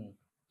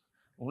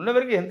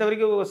 ఉన్నవరకు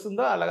ఎంతవరకు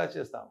వస్తుందో అలాగా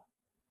చేస్తాము.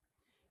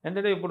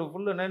 ఎందుకంటే ఇప్పుడు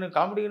ఫుల్ నేను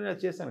కామెడీ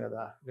చేశాను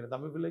కదా, ఇక్కడ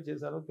తమిళ పిల్లలు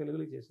చేశాను,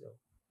 తెలుగులో చేశాను.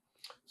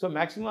 సో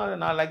మ్యాక్సిమం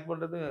నా లైక్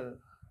పడ్డది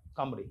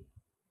కామెడీ.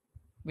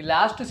 మీ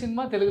లాస్ట్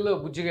సినిమా తెలుగులో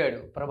బుజ్జిగాడు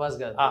ప్రభాస్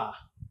గారు,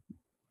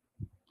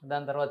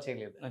 దాని తర్వాత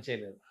చేయలేదు.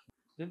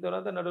 దీని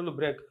తర్వాత నడువులు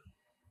బ్రేక్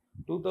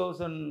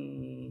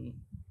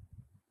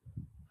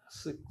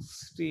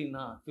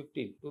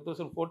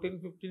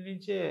 2014-15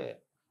 నుంచే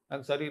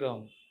నాకు శరీరం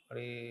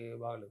అది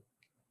బాగలేదు,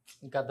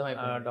 ఇంకా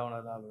అర్థమైపోయింది డౌన్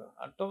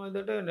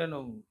అర్థమైందంటే నేను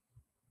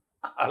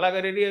అలాగ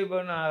రెడీ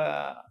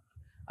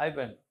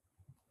అయిపోయాను.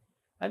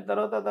 అండ్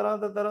తర్వాత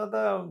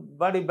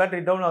బాడీ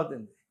బ్యాటరీ డౌన్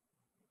అవుతుంది.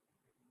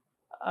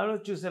 అలా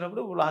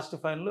చూసినప్పుడు లాస్ట్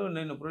ఫైనల్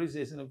నేను ప్రొడ్యూస్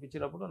చేసిన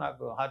పిక్చర్ అప్పుడు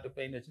నాకు హార్ట్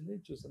పెయిన్ వచ్చింది.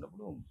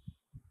 చూసినప్పుడు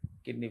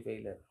కిడ్నీ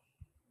ఫెయిలియర్,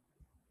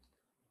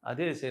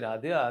 అదే సరే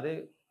అదే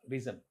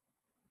రీజన్.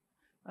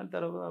 అండ్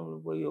తర్వాత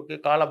పోయి ఓకే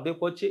కాల్ அப்படியே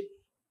போச்சு.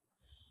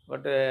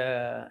 బట్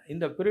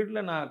இந்த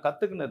పీరియడ్లో நான்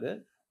కత్తుకున్నది,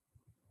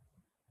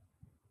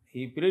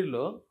 ఈ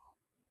పీరియడ్లో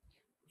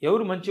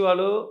ఎవరు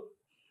మంచివాళ్ళు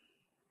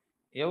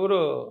ఎవరు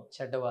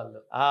చెడ్డవాళ్ళు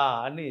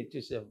అన్నీ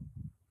చూసాము.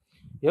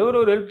 ఎవరు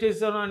హెల్ప్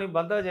చేశానో అని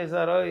బందా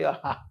చేశారో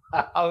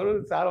ఎవరు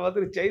చాలా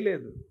మాత్రం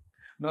చేయలేదు,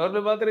 నోర్లు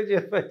మాత్రమే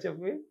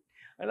చెప్పి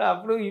అంటే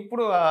అప్పుడు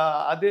ఇప్పుడు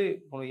అదే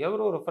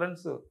ఎవరు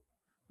ఫ్రెండ్స్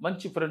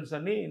మంచి ఫ్రెండ్స్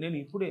అని నేను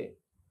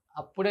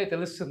అప్పుడే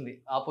తెలుస్తుంది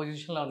ఆ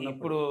పొజిషన్లో ఉన్న.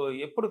 ఇప్పుడు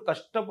ఎప్పుడు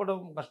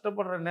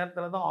కష్టపడుற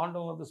நேரத்தில் தான்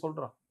ஆண்டவன் வந்து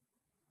சொல்கிறான்,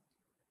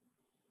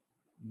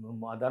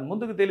 దాని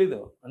ముందుకు తెలీదు,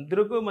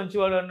 అందరికీ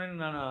మంచివాడు అని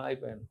నేను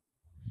అయిపోయాను.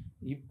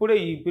 ఇప్పుడే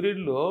ఈ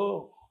పీరియడ్లో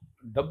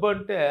డబ్బు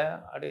అంటే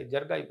అడే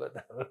జరగ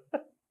అయిపోతారు.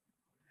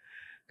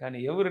 కానీ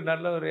ఎవరు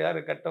నల్లవరు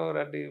యారు కట్టవరు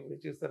అంటే ఇప్పుడు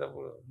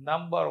చూస్తున్నప్పుడు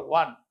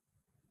 #1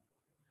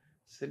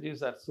 సంజీవ్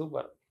సార్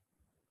సూపర్.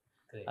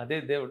 అదే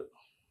దేవుడు.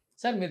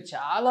 సార్ మీరు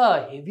చాలా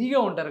హెవీగా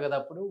ఉంటారు కదా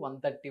అప్పుడు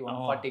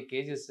 130-140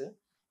 కేజెస్.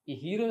 ఈ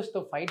హీరోస్తో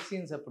ఫైట్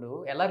సీన్స్ అప్పుడు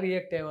ఎలా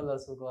రియాక్ట్ అయ్యేవాళ్ళు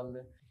అసలు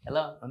వాళ్ళు?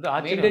 ఎలా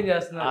మెయింటైன்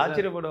చేస్తున్నారు?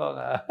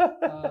 ஆச்சரியப்படுவாங்க.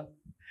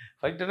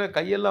 ஃபைட்டர்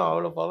கையெல்லாம்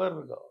அவ்வளோ பவர்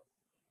இருக்கும்.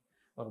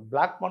 ஒரு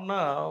பிளாக்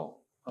பண்ணால்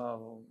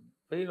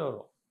பெயின்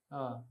வரும்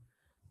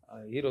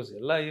ஹீரோஸ்,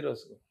 எல்லா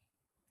ஹீரோஸுக்கும்.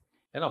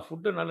 ஏன்னா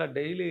ஃபுட்டு நல்லா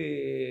daily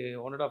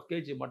 1.5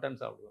 kg mutton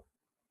సాப்பிடுவோம்.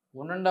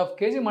 1.5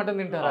 kg mutton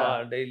తింటారా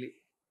డైలీ?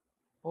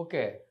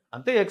 ఓకే,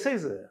 అంతే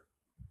ఎక్సైజ్.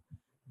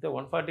 అంటే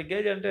 140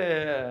 kg అంటే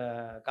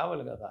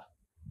కావాలి కదా.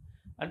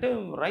 అంటే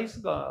రైస్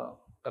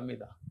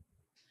కమ్మిదా,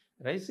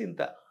 రైస్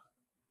ఇంత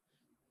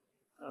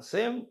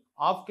సేమ్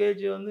 1/2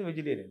 kg வந்து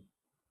வெஜிடேரியன்,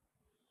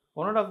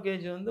 1.5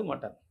 kg வந்து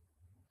మటన్.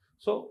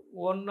 సో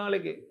 1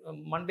 நாளைக்கு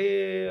మండే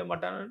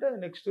మటన్ అంటే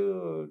నెక్స్ట్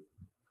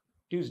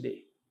ట్యూస్డే,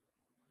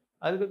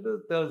 அதுக்கடுத்து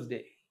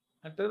தேர்ஸ்டே,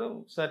 அடுத்தது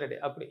சாட்டர்டே,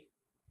 அப்படி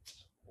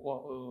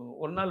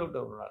ஒரு நாள் விட்டு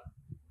ஒரு நாள்.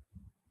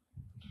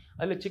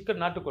 அதில்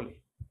சிக்கன் நாட்டுக்கோழி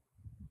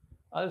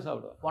அது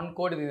சாப்பிடுவோம். 1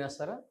 కోడి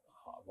తినేస్తారా?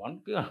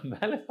 1க்கு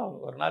மேலே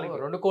சாப்பிடுவோம் ஒரு நாளைக்கு.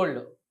 2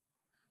 కోళ్ళు.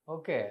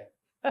 ఓకే,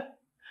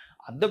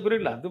 அந்த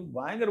பீரியடில் அது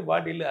பயங்கர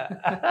பாடியில்.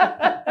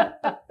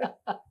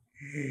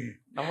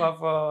 நம்ம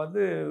அப்போ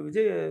வந்து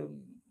Vijay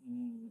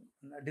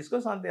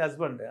discuss on the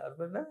husband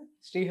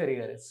Srihari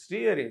గారు.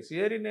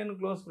 శ్రీహరి నేను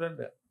క్లోజ్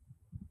ఫ్రెండ్.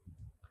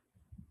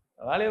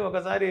 వాళ్ళే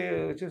ఒకసారి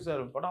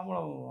చూశారు,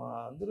 పొన్నమలం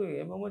అందరూ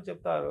ఏమేమో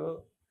చెప్తారు,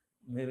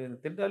 మీరు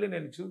తింటాలి,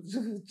 నేను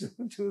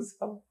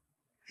చూసాము.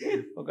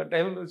 ఒక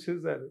టైంలో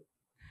చూశారు,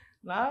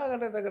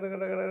 నాగడ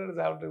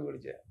சாப்பிட்டு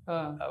பிடிச்சேன்.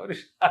 அவர்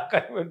ஷாக்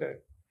ஆகிவிட்டார்.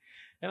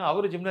 ஏன்னா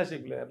அவர்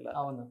ஜிம்னாஸ்டிக் பிளேயர்ல.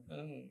 అవును.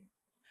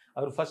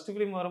 அவர் ఫస్ట్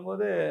ఫిలిం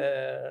வரும்போது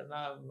నా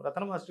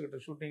రతన మాస్టర్ గిట్ట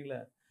షూటింగ్లో,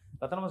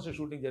 రతన మాస్టర్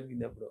షూటింగ్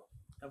జరిగింది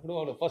అప్పుడు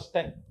వాడు ఫస్ట్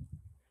టైం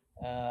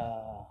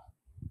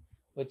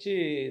వచ్చి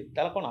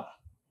తెలకొన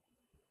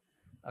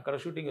అక్కడ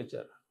షూటింగ్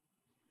వచ్చారు.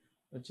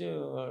 వచ్చి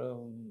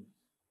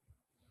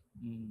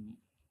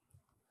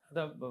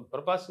అదే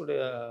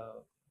ప్రభాసుடைய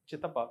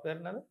చిత్తప్ప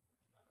పేరున్నది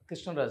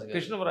కృష్ణరాజు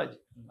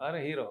ఆయన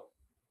హీరో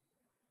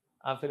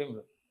ఆ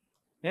ఫిలింలో.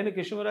 నేను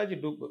కృష్ణరాజు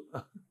డూప్.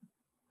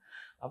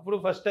 అప్పుడు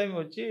ఫస్ట్ టైం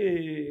వచ్చి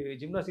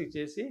జిమ్నాస్టిక్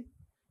చేసి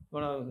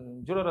మన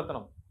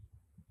జూడరత్నం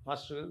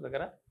మాస్టర్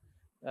దగ్గర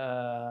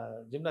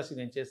జిమ్నాస్టిక్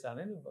నేను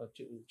చేస్తానని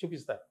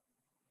చూపిస్తారు.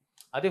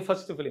 అదే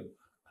ఫస్ట్ ఫిలిం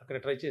అక్కడ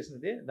ట్రై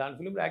చేసినది. దాని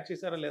ఫిలింలో యాక్ట్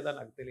చేశారా లేదా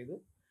నాకు తెలీదు.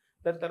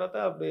 దాని తర్వాత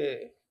అప్పుడే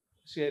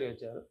శ్రీహరి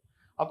వచ్చారు.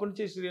 అప్పటి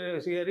నుంచి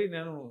శ్రీహరి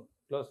నేను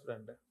క్లోజ్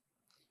ఫ్రెండ్.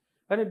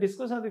 కానీ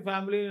డిస్కస్ ఆన్ ది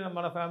ఫ్యామిలీ,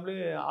 మన ఫ్యామిలీ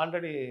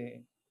ఆల్రెడీ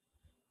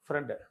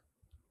ఫ్రెండ్.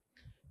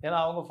 ஏன்னா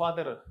அவங்க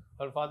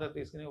వాళ్ళ ఫాదర్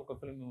తీసుకుని ఒక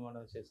ఫిలిం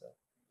మనం చేశారు,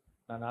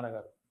 నా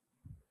నాన్నగారు.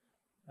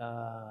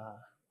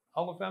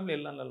 அவங்க ஃபேமிலி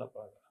எல்லாம் நல்லா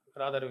பழக்கம்.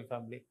 ராதாரவி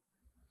ஃபேமிலி.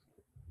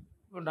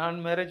 நான்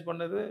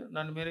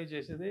மேரேజ్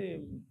చేసేది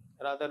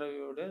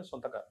రాధారవిயோட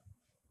సొంతకారు.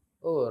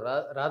 ఓ,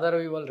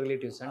 రాధారవి వాళ్ళ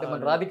రిలేటివ్స్ అంటే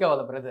మన రాధిక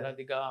వాళ్ళ బ్రదర్.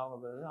 ராதிகா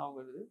அவங்க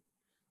இது.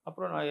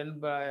 அப்புறம் நான்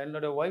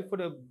என்னோட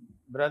ஒய்ஃபோட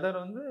பிரதர்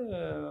வந்து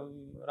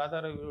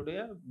ராதாரவியோடைய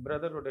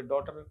பிரதரோட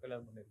டாட்டரை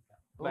கல்யாணம் பண்ணியிருக்கேன்.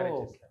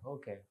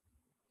 ஓகே,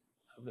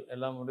 அப்படி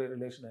எல்லாம்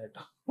ரிலேஷன்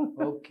ஆகிட்டோம்.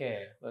 Okay,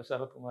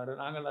 Sarathkumar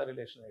నాగెல்லாம்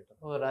relation ఆగిటం.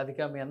 ఓ, రాధిక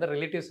మీ అందరు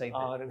రిలేటివ్స్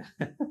అయితే.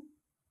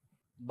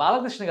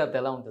 బాలకృష్ణ గారితో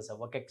ఎలా ఉంటుంది sir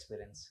work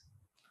experience,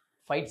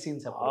 fight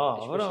scenes?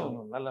 Hour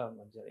நல்லா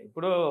మంచిగా.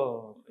 ఇప్పుడు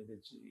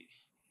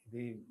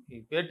ఇది ఈ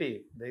பேட்டி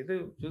இந்த இது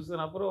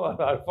చూసినప్పుడు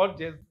அல்ஃபாட்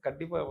చేసి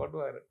கண்டிப்பாக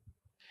பண்ணுவார்.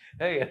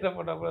 என்ன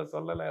பண்ணப்போ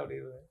சொல்லலை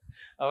அப்படின்னு.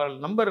 அவர்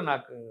నంబర్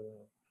నాకు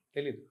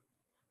తెలీదు,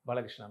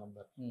 బాలకృష్ణ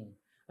నంబర్.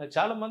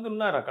 చాలా మంది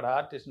ఉన్నారు అక్కడ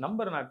ఆర్టిస్ట్,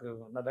 నంబర్ నాకు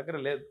నా దగ్గర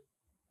లేదు.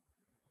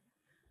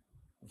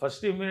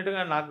 ఫస్ట్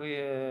ఇమ్మీడియట్గా నాకు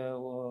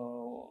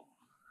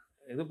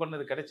இது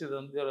பண்ணது கிடைச்சது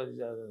வந்து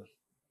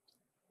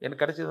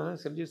எனக்கு கிடைச்சது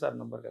வந்து செல்ஜி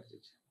சார் நம்பர்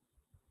கிடைச்சிச்சு.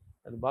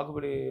 அது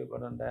பாகுபலி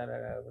படம்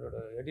அவரோட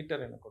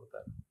எடிட்டர் எனக்கு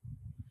கொடுத்தாரு,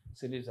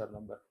 செல்ஜி சார்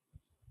நம்பர்.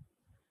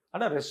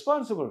 ஆனால்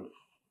రెస్పాన్సిబుల్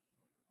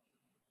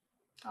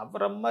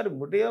అప్పుడు మరి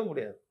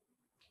முடியாது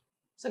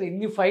సార్.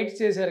 ఇన్ని ఫైట్స్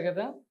చేశారు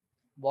కదా,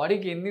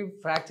 బాడీకి ఎన్ని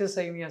ఫ్రాక్చర్స్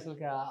అయినాయి అసలు?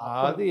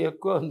 అది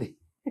ఎక్కువ ఉంది.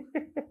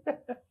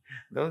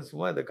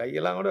 சும்மா இந்த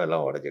கையெல்லாம் கூட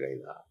எல்லாம் உடச்ச கை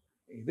தான்.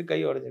 இது கை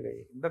உடச்ச கை,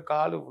 இந்த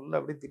காலு ஃபுல்லாக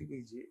அப்படியே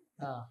திருப்பிச்சு.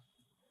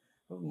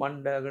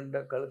 மண்டை கண்டை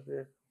கழுத்து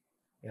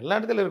எல்லா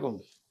இடத்துல இருக்கும்.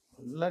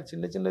 எல்லாம்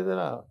சின்ன சின்ன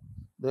இதெல்லாம்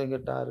இங்கே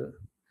டாரு,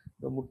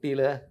 இந்த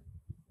முட்டியில்.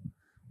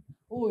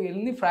 ఓ,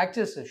 ఎన్ని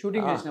ఫ్రాక్చర్స్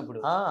షూటింగ్ చేసినప్పుడు?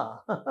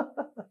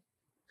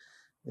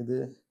 இது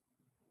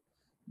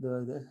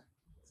இது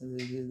இது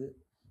இது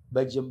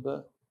பேக் ஜம்ப்பு,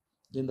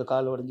 இந்த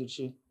கால்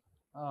உடஞ்சிடுச்சு,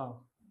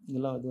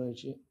 இதெல்லாம்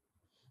இதுவாகிடுச்சு.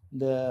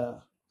 இந்த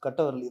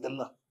கட்டை வரல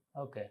இதெல்லாம்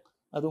ஓகே,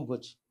 அதுவும்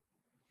போச்சு.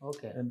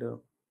 ஓகே,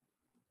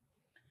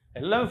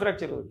 எல்லாமே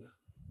ஃப்ராக்சர் வருது.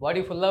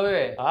 பாடி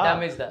ஃபுல்லாகவே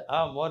டேமேஜ் தான்.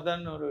 மோர்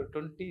தென் ஒரு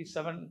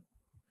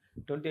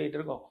 27-28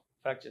 இருக்கும்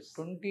ஃப்ராக்சர்ஸ்.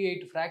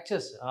 28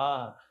 ஃப்ராக்சர்ஸ்.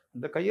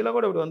 இந்த கையில்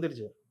கூட இப்படி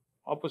வந்துருச்சு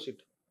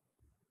ஆப்போசிட்.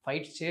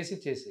 ఫైట్స్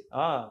చేసి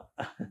ఆ,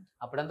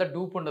 అప్పుడంతా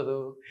డూప్ ఉండదు.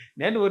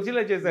 నేను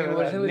ఒరిజినల్ చేశాను మీరు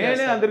కదా. original నేనే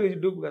చేస్తారు. అందరికి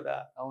డూప్ కదా.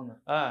 అవును.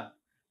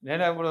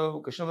 నేను అప్పుడు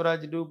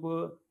Krishnaraju dupe,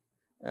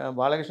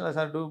 Balakrishna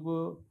sir dupe,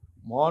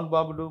 Mohan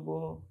Babu dupe,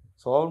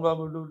 Soman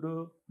బాబు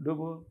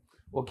డూపు,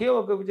 ఒకే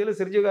ఒక పిక్చర్లో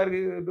చిరంజీవి గారికి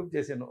డూప్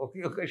చేశాను,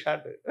 ఒకే ఒక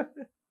షాట్.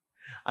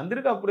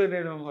 అందరికీ అప్పుడు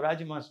నేను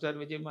రాజు మాస్టర్,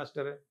 విజయ్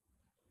మాస్టర్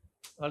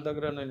వాళ్ళ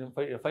దగ్గర నేను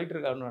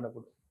ఫైటర్గా ఉన్నాడు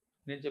అప్పుడు.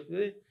 నేను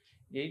చెప్పేది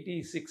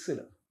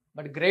 86లో.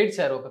 బట్ గ్రేట్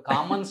సార్, ఒక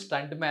కామన్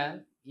స్టంట్ మ్యాన్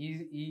ఈ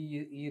ఈ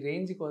ఈ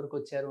రేంజ్ వరకు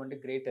వచ్చారు అంటే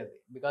గ్రేట్. అది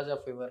because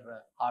of your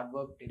hard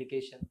work,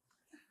 dedication.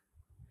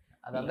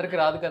 అది అందరికి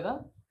రాదు కదా.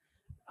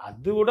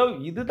 అది కూడా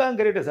ఇది తా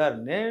గ్రేట్ సార్.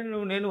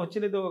 నేను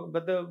వచ్చినది ఒక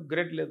పెద్ద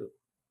గ్రేట్ లేదు.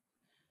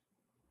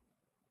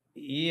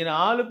 ఈ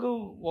 4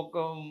 ఒక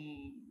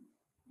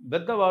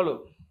పెద్దవాళ్ళు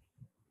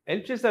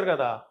హెల్ప్ చేస్తారు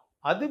కదా,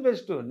 అది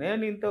బెస్ట్.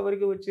 నేను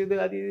ఇంతవరకు వచ్చేది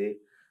అది ఇది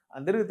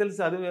అందరికీ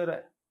తెలుసు, అది వేరే.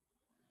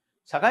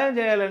 సహాయం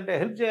చేయాలంటే,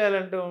 హెల్ప్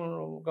చేయాలంటే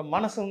ఒక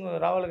మనసు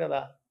రావాలి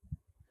కదా,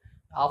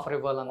 ఆఫర్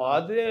ఇవ్వాలన్నా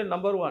அதுவே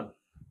நம்பர் 1.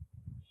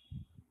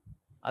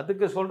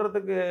 அதுக்கு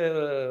சொல்கிறதுக்கு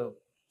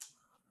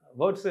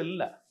வேர்ட்ஸ்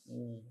இல்லை.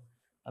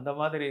 அந்த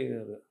மாதிரி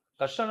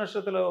కష్ట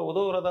నష్టத்தில்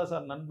ఉదవురదా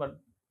సార్ నన్బన్.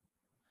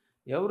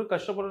 ఎవరు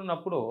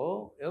కష్టపడినప్పుడు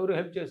ఎవరు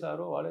హెల్ప్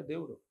చేశారో వాళ్ళే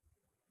దేవుడు.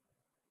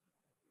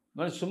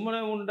 మరి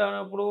సుమ్మనే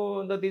ఉంటానప్పుడు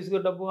ఇంత తీసుకు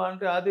డబ్బు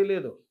అంటే అది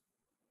లేదు.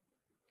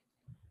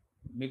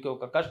 మీకు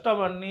ఒక కష్టం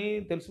అన్నీ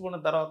తెలుసుకున్న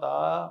తర్వాత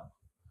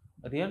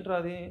అది ఏంట్రా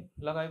అది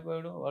ఇలాగ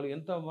అయిపోయాడు, వాడు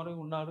ఎంత మరి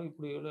ఉన్నాడు,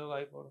 ఇప్పుడు ఇలాగ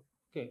అయిపోయాడు,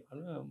 ఓకే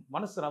అని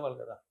మనసు రావాలి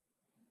కదా.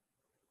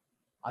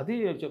 అది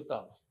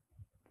చెప్తాను.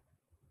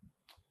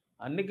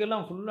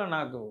 అన్నికెళ్ళాం ఫుల్,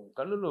 నాకు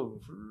కళ్ళు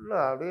ఫుల్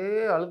అదే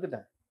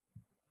అழுதுட்டேன்.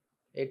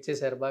 ఎయిట్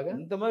చేశారు బాగా.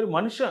 ఇంత మరి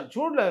మనిషి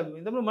చూడలే,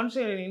 ఇంతమంది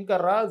మనిషి ఇంకా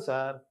రాదు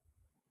సార్.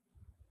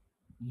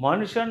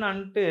 మనుషన్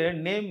అంటే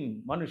నేమ్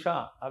మనుష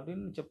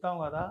அப்படின்னு చెప్తాం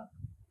కదా,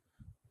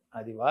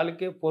 అది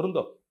వాళ్ళకే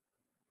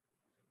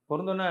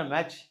పొరుందోనే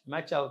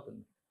మ్యాచ్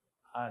అవుతుంది.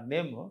 ఆ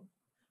నేమ్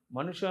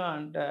మనుష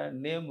అంటే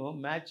నేమ్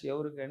మ్యాచ్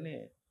ఎవరికని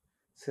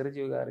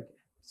చిరంజీవి గారికి.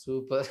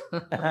 సూపర్.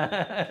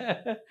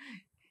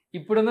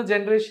 ఇప్పుడున్న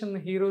జనరేషన్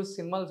హీరోస్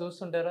సినిమాలు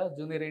చూస్తుంటారా?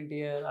 జూనియర్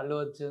ఎన్టీఆర్, అల్లు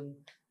అర్జున్,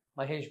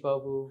 మహేష్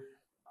బాబు.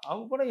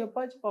 அவங்க கூட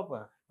எப்பாச்சும்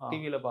பார்ப்பேன்,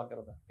 டிவியில்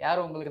பார்க்குறதா.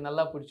 யாரும் உங்களுக்கு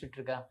நல்லா பிடிச்சிட்டு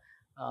இருக்கா?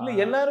 இல்லை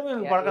எல்லாருமே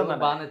எனக்கு பழக்கம்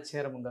தான். బాగా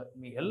నచ్చారు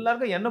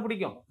எல்லாருக்கும் என்ன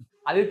பிடிக்கும்,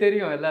 అది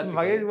தெரியும் எல்லாருக்கும்.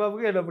 மகேஷ்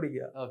பாபுக்கு என்ன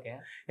பிடிக்கும். ఓకే.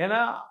 ஏன்னா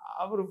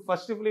அவர்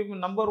ஃபர்ஸ்ட் ஃபிலிம்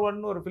நம்பர்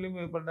 1 ஒரு ஃபிலிம்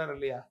பண்ணார்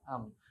இல்லையா,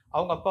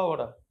 அவங்க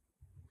அப்பாவோட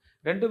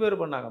 2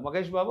 பேர் பண்ணாங்க,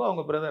 மகேஷ் பாபு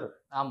அவங்க பிரதர்.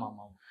 ஆமாம்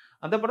ஆமாம்.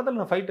 அந்த படத்தில்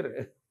நான் ஃபைட்டரு.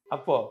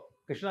 அப்போ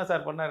கிருஷ்ணா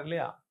சார் பண்ணார்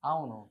இல்லையா,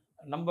 అవును.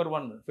 நம்பர்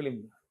 1 ஃபிலிம்,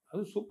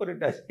 அது சூப்பர்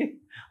ஹிட் ஆச்சு.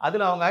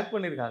 அதில் அவங்க ஆக்ட்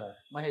பண்ணியிருக்காங்க,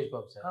 மகேஷ்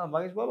பாபு சார்.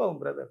 மகேஷ் பாபு அவங்க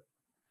பிரதர்.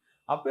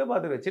 அப்பயே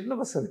பார்த்துருக்கேன், சின்ன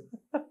பசங்க.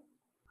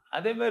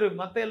 அதேமாரி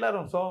மற்ற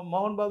எல்லாரும்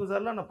மோகன் பாபு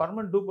சார்லாம் நான்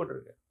பர்மனெண்ட் டூப்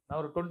போட்டிருக்கேன். நான்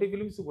ஒரு 20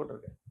 ஃபிலிம்ஸ்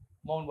போட்டிருக்கேன்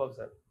மோகன் பாபு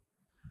சார்.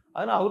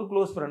 அதனால் அவர்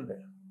க்ளோஸ் ஃப்ரெண்டு.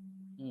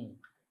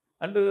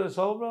 அண்டு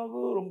சோபாபு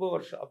ரொம்ப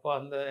வருஷம், அப்போ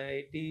அந்த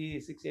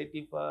 86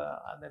 85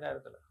 அந்த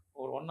நேரத்தில்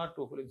ஒரு 1 or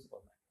 2 ஃபிலிம்ஸ்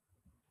பண்ணேன்.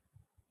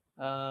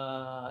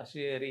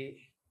 ஸ்ரீஹரி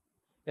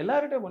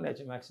எல்லார்கிட்டையும்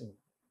பண்ணியாச்சு மேக்ஸிமம்.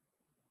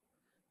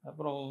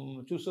 அப்புறம்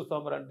చూస్తూ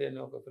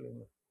తోమరంటేன்னு ఒక ఫిలిం,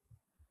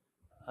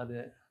 அது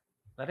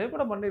நிறைய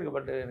படம் பண்ணியிருக்கேன்.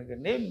 பட் எனக்கு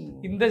நேம்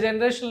இந்த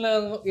ஜெனரேஷன்ல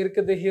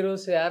இருக்கிற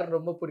ஹீரோஸ் யார்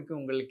ரொம்ப பிடிக்கும்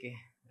உங்களுக்கு?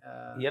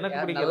 எனக்கு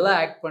பிடிக்கும், நல்லா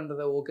ஆக்ட்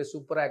பண்றது. ஓகே,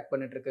 சூப்பரா ஆக்ட்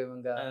பண்ணிட்டு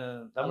இருக்கவங்க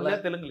தமிழ்ல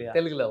தெலுங்குலையா?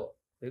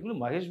 தெலுங்குல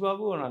மகேஷ்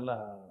பாபு நல்லா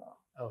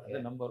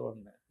நம்பர்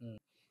 1.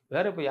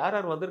 வேற இப்போ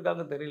யார்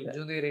வந்திருக்காங்கன்னு தெரியல.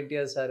 ஜூனியர்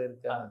என்டிஆர் சார்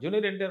இருக்கா?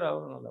 ஜூனியர் என்டிஆர்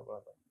அவரும் நல்லா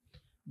பார்த்தோம்.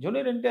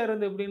 ஜூனியர் என்டிஆர்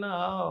வந்து எப்படின்னா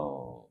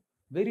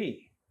వెరీ,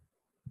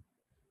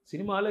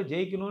 సినిమాలో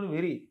జయించணும்னு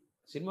వెరీ,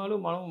 సినిమాలో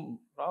మనం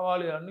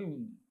రావాలి అని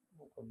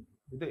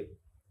ఇదే.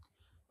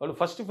 వాళ్ళు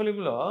ఫస్ట్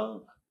ఫిలింలో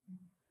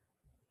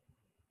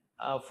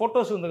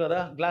ఫొటోస్ ఉంది కదా,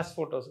 గ్లాస్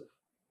ఫొటోస్,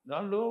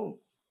 దాంట్లో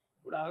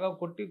బాగా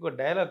కొట్టి ఒక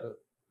డైలాగ్,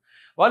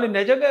 వాళ్ళు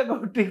నిజంగా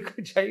కొట్టి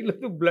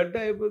చేయలేదు, బ్లడ్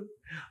అయిపోతుంది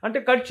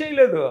అంటే కట్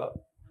చేయలేదు,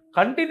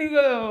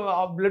 కంటిన్యూగా ఆ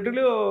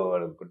బ్లడ్లో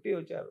వాళ్ళు కొట్టి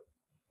వచ్చారు.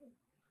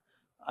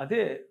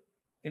 అదే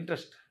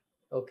ఇంట్రెస్ట్.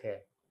 ఓకే.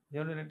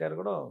 జూనియర్ ఎన్టీఆర్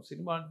కూడా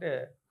సినిమా అంటే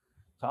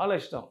చాలా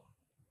ఇష్టం.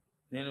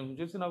 నేను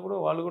చూసినప్పుడు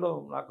వాళ్ళు కూడా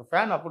నాకు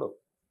ఫ్యాన్. అప్పుడు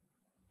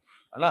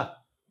అలా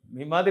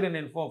మీ మాదిరి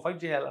నేను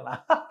ఫైట్ చేయాలన్నా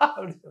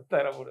அப்படி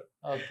చెప్తారు అప్పుడు.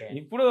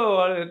 ఇప్పుడు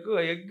వాళ్ళు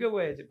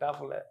ఎక్కిపోయాச்சு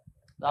டாப்ல.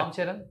 ராம்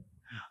சரண்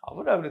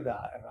அப்புறம்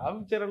அப்படிதான்.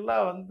 ராம்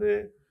சரண்லாம் வந்து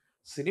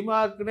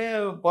சினிமாக்குன்னே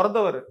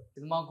பிறந்தவர்,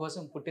 సినిమా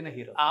కోసం పుట్టిన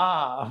హీరో.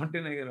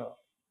 పుట్టిన హీరో.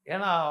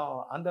 ఏనా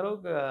అంత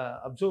அளவுக்கு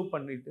అబ్జర్వ్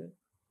பண்ணிட்டு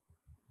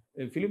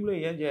ఫిలింలో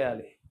ఏం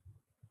చేయాలి,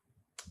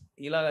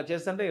 ఇలాగ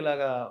చేస్తుంటే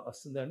ఇలాగ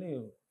వస్తుందని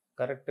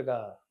కరెక్ట్గా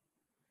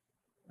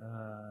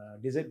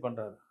డిసైడ్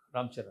பண்ணுறாரு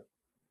ராம் சரண்.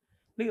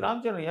 இன்னைக்கு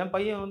ராம் சரண், என்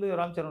பையன் வந்து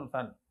ராம் சரண்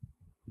ஃபேன்.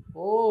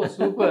 ஓ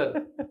சூப்பர்.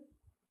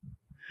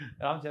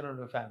 ராம்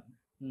சரணோட ஃபேன்.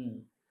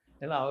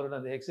 ஏன்னா அவரோட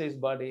அந்த எக்ஸசைஸ்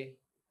பாடி,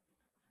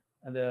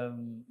 அந்த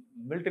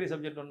மிலிட்ரி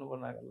சப்ஜெக்ட் ஒன்று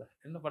பண்ணாங்கல்ல,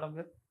 என்ன படம்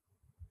பேர்?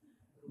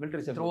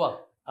 Military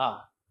subject.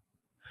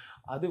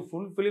 அது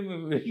ఫుల్ ఫిలిం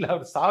వీటిలో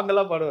அவர்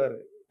సాంగ్லாம் పాడవారు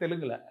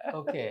తెలుగులో.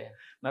 ఓకే.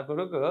 నా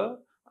కొడుకు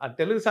ఆ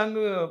తెలుగు సాంగ్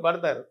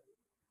పాడతారు.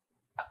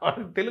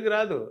 వాళ్ళకి తెలుగు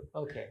రాదు,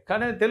 ఓకే.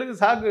 కానీ తెలుగు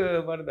సాంగ్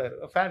పాడతారు.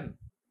 ఫ్యాన్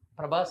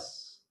ప్రభాస్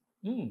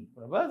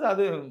பிரபாஸ்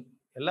அது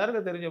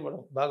எல்லாருக்கும் தெரிஞ்ச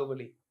படம்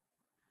பாகுபலி.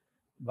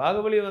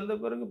 பாகுபலி வந்த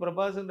பிறகு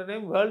பிரபாஸ்ன்ற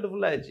நேம் வேர்ல்டு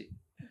ஃபுல்லாக ஆச்சு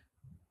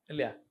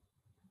இல்லையா?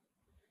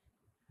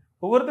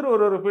 ஒவ்வொருத்தரும்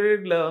ஒரு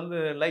பீரியட்ல வந்து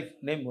லைஃப்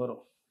நேம்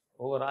வரும்,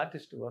 ஒவ்வொரு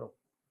ఆర్టిస్ట్ వரும்.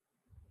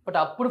 బట్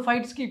అప్పుడు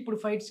ఫైట్స్కి ఇప్పుడు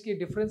ఫైట్స్కి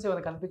డిఫరెన్స్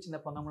ఏమైనా కనిపించిందా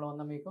పొన్నంలో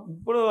ఉందా మీకు?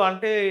 ఇప్పుడు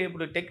అంటే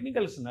ఇప్పుడు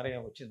టెక్నికల్స్ நிறைய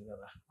వచ్చింది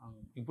కదా.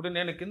 ఇప్పుడు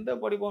నేను కింద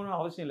పడిపోవడం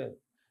అవసరం లేదు,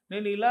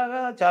 నేను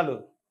ఇలాగా చాలు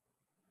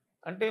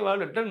అంటే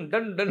వాళ్ళు డన్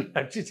డన్ డన్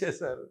నడిచి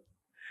చేస్తారు.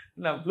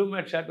 నా బ్లూ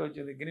మ్యాట్ షాట్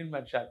వచ్చింది, గ్రీన్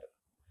మ్యాట్ షాట్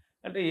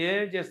అంటే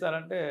ఏం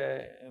చేస్తారంటే,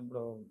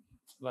 ఇప్పుడు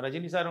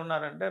రజనీ సార్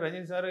ఉన్నారంటే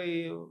Rajani sir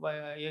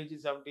age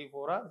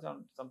 74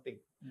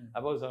 something,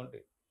 above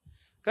 70.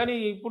 కానీ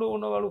ఇప్పుడు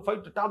ఉన్నవాళ్ళు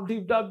ఫైట్ టాప్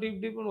డీప్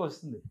అని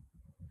వస్తుంది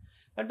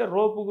అంటే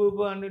రోపు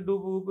గూపు అన్ని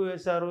డూపు గూపు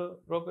వేస్తారు,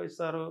 రోప్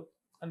వేస్తారు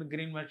అండ్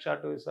గ్రీన్ మ్యాట్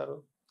షాట్ వేస్తారు.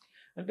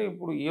 అంటే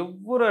ఇప్పుడు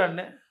ఎవరు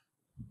అన్నీ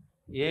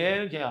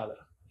ఏం చేయాలి,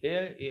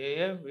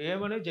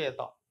 ఏమని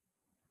చేద్దాం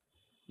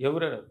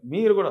ఎవరైనా.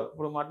 మీరు కూడా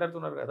ఇప్పుడు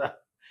మాట్లాడుతున్నారు కదా,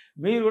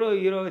 మీరు కూడా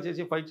హీరోగా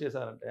చేసి ఫైట్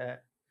చేశారంటే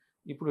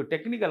ఇప్పుడు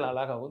టెక్నికల్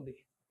అలాగా ఉంది.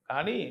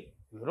 కానీ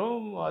హీరో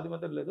అది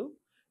మాత్రం లేదు,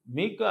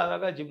 మీకు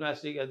అలాగా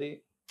జిమ్నాస్టిక్ అది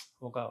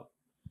ఒక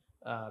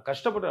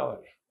కష్టపడి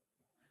రావాలి.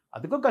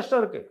 அதுக்கும்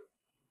கஷ்டம் இருக்குது,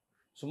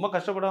 சும்மா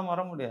கஷ்டப்படாமல்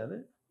வர முடியாது.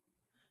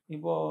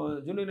 இப்போது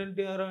ஜூனியர்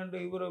என்டிஆர் அண்ட்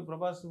இவர்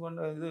பிரபாஸ்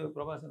பண்ண இது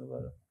பிரபாஸ் இந்த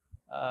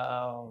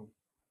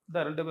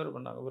 2 பேர்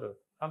பண்ணாங்க. இவர்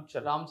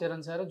Ram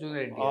Charan sir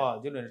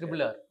junior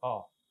triple R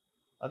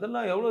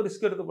அதெல்லாம் எவ்வளோ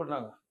ரிஸ்க் எடுத்து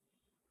பண்ணாங்க.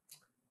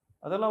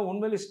 அதெல்லாம்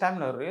ఉన్మేలి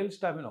స్టామినా,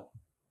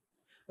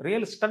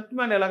 రియల్ స్టంట్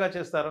మ్యాన్ ఎలాగా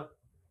చేస్తారు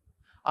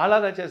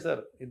అలాగా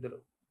చేశారు ఇద్దరు.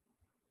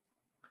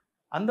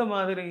 அந்த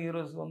மாதிரி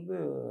ஹீரோஸ் வந்து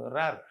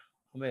ரேர்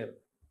அமையர்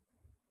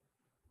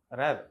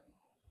ரேர்.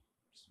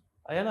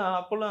 ஏன்னா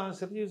அப்போல்லாம்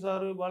சிரஞ்சீவி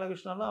சார்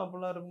பாலகிருஷ்ணாலாம்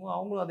அப்போல்லாம் இருக்கும்,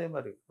 அவங்களும் அதே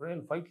மாதிரி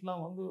ரியல்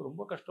ஃபைட்லாம் வந்து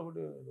ரொம்ப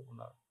கஷ்டப்பட்டு இது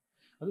பண்ணாங்க.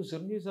 அதுவும்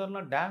சிரஞ்சீவி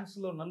சார்லாம்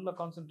டான்ஸில் நல்ல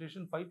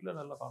கான்சன்ட்ரேஷன், ஃபைட்டில்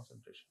நல்ல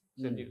கான்சன்ட்ரேஷன்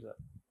சிரஞ்சீவி சார்.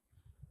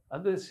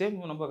 அது సేమ్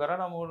நம்ம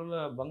కరానా మోడల్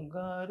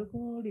బంగారు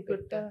కోడి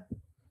పెట్ట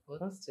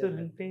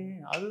వస్తుంటే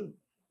అది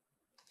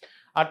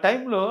ఆ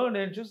టైంలో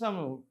నేను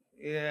చూసాను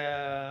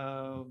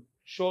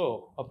షో.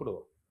 అప్పుడు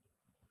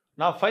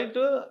నా ఫైట్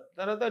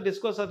తర్వాత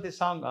డిస్కోస్ ఆఫ్ ది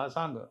సాంగ్, ఆ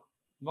సాంగ్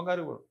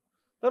బంగారు కోడి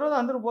తర్వాత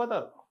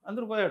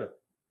అందరూ పోయాడు.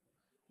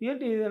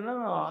 ఏంటి ఏదన్నా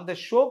అంత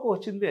షోకు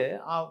వచ్చిందే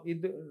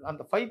ఇది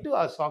అంత ఫైట్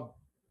ఆ సాంగ్.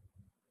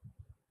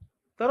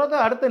 తర్వాత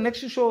அடுத்த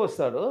నెక్స్ట్ షో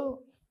వస్తాడు,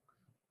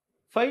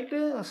 ఫైట్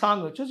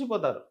సాంగ్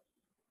చూసిపోతారు.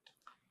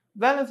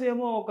 బ్యాలెన్స్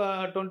ఏమో ఒక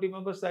 20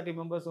 మెంబర్స్ 30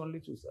 మెంబర్స్ ఓన్లీ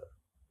చూస్తారు.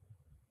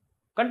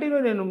 కంటిన్యూ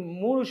నేను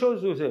 3 షోస్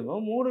చూసాను.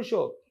 3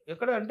 షో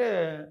ఎక్కడ అంటే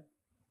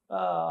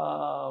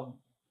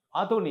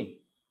ఆదోని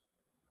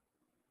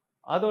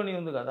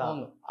ఉంది కదా,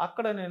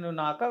 అక్కడ నేను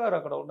నా అక్కగారు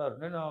అక్కడ ఉన్నారు.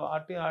 నేను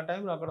ఆ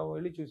టైంలో అక్కడ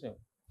వెళ్ళి చూసాను.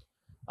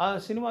 ఆ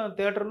సినిమా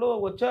థియేటర్లో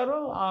వచ్చారు,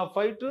 ఆ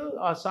ఫైట్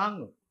ఆ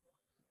సాంగ్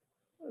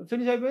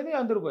ఫినిష్ అయిపోయింది,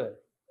 అందరూ పోయారు.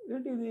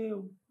 ఏంటి ఇది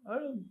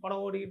పడం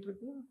ఓడికిட்டு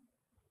இருக்கு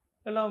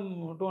எல்லாம்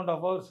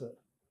 2.5 hours.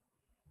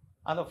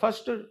 அந்த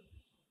ఫస్ట్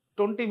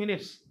 20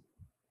 minutes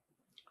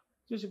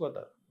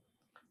చూసిపోతారు.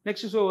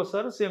 నెక్స్ట్ షో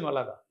వస్తారు సేమ్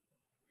అలాగా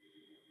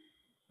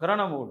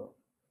ఘరానా మూడు.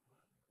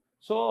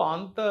 సో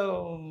అంత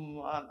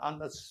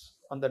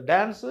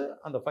డాన్స్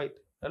అంత ఫైట్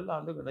ఎல்லாம்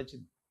అందుకు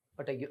నచ్చింది.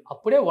 బట్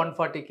అప్పుడే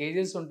 140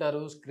 kgs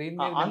ఉంటారు, స్క్రీన్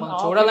మీద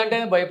చూడాలంటే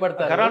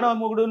భయపడతారు. ఘరానా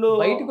మొగుడులు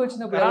బయటకు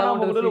వచ్చినప్పుడు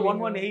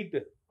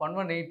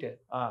 118,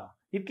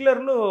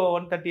 హిట్లర్లు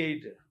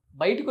 138.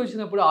 బయటకు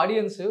వచ్చినప్పుడు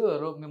ఆడియన్స్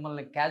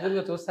మిమ్మల్ని క్యాజువల్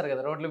గా చూస్తారు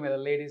కదా రోడ్ల మీద,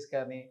 లేడీస్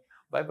కానీ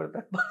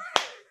భయపడతారు.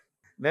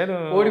 నేను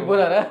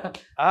ఓడిపోరారా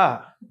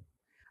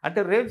అంటే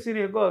రేప్ సీన్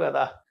ఎక్కువ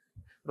కదా,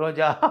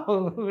 రోజా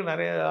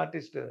நிறைய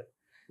ஆர்டிஸ்ட்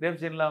ரேப்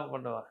சீன்லாம்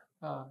பண்ணுவாங்க.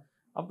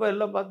 அப்போ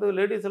எல்லாம் பார்த்து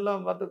லேடிஸ்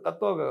எல்லாம் பார்த்து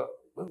கத்துவாங்க,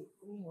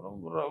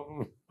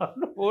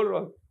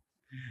 ஓடுவாங்க.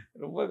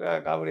 ரொம்ப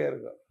காமெடியாக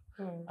இருக்கும்.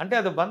 అంటే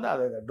అది బంద్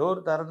అదే డోర్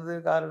తెరంది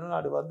కారణం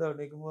అటు బంద్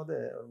నిற்கும் போது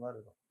ஒரு மாதிரி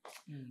இருக்கும்.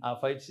 ఆ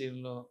ఫైట్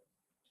సీన్లో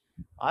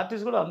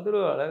ఆర్టిస్ట్ కూడా అందరూ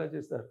అలాగే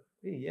చేస్తారు.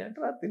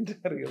 ఏంట్రా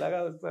తింటారు ఇలాగా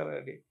వస్తారు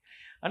అని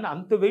అంటే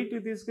అంత వెయిట్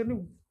తీసుకుని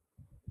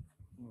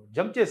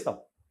జంప్ చేస్తాం,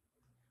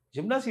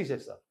 జిమ్నాస్టిక్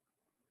చేస్తాం.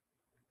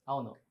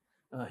 అవును,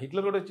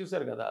 హిట్లర్ కూడా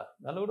చూశారు కదా,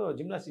 దానిలో కూడా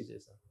జిమ్నాస్టిక్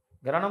చేస్తాం.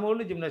 ఘరానా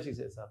మోడ్లు జిమ్నాస్టిక్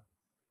చేస్తాను.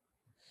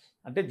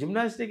 అంటే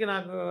జిమ్నాస్టిక్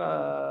నాకు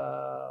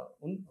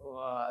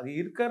அது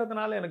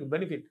இருக்கிறதுனால எனக்கு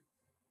பெனிஃபிட்.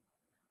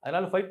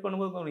 அதனால் ஃபைட்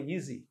பண்ணும்போது கொஞ்சம்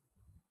ஈஸி.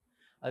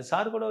 అది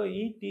సార్ కూడా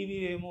ఈ టీవీ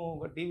ఏమో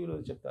ఒక టీవీలో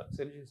చెప్తారు,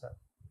 సెల్జీ సార్.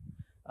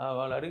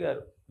 వాళ్ళు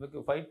అడిగారు మీకు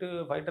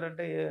ఫైటర్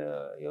అంటే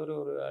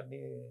ఎవరెవరు అని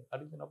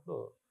అడుగుతున్నప్పుడు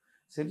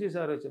సెల్జీ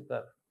సార్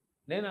చెప్తారు.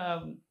 నేను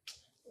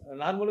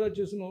నార్మల్గా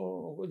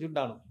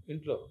చూసుకుంటాను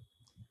ఇంట్లో,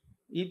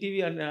 ఈ టీవీ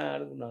అని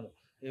అనుకున్నాను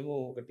ఏమో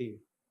ఒక టీవీ.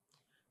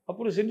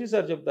 అప్పుడు సెల్జీ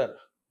సార్ చెప్తారు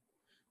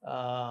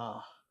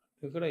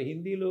ఇక్కడ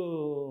హిందీలో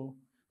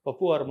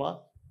పప్పు వర్మ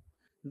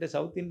అంటే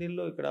సౌత్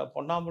ఇండియన్లో ఇక్కడ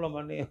పొన్నాంబలం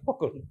అని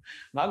ఒక,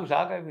 నాకు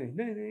షాక్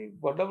అయిపోయింది. ఇది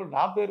పొన్నాంబలం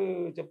నా పేరు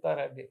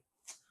చెప్తారా అండి,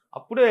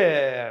 అప్పుడే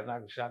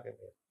నాకు షాక్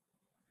అయిపోయింది.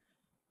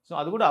 సో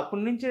అది కూడా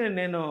అప్పటి నుంచే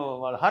నేను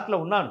వాళ్ళ హార్ట్లో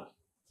ఉన్నాను.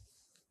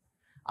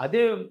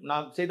 అదే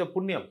నాకు చేత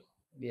పుణ్యం.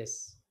 எஸ்.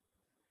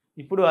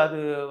 ఇప్పుడు அது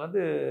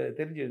வந்து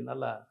தெரிஞ்சது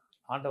நல்லா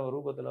ஆண்டவன்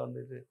ரூபத்தில்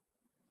வந்துட்டு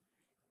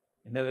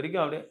இன்ன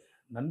வரைக்கும் அப்படியே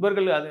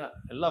నన్బర్గల్ అది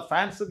எல்லா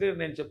ఫ్యాన్స్కి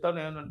నేను చెప్తాను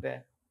ఏమంటే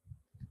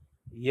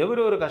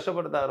ఎవరెవరు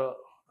కష్టపడతారో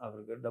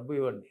அவருக்கு డబ్బు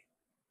ఇవ్వండి,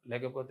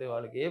 లేకపోతే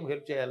వాళ్ళకి ఏం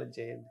హెల్ప్ చేయాలని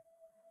చేయండి.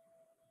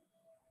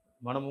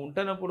 మనం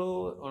ఉంటున్నప్పుడు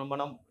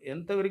మనం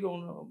ఎంతవరకు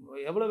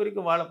எவ்வளோ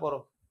வரைக்கும் வாழ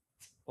போகிறோம்,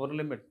 ஒரு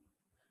லிமிட்.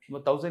 நம்ம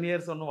 1000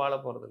 இயர்ஸ் ஒன்றும் வாழ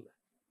போகிறதில்ல.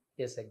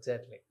 S,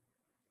 exactly.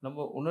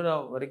 நம்ம உண்ணுற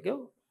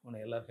வரைக்கும் உன்னை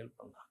எல்லோரும்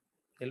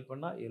ஹெல்ப்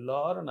பண்ணால்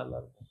எல்லோரும்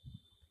நல்லாயிருக்கும்.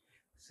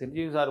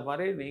 சிரஞ்சீவி சார்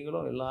மாதிரி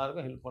நீங்களும்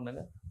எல்லாருக்கும் ஹெல்ப்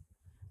பண்ணுங்கள்,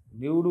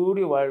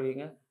 நீடூடி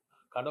வாழ்வீங்க,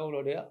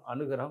 கடவுளுடைய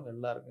అనుగ్రహం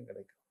எல்லாருக்கும்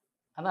கிடைக்கும்.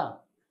 అన్నా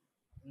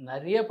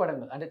நிறைய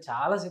పడంగా అంటే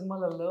చాలా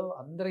సినిమాలలో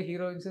అందరు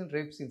హీరోయిన్స్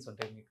రేప్ సీన్స్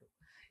ఉంటాయి, మీకు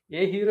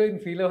ఏ హీరోయిన్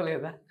ఫీల్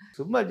అవ్వలేదా?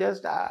 சும்மா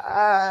ஜஸ்ட்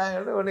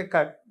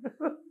కట్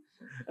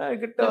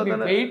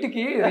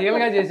వెయిట్కి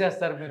రియల్గా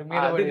చేసేస్తారు మీరు.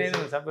 అది నేను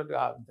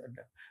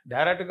సపరేట్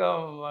డైరెక్ట్గా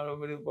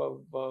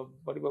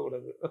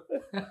పడిపోకూడదు,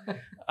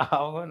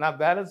 அவங்க நான்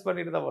பேலன்ஸ்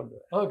பண்ணிட்டு தான்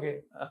பண்ணுவேன். ఓకే,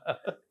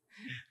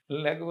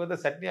 లేకపోతే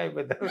చట్నీ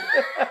అయిపోతారు.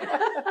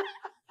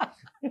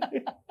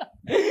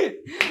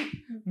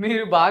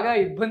 మీరు బాగా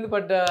ఇబ్బంది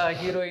పడ్డ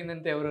హీరోయిన్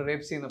అంటే ఎవరు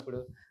రేప్ సీన్ అప్పుడు?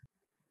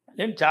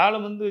 నేను చాలా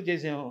మంది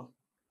చేసాము,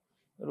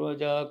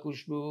 రోజా,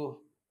 ఖుష్బు,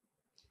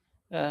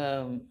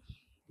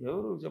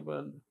 ఎవరు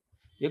చెప్పండి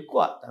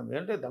ఎక్కువ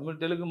అంటే తమిళ,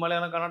 తెలుగు,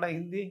 మలయాళం, కన్నడ,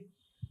 హిందీ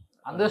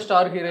అందరూ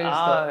స్టార్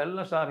హీరోయిన్స్,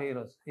 ఎల్ల స్టార్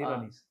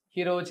హీరోయిన్స్.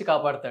 హీరో వచ్చి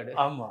కాపాడతాడు.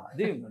 అమ్మా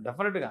అది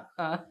డెఫినెట్గా.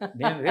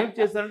 నేను రేప్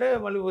చేస్తానంటే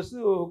మళ్ళీ వస్తూ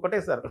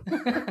కొట్టేస్తారు,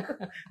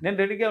 నేను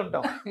రెడీగా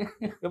ఉంటాం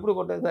ఎప్పుడు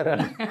కొట్టేస్తారు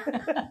అని.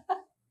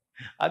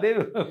 అదే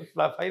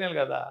ఫైనల్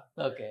కదా.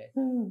 ఓకే,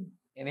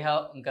 ఎనీహౌ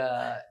ఇంకా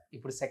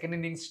ఇప్పుడు సెకండ్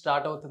ఇన్నింగ్స్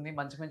స్టార్ట్ అవుతుంది,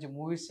 మంచి మంచి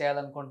మూవీస్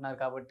చేయాలనుకుంటున్నారు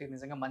కాబట్టి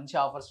నిజంగా మంచి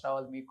ఆఫర్స్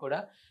రావాలి మీకు కూడా.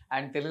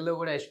 అండ్ తెలుగులో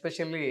కూడా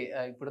ఎస్పెషల్లీ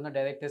ఇప్పుడున్న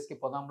డైరెక్టర్స్కి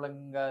పొన్నాంబలం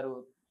గారు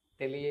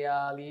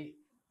తెలియాలి,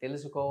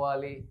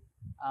 తెలుసుకోవాలి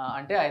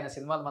అంటే ఆయన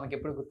సినిమాలు మనకి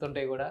ఎప్పుడు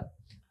గుర్తుంటాయి కూడా.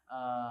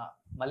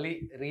 మళ్ళీ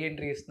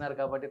రీఎంట్రీ ఇస్తున్నారు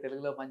కాబట్టి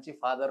తెలుగులో మంచి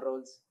ఫాదర్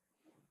రోల్స్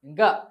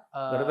ఇంకా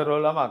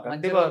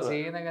మంచి రోల్స్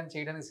ఏదైనా కానీ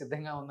చేయడానికి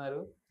సిద్ధంగా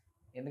ఉన్నారు.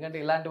 ఎందుకంటే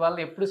ఇలాంటి వాళ్ళు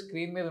ఎప్పుడు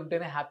స్క్రీన్ మీద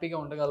ఉంటేనే హ్యాపీగా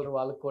ఉండగలరు,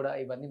 వాళ్ళకి కూడా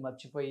ఇవన్నీ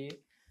మర్చిపోయి.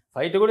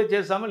 ఫైట్ కూడా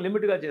చేస్తాము,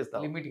 లిమిట్గా చేస్తాం,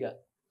 లిమిట్గా.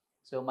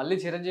 సో మళ్ళీ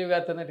చిరంజీవి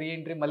గారితో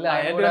రీఎంట్రీ, మళ్ళీ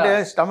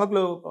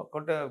స్టమక్లో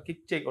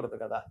కిక్ చేయకూడదు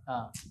కదా.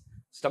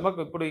 స్టమక్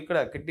ఇప్పుడు ఇక్కడ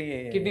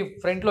కిడ్నీ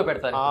ఫ్రంట్లో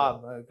పెడతారు,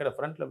 ఇక్కడ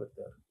ఫ్రంట్లో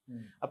పెడతారు.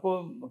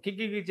 అప్పుడు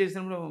కిక్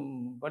చేసినప్పుడు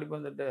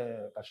పడిపోయిందంటే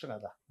కష్టం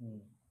కదా,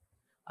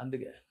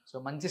 అందుకే. సో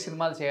మంచి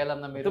సినిమాలు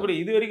చేయాలన్నా మీరు ఇప్పుడు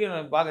ఇదివరకు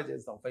బాగా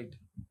చేస్తాం ఫైట్,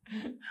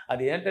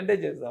 అది ఏంటంటే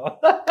చేస్తాం.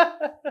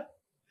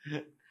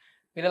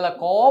 మీరు అలా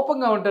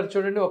కోపంగా ఉంటారు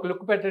చూడండి, ఒక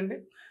లుక్ పెట్టండి.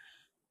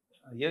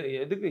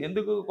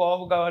 ఎందుకు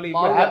కోపం కావాలి,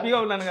 హ్యాపీగా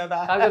ఉన్నాను కదా.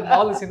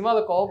 మామూలు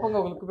సినిమాలో కోపంగా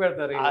ఒక లుక్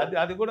పెడతారు,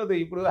 అది కూడా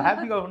ఇప్పుడు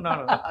హ్యాపీగా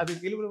ఉన్నాను, అది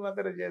ఫిల్మ్లు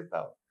మాత్రం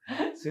చేస్తాం.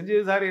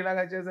 సంజీవ్ సార్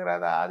ఇలాగా చేశారు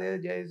కదా, అదే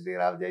జై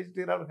శ్రీరామ్ జై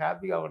శ్రీరామ్,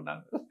 హ్యాపీగా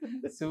ఉన్నాను.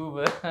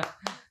 Super.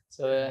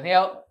 So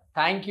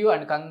thank you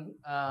and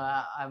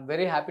I'm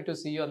very happy to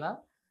see you అన్న.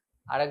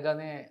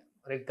 అడగగానే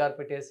రెడ్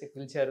కార్పెట్ వేసి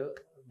పిలిచారు.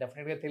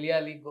 డెఫినెట్గా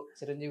తెలియాలి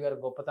చిరంజీవి గారి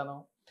గొప్పతనం,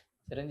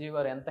 చిరంజీవి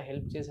గారు ఎంత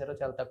హెల్ప్ చేశారో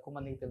చాలా తక్కువ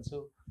మందికి తెలుసు.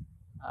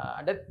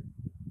 అంటే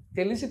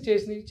తెలిసి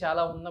చేసినవి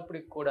చాలా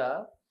ఉన్నప్పటికి కూడా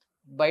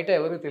బయట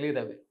ఎవరికి తెలియదు,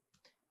 అవి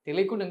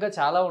తెలియకుండా ఇంకా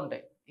చాలా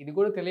ఉంటాయి. ఇది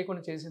కూడా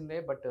తెలియకుండా చేసిందే,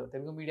 బట్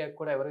తెలుగు మీడియాకి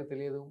కూడా ఎవరికి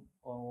తెలియదు.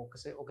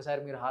 ఒకసారి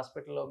మీరు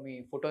హాస్పిటల్లో మీ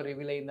ఫోటో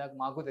రివీల్ అయిందాక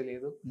మాకు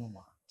తెలియదు.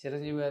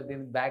 చిరంజీవి గారు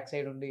దీని బ్యాక్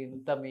సైడ్ ఉండి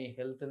ఇంత మీ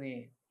హెల్త్ని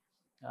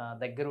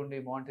దగ్గరుండి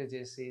మానిటర్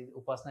చేసి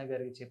ఉపాసన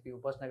గారికి చెప్పి,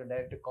 ఉపాసన గారు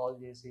డైరెక్ట్ కాల్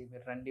చేసి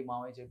మీరు రండి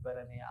మామయ్య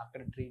చెప్పారని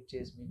అక్కడ ట్రీట్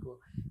చేసి మీకు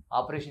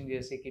ఆపరేషన్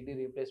చేసి కిడ్నీ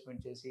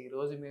రీప్లేస్మెంట్ చేసి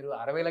ఈరోజు మీరు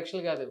 60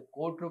 లక్షలు కాదు, ₹1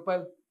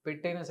 కోటి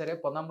పెట్టైనా సరే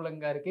పొన్నాంబలం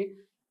గారికి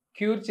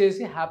క్యూర్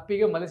చేసి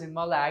హ్యాపీగా మళ్ళీ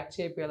సినిమాలో యాక్ట్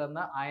చేయాలన్న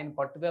ఆయన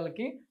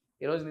పట్టుదలకి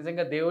ఈరోజు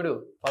నిజంగా దేవుడు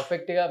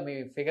పర్ఫెక్ట్గా మీ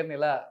ఫిగర్ని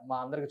ఇలా మా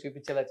అందరికి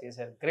చూపించేలా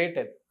చేశారు. గ్రేట్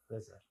అది. అదే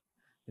సార్,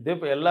 ఇదే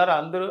ఎల్లారు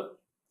అందరూ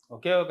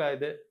ఒకే ఒక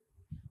ఇదే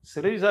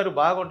శ్రీ సార్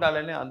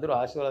బాగుండాలని అందరూ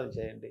ఆశీర్వాదం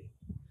చేయండి,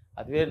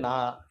 అదే నా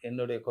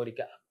என்னுடைய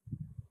కోరిక.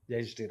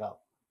 జై శ్రీరామ్.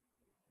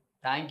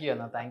 థ్యాంక్ యూ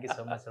అన్న, thank you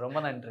so much. రొమ్మ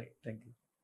నండ్రి. Thank you.